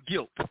his own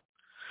guilt.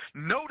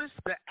 Notice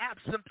the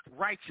absent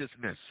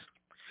righteousness.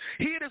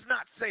 He does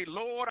not say,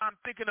 Lord, I'm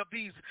thinking of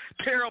these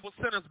terrible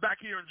sinners back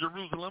here in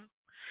Jerusalem.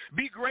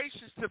 Be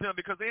gracious to them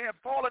because they have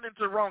fallen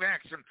into wrong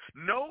action.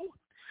 No,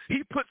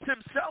 he puts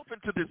himself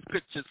into this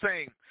picture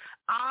saying,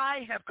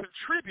 I have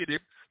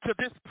contributed to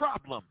this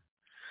problem.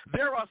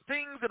 There are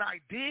things that I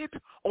did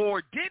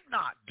or did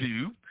not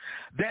do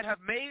that have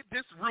made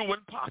this ruin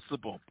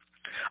possible.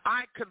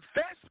 I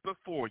confess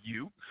before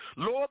you,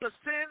 Lord, the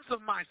sins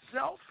of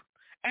myself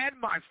and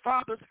my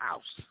father's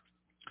house.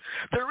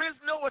 There is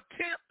no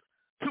attempt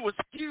to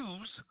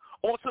excuse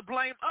or to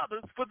blame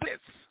others for this.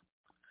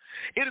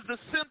 It is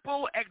a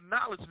simple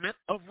acknowledgement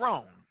of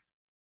wrong.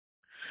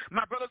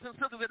 My brothers and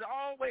sisters, it has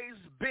always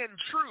been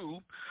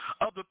true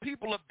of the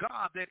people of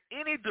God that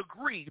any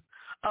degree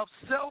of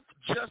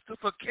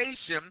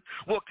self-justification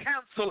will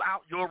cancel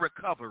out your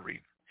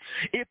recovery.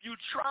 If you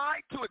try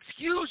to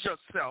excuse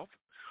yourself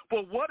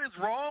for what is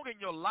wrong in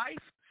your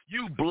life,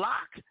 you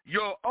block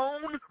your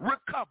own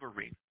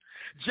recovery.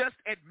 Just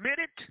admit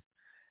it,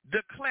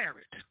 declare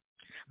it.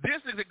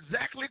 This is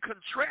exactly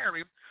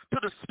contrary to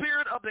the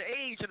spirit of the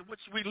age in which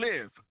we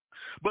live.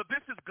 But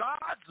this is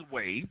God's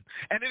way,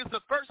 and it is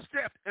the first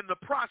step in the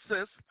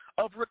process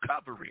of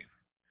recovery.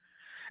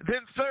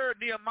 Then third,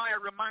 Nehemiah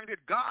reminded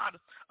God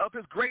of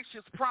his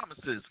gracious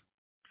promises.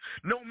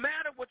 No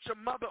matter what your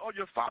mother or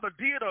your father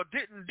did or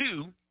didn't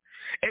do,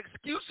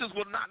 excuses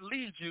will not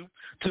lead you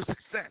to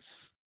success.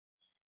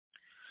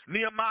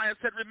 Nehemiah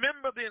said,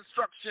 remember the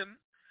instruction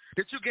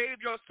that you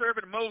gave your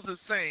servant Moses,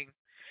 saying,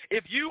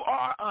 if you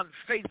are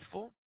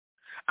unfaithful,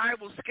 I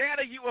will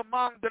scatter you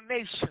among the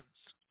nations.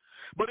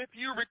 But if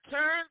you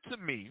return to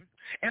me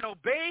and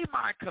obey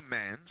my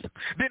commands,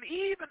 then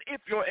even if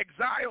your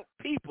exiled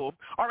people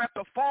are at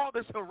the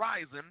farthest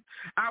horizon,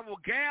 I will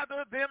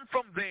gather them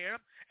from there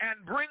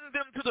and bring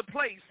them to the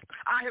place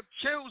I have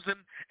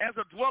chosen as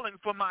a dwelling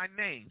for my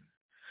name.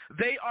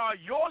 They are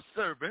your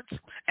servants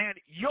and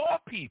your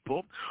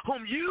people,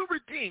 whom you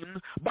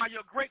redeemed by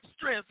your great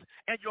strength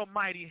and your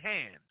mighty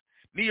hand.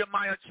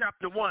 Nehemiah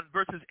chapter 1,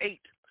 verses 8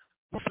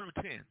 through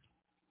 10.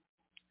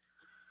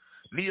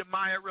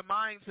 Nehemiah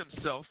reminds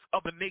himself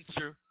of the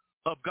nature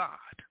of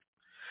God.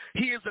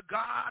 He is a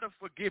God of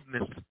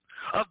forgiveness,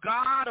 a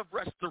God of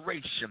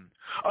restoration,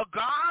 a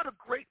God of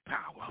great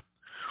power.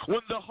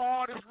 When the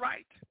heart is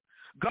right,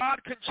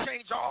 God can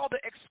change all the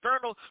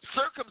external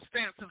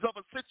circumstances of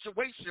a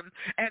situation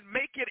and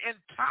make it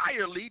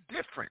entirely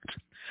different.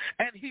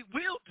 And he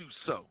will do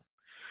so.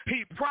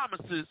 He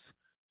promises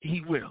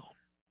he will.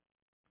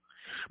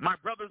 My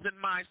brothers and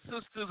my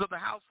sisters of the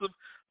house of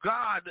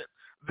God,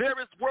 there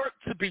is work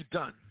to be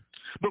done.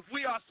 But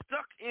we are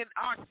stuck in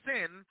our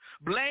sin,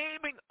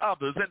 blaming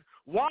others and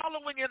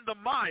wallowing in the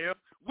mire.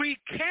 We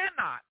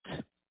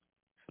cannot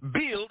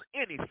build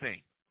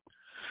anything.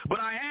 But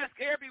I ask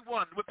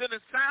everyone within the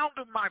sound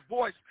of my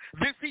voice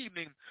this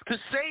evening to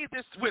say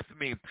this with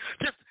me.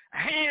 Just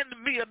hand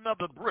me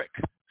another brick.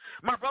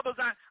 My brothers,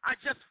 I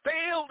just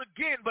failed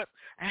again, but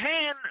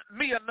hand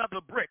me another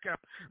brick.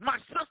 My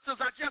sisters,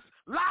 I just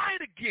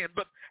lied again,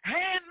 but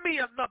hand me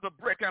another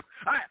brick.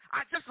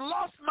 I just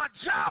lost my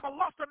job. I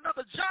lost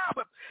another job,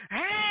 but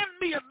hand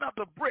me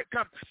another brick.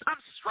 I'm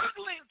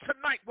struggling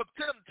tonight with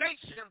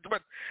temptations,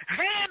 but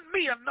hand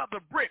me another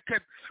brick.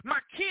 And my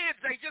kids,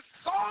 they just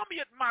saw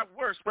me at my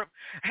worst, but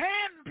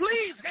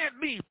please hand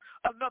me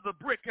another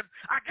brick. And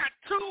I got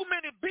too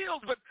many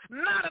bills, but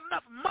not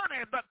enough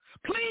money, but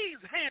please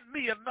hand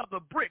me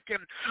another brick. And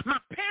my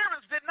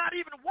parents did not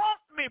even want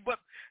me, but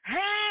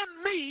hand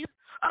me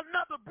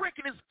another brick.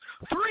 And it's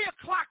 3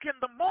 o'clock in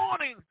the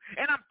morning,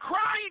 and I'm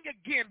crying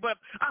again, but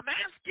I'm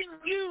asking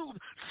you,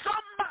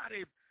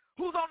 somebody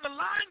who's on the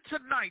line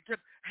tonight, to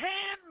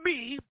hand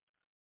me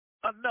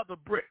another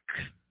brick.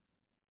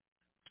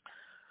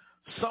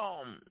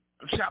 Psalm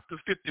chapter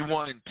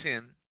 51 and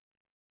 10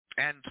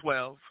 and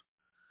 12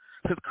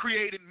 says,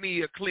 create in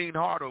me a clean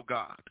heart, O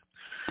God.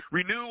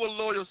 Renew a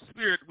loyal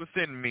spirit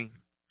within me.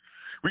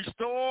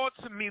 Restore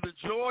to me the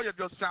joy of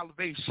your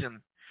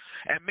salvation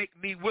and make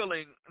me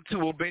willing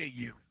to obey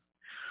you.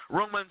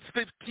 Romans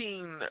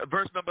 15,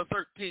 verse number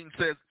 13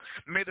 says,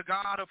 may the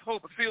God of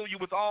hope fill you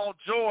with all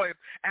joy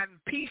and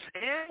peace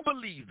in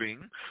believing,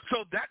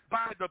 so that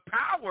by the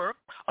power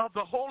of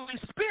the Holy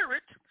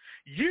Spirit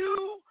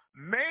you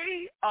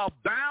may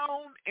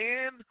abound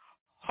in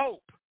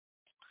hope.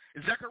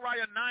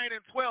 Zechariah 9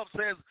 and 12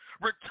 says,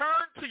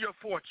 return to your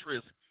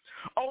fortress,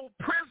 O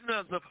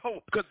prisoners of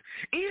hope, because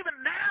even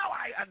now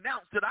I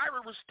announce that I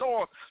will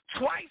restore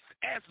twice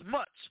as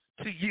much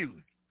to you.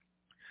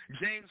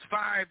 James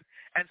 5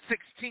 and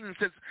 16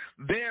 says,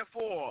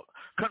 therefore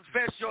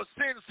confess your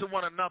sins to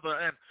one another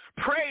and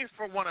pray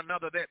for one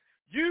another that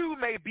you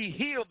may be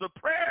healed. The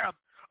prayer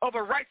of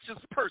a righteous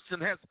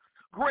person has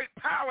great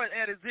power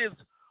and it is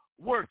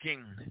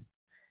working.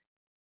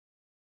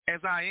 As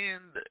I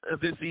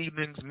end this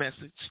evening's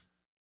message,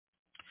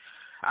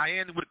 I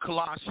end with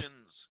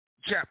Colossians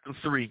chapter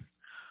 3,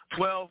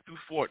 12 through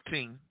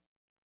 14.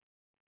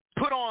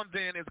 Put on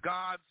then as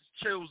God's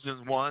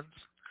chosen ones,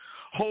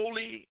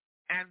 holy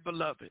and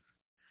beloved,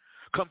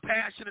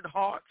 compassionate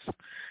hearts,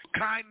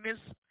 kindness,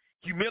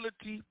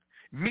 humility,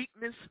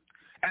 meekness,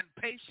 and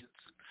patience,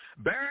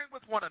 bearing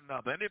with one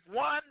another. And if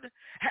one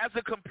has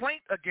a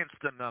complaint against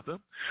another,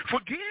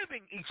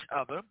 forgiving each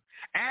other,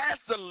 as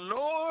the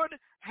Lord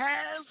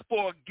has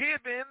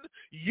forgiven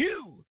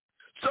you,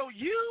 so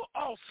you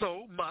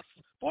also must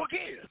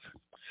forgive.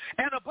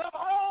 And above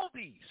all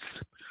these,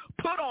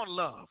 put on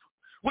love,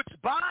 which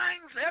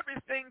binds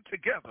everything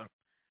together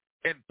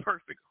in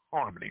perfect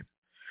harmony.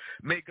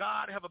 May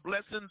God have a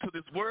blessing to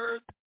this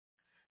word,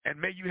 and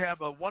may you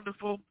have a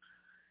wonderful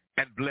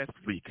and blessed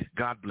week.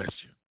 God bless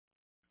you.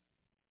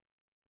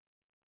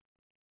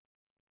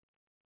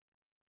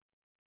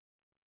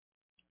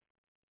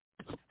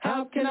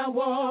 How can I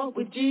walk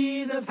with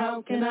Jesus?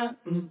 How can I,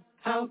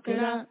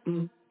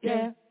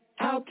 yeah.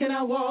 How can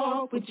I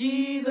walk with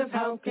Jesus?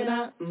 How can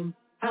I,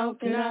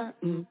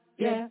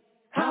 yeah.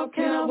 How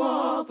can I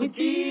walk with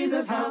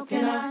Jesus? How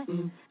can I,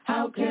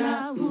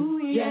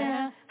 ooh,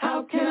 yeah.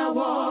 How can I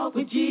walk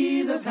with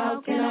Jesus?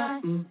 How can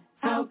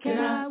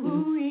I,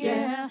 ooh,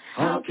 yeah.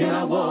 How can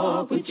I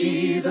walk with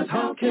Jesus?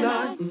 How can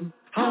I,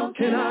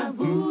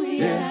 ooh,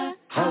 yeah.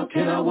 How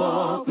can I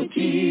walk with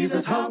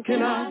Jesus? How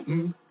can I,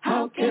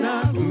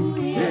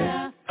 ooh,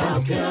 yeah.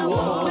 How can I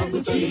walk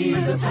with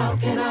Jesus? How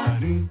can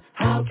I,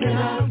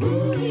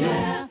 ooh,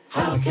 yeah.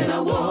 How can I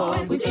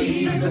walk with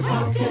Jesus?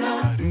 How can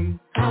I,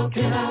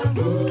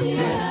 ooh,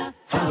 yeah.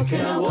 How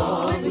can I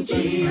walk with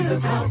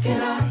Jesus? How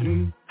can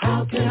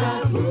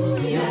I,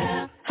 ooh,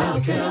 yeah. How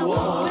can I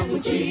walk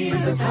with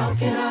Jesus? How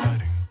can I,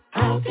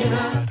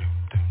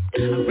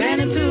 ran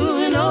into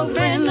an old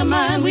friend of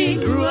mine. We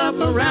grew up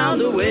around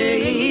the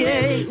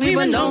way. We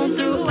were known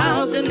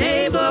throughout the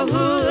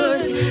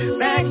neighborhood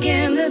back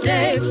in the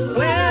day.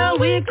 Well,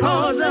 we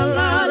caused a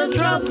lot of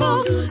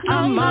trouble.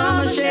 Our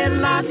mama shed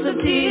lots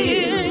of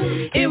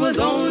tears. It was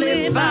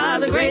only by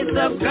the grace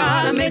of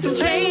God I made some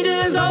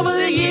changes over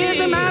the years.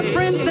 And my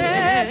friend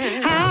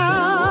said,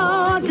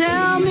 how?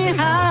 Tell me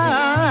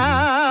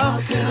how.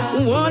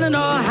 Wanna know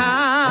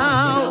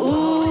how?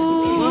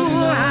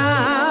 Ooh,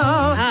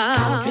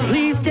 how?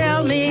 Please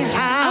tell me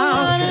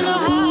how.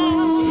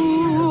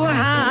 Ooh,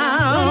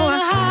 how?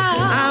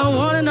 I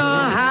wanna know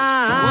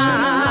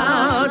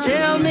how.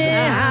 Tell me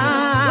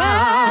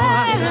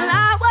how. Well,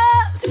 I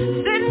was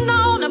sitting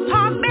on a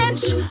park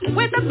bench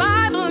with the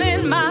Bible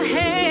in my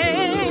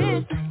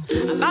hand,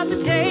 about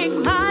to take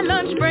my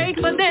lunch break,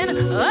 but then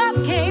up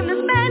came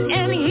this man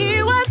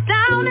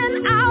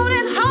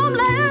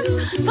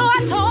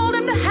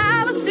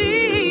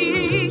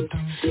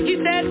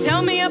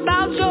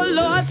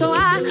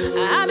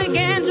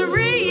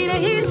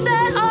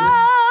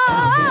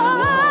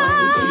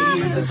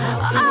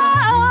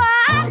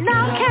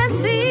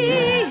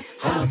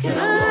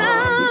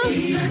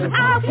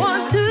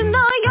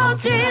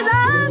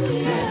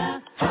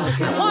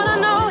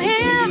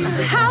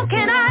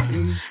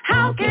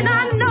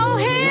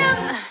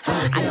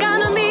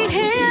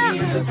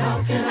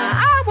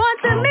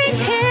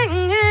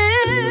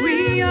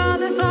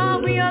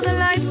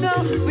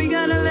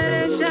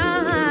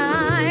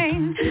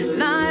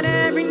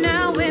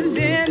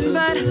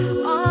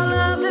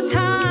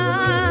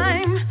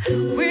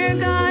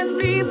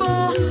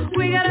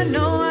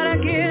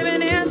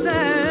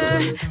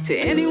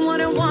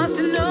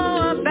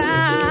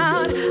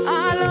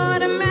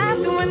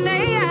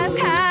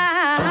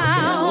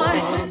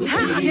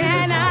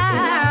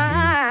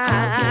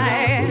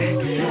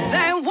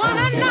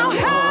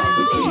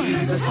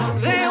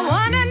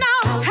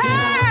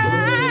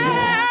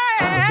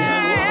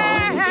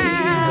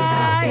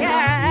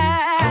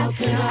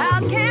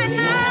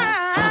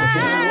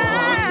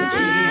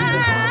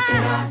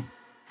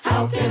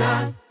walking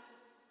on.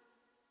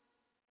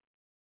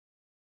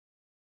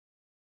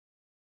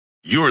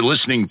 You're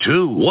listening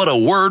to What a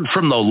Word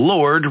from the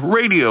Lord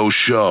radio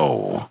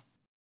show.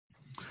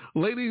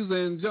 Ladies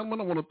and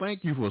gentlemen, I want to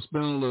thank you for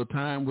spending a little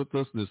time with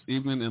us this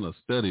evening in a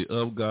study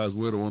of God's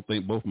Word. I want to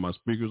thank both of my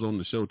speakers on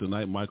the show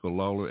tonight, Michael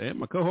Lawler, and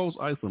my co-host,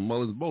 Isom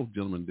Mullins. Both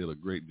gentlemen did a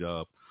great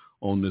job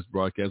on this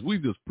broadcast. We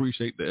just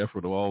appreciate the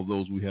effort of all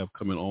those we have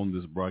coming on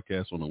this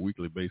broadcast on a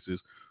weekly basis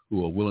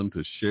who are willing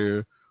to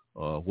share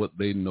what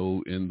they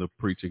know in the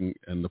preaching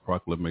and the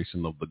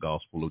proclamation of the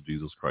gospel of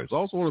Jesus Christ. I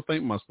also want to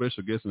thank my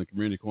special guest in the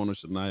community corner,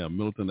 Shenile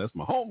Middleton. That's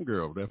my home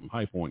girl. That's from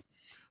High Point,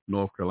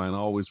 North Carolina. I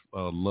always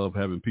love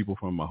having people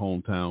from my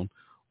hometown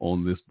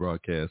on this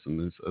broadcast,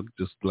 and I'm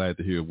just glad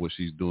to hear what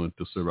she's doing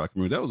to serve our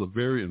community. That was a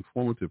very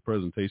informative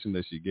presentation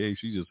that she gave.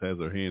 She just has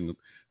her hand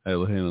in a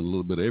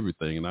little bit of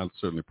everything, and I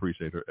certainly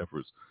appreciate her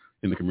efforts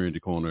in the community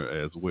corner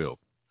as well.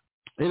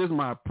 It is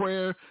my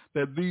prayer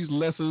that these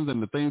lessons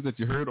and the things that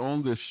you heard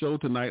on this show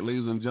tonight,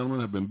 ladies and gentlemen,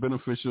 have been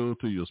beneficial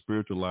to your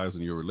spiritual lives,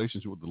 and your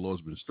relationship with the Lord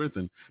has been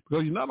strengthened,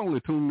 because you not only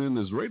tuned in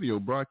this radio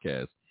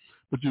broadcast,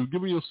 but you've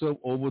given yourself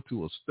over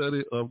to a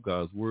study of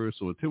God's Word.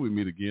 So until we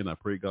meet again, I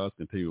pray God's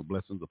continual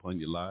blessings upon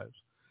your lives,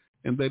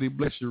 and that he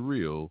bless you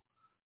real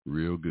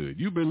good.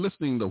 You've been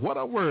listening to What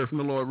a Word from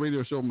the Lord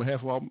radio show on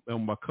behalf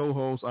of my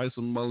co-hosts,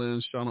 Isom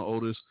Mullins, Shauna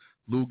Otis,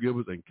 Lou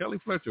Gilbert, and Kelly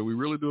Fletcher. We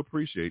really do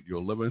appreciate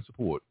your love and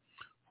support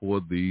for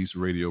these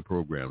radio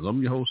programs.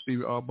 I'm your host,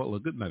 Stevie R. Butler.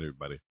 Good night,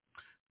 everybody.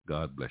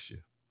 God bless you.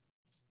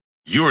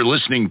 You're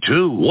listening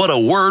to What a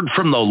Word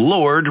from the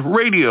Lord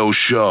radio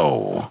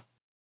show.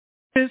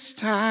 This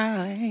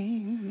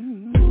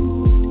time,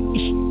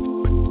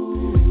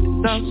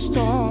 the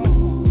storm,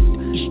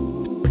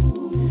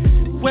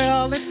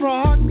 well, it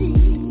brought me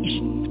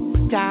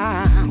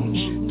down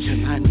to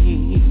my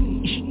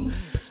knees,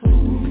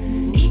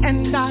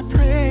 and I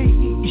prayed,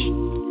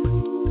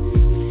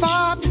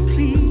 Father,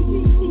 please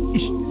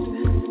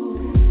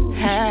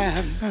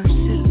have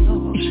mercy,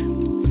 Lord,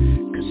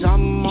 'cause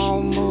I'm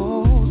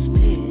almost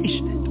dead.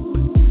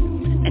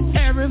 And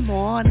every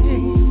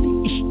morning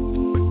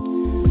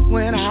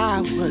when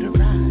I would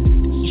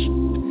rise,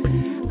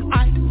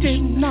 I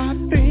did not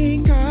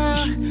think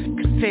I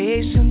could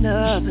face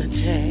another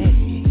day,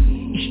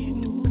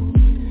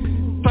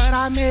 but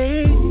I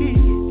made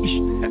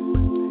it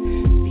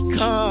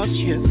because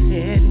you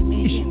fed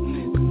me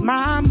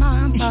my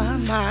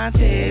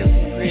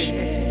daily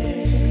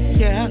bread.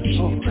 Yeah,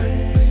 Lord.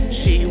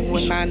 See,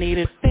 when I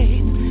needed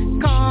faith,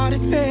 God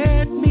had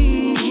fed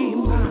me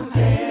my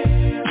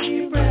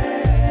daily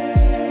bread.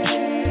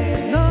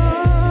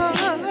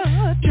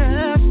 Lord,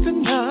 just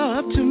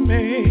enough to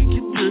make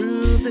it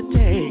through the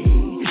day.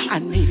 I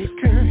needed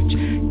courage,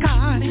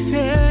 God had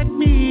fed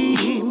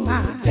me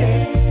my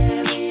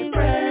daily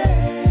bread.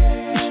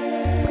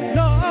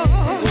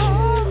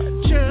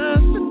 Lord,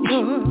 just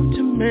enough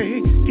to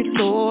make it,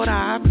 Lord,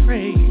 I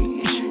pray.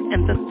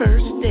 And the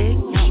first day,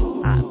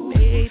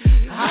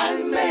 I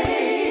made.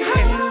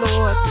 And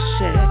Lord, the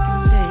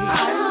second day,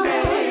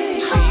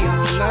 see,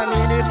 when I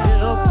needed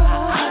help,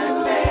 I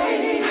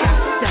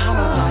got down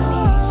on my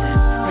knees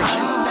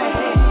and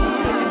prayed.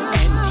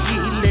 And he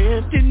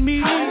lifted me,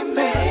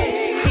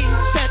 he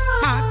set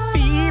my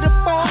feet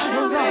upon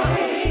the rock,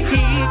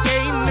 he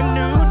gave me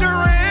new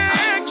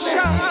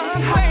direction.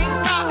 Thank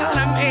God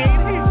I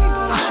made it.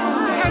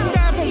 And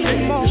every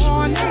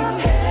morning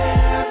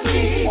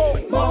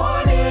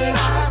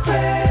I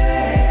pray,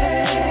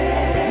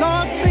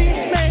 Lord,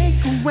 please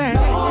make a way.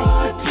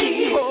 Lord,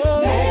 please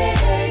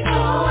make a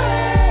way.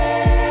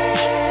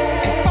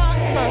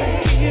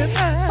 And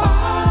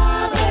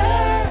Father,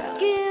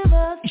 give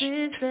us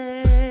this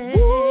day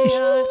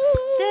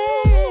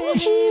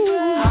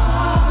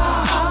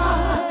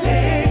our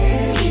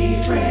daily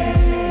bread.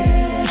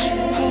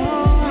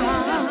 Oh,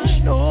 I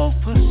know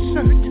for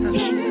certain,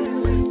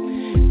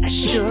 as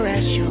sure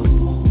as you're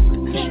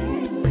born,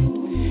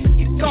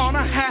 you're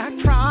gonna have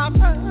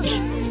problems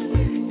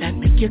that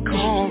make you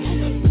call on the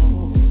Lord.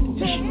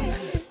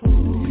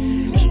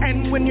 And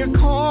when you're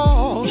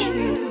called,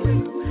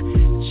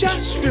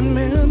 just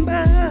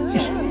remember,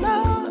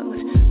 Lord,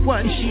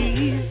 what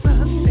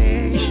Jesus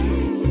said.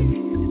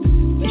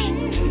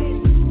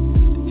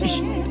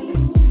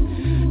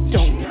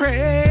 Don't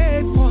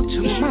pray for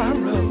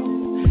tomorrow,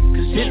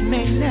 'cause it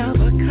may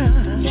never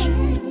come.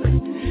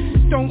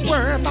 Don't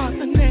worry about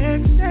the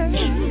next day,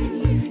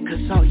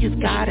 'cause all you've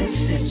got is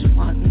this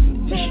one.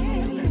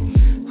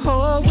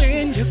 Oh,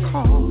 when you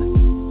call,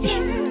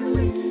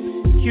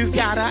 you've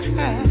got to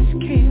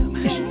ask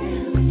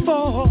him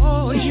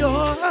for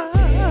your.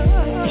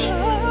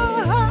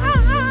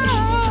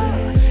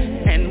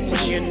 And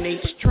when you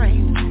need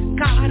strength,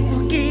 God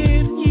will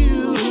give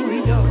you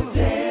your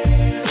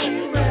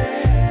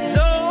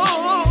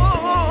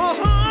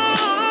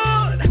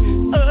Lord,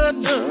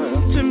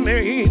 enough to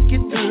make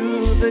it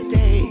through the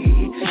day.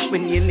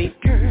 When you need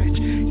courage,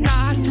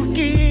 God will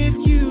give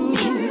you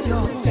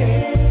your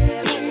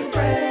daily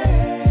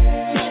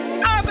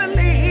bread. I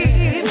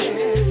believe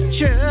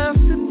just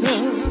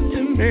enough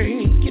to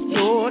make it,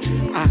 Lord.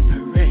 I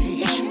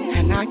pray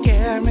and I I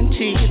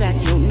guarantee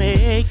that you'll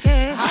make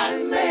it.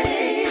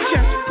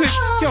 Just put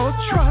your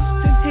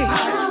trust in Him.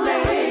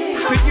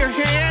 Put your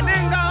hand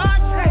in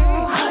God's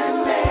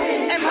hand,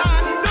 and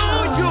I know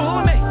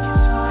you'll make it.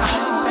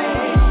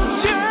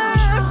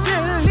 Just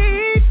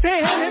believe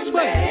in His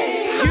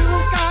way. You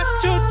got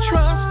to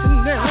trust in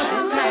Him,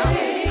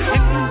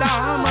 and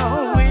I'm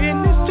a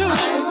witness to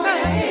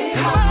it.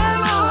 My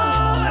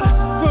Lord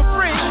will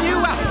bring you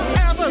out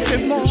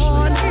every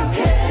morning.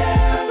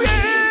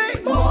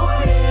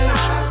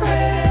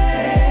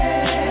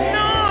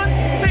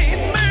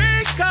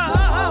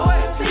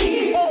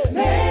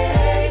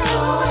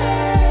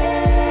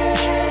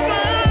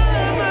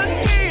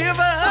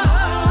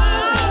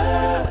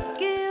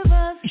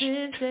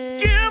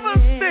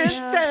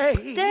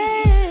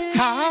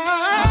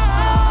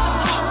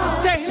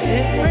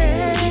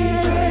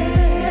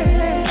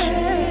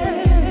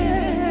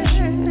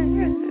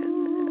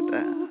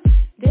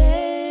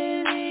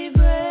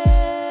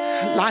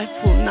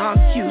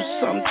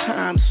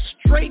 Sometimes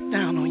straight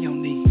down on your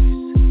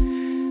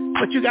knees,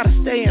 but you got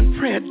to stay in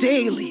prayer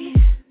daily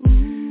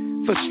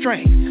for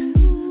strength,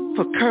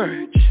 for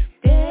courage,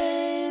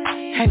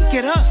 and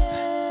get up.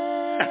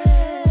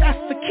 That's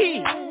the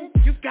key.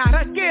 You got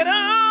to get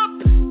up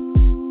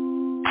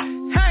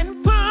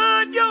and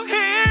put your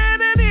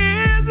head in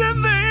His,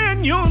 and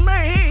then you'll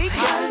make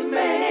it.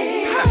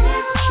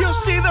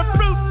 You'll see the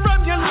fruit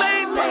from your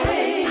labor.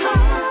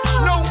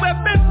 No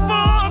weapon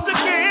formed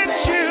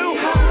against you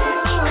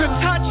could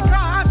touch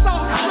God's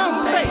awesome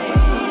faith.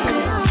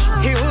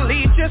 He'll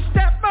lead you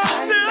step by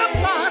step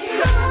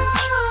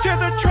to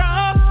the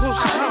trouble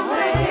zone,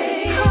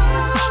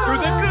 through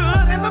the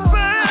good and the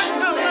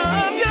bad of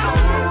you,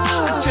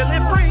 until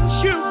it brings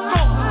you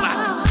home.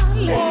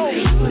 Oh,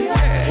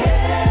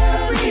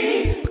 yeah.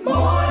 Every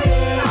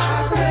morning I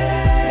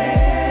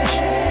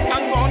pray.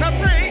 I'm gonna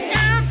pray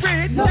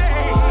every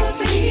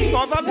day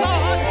for the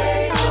Lord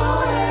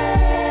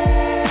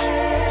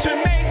to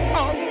make a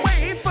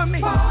way for me.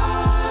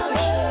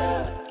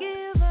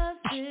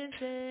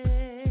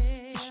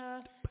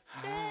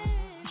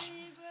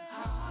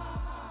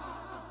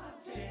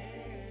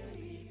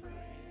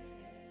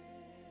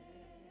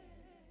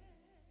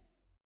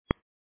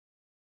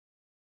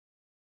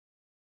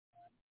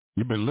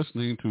 You've been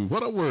listening to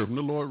What a Word from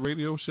the Lord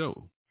radio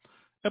show,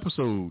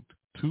 episode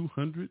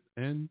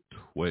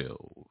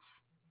 212.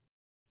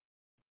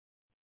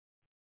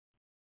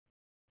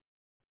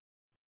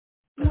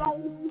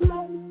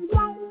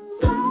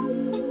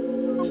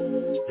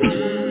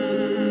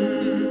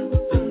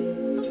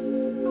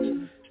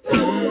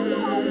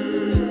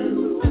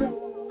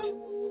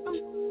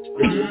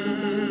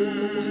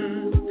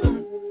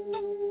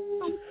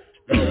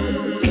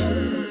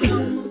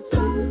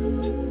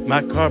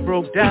 My car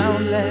broke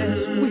down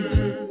last week.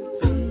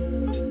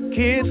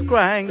 Kids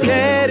crying,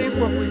 Daddy,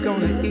 what we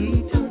gonna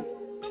eat?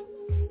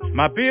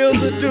 My bills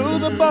are due,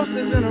 the boss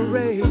is in a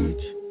rage.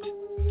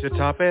 To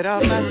top it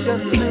off, I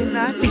just may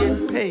not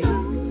get paid.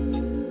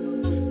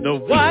 The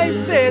wife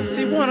said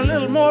she want a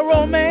little more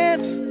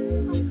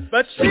romance,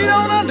 but she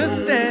don't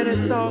understand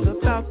it's all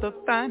about the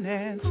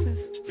finances.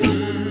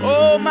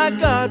 Oh my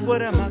God,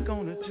 what am I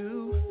gonna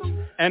do?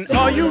 And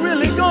are you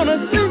really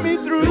gonna see me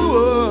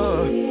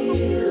through?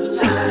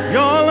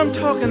 Y'all, I'm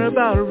talking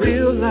about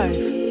real life.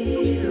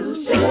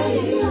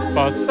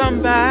 For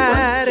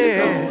somebody,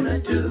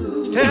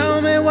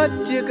 tell me what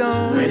you're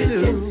gonna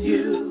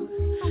do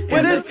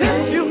when it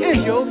hits you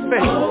in your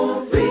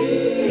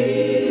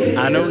face.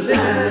 I know living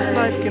this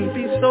life can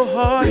be so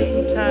hard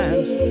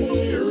sometimes,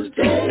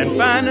 and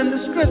finding the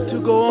strength to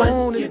go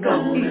on is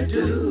not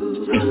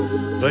easy.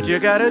 But you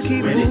gotta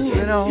keep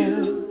moving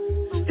on.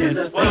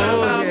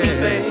 Oh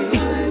yeah.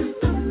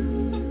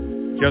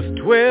 Just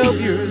 12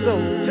 years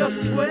old. Just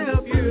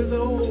 12 years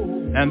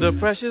old. And the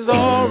pressure's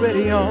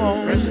already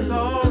on.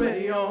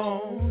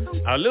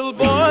 Our little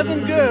boys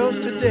and girls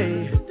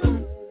today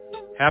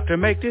have to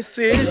make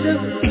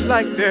decisions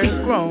like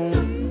they're grown.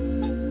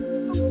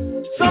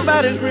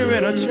 Somebody's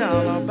rearing a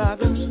child all by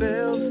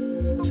themselves,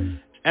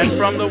 and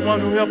from the one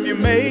who helped you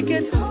make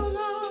it,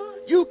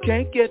 you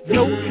can't get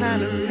no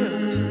kind of help.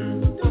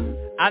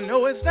 I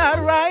know it's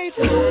not right,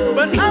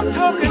 but I'm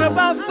talking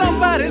about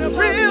somebody's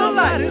real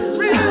life.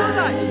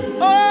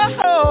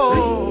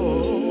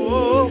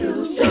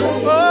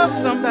 Oh,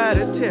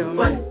 somebody tell me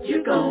what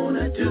you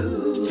gonna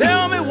do.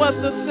 Tell me what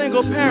the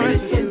single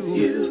parents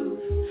do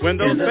when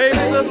those babies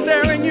are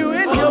staring you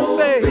in your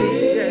face,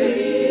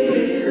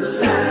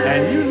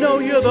 and you know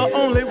you're the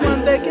only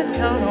one they can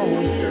count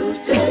on.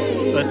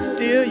 But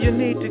still you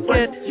need to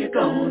get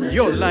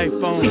your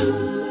life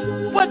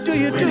on. What do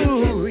you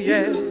do?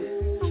 Yeah.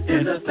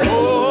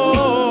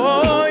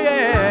 Oh,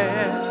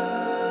 yeah.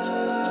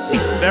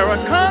 There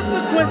are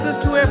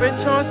consequences to every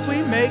choice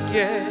we make,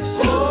 yes.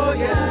 Oh,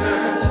 yes,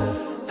 sir.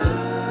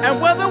 And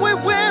whether we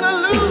win or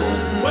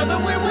lose,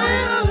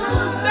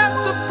 that's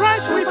the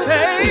price we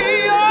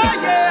pay. Oh,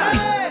 yeah.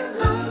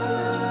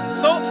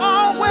 So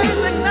always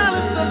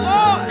acknowledge the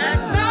Lord.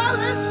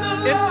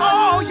 In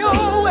all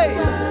your ways.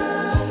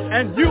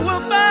 And you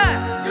will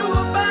find, you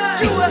will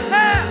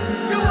have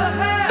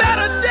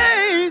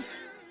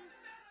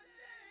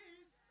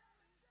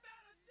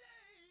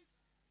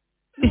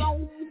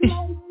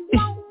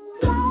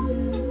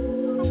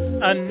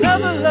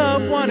another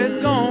loved one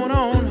is gone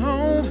on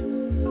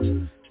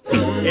home.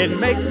 It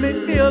makes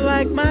me feel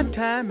like my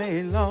time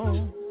ain't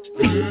long.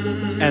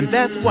 And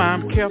that's why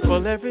I'm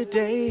careful every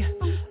day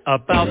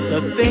about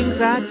the things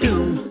I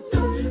do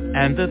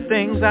and the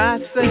things I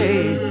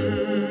say.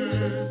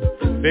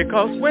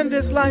 Because when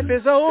this life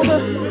is over,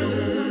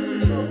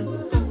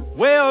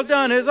 well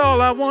done is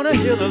all I want to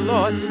hear the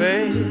Lord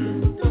say.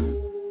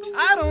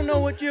 I don't know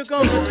what you're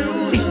going to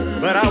do,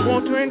 but I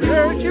want to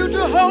encourage you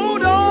to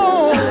hold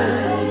on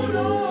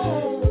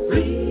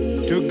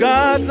to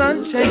God's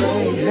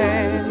unchanging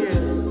hand.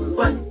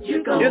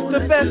 It's the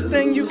best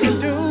thing you can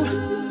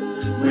do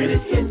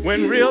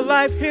when real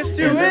life hits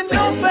you in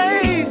your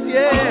face,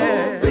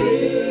 yeah.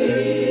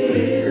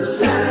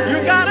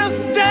 You gotta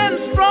stand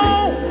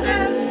strong.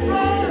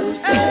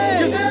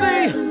 You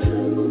see,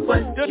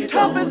 the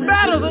toughest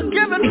battles are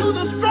given to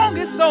the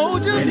strongest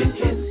soldiers.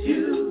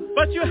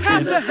 But you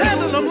have to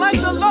handle them like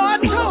the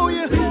Lord told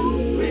you.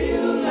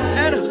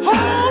 And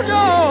hold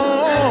on.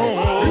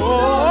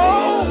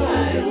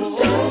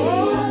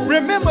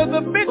 Remember,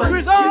 the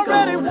victory's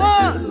already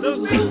won.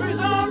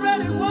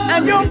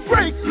 And your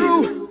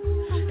breakthrough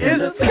is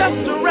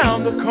just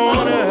around the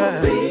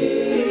corner.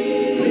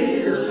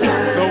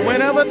 So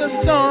whenever the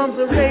storms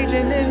are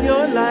raging in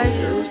your life,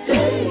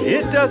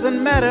 it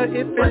doesn't matter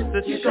if it's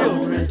the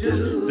children,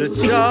 the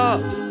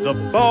job, the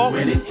boss,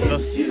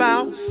 the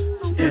spouse.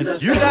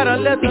 You gotta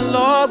let the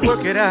Lord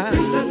work it out.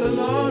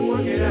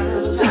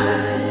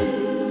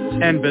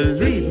 And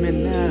believe me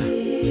now,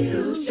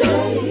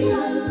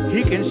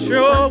 He can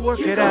sure work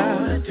it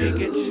out. He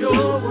can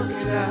sure work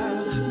it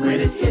out.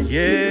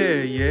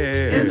 Yeah, yeah.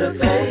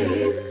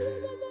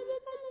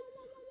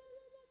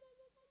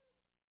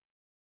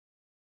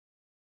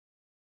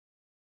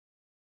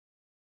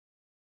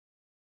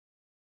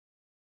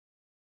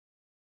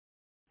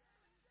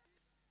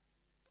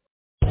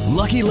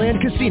 Lucky Land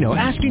Casino,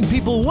 asking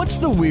people, what's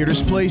the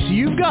weirdest place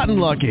you've gotten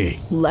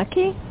lucky?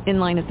 Lucky? In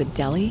line at the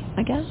deli,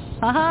 I guess?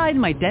 Aha, in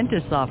my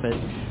dentist's office.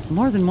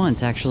 More than once,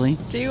 actually.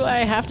 Do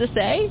I have to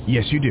say?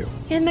 Yes, you do.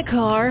 In the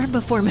car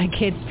before my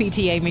kids'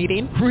 PTA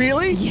meeting.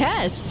 Really?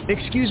 Yes.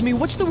 Excuse me,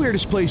 what's the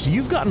weirdest place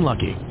you've gotten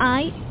lucky?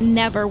 I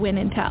never win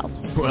and tell.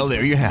 Well,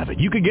 there you have it.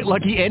 You can get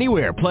lucky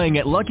anywhere, playing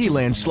at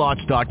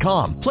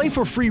LuckyLandSlots.com. Play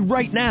for free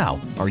right now.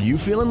 Are you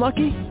feeling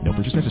lucky? No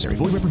purchase necessary.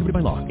 Void where prohibited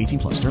by law.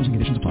 18+. Terms and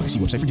conditions apply. See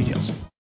website for details.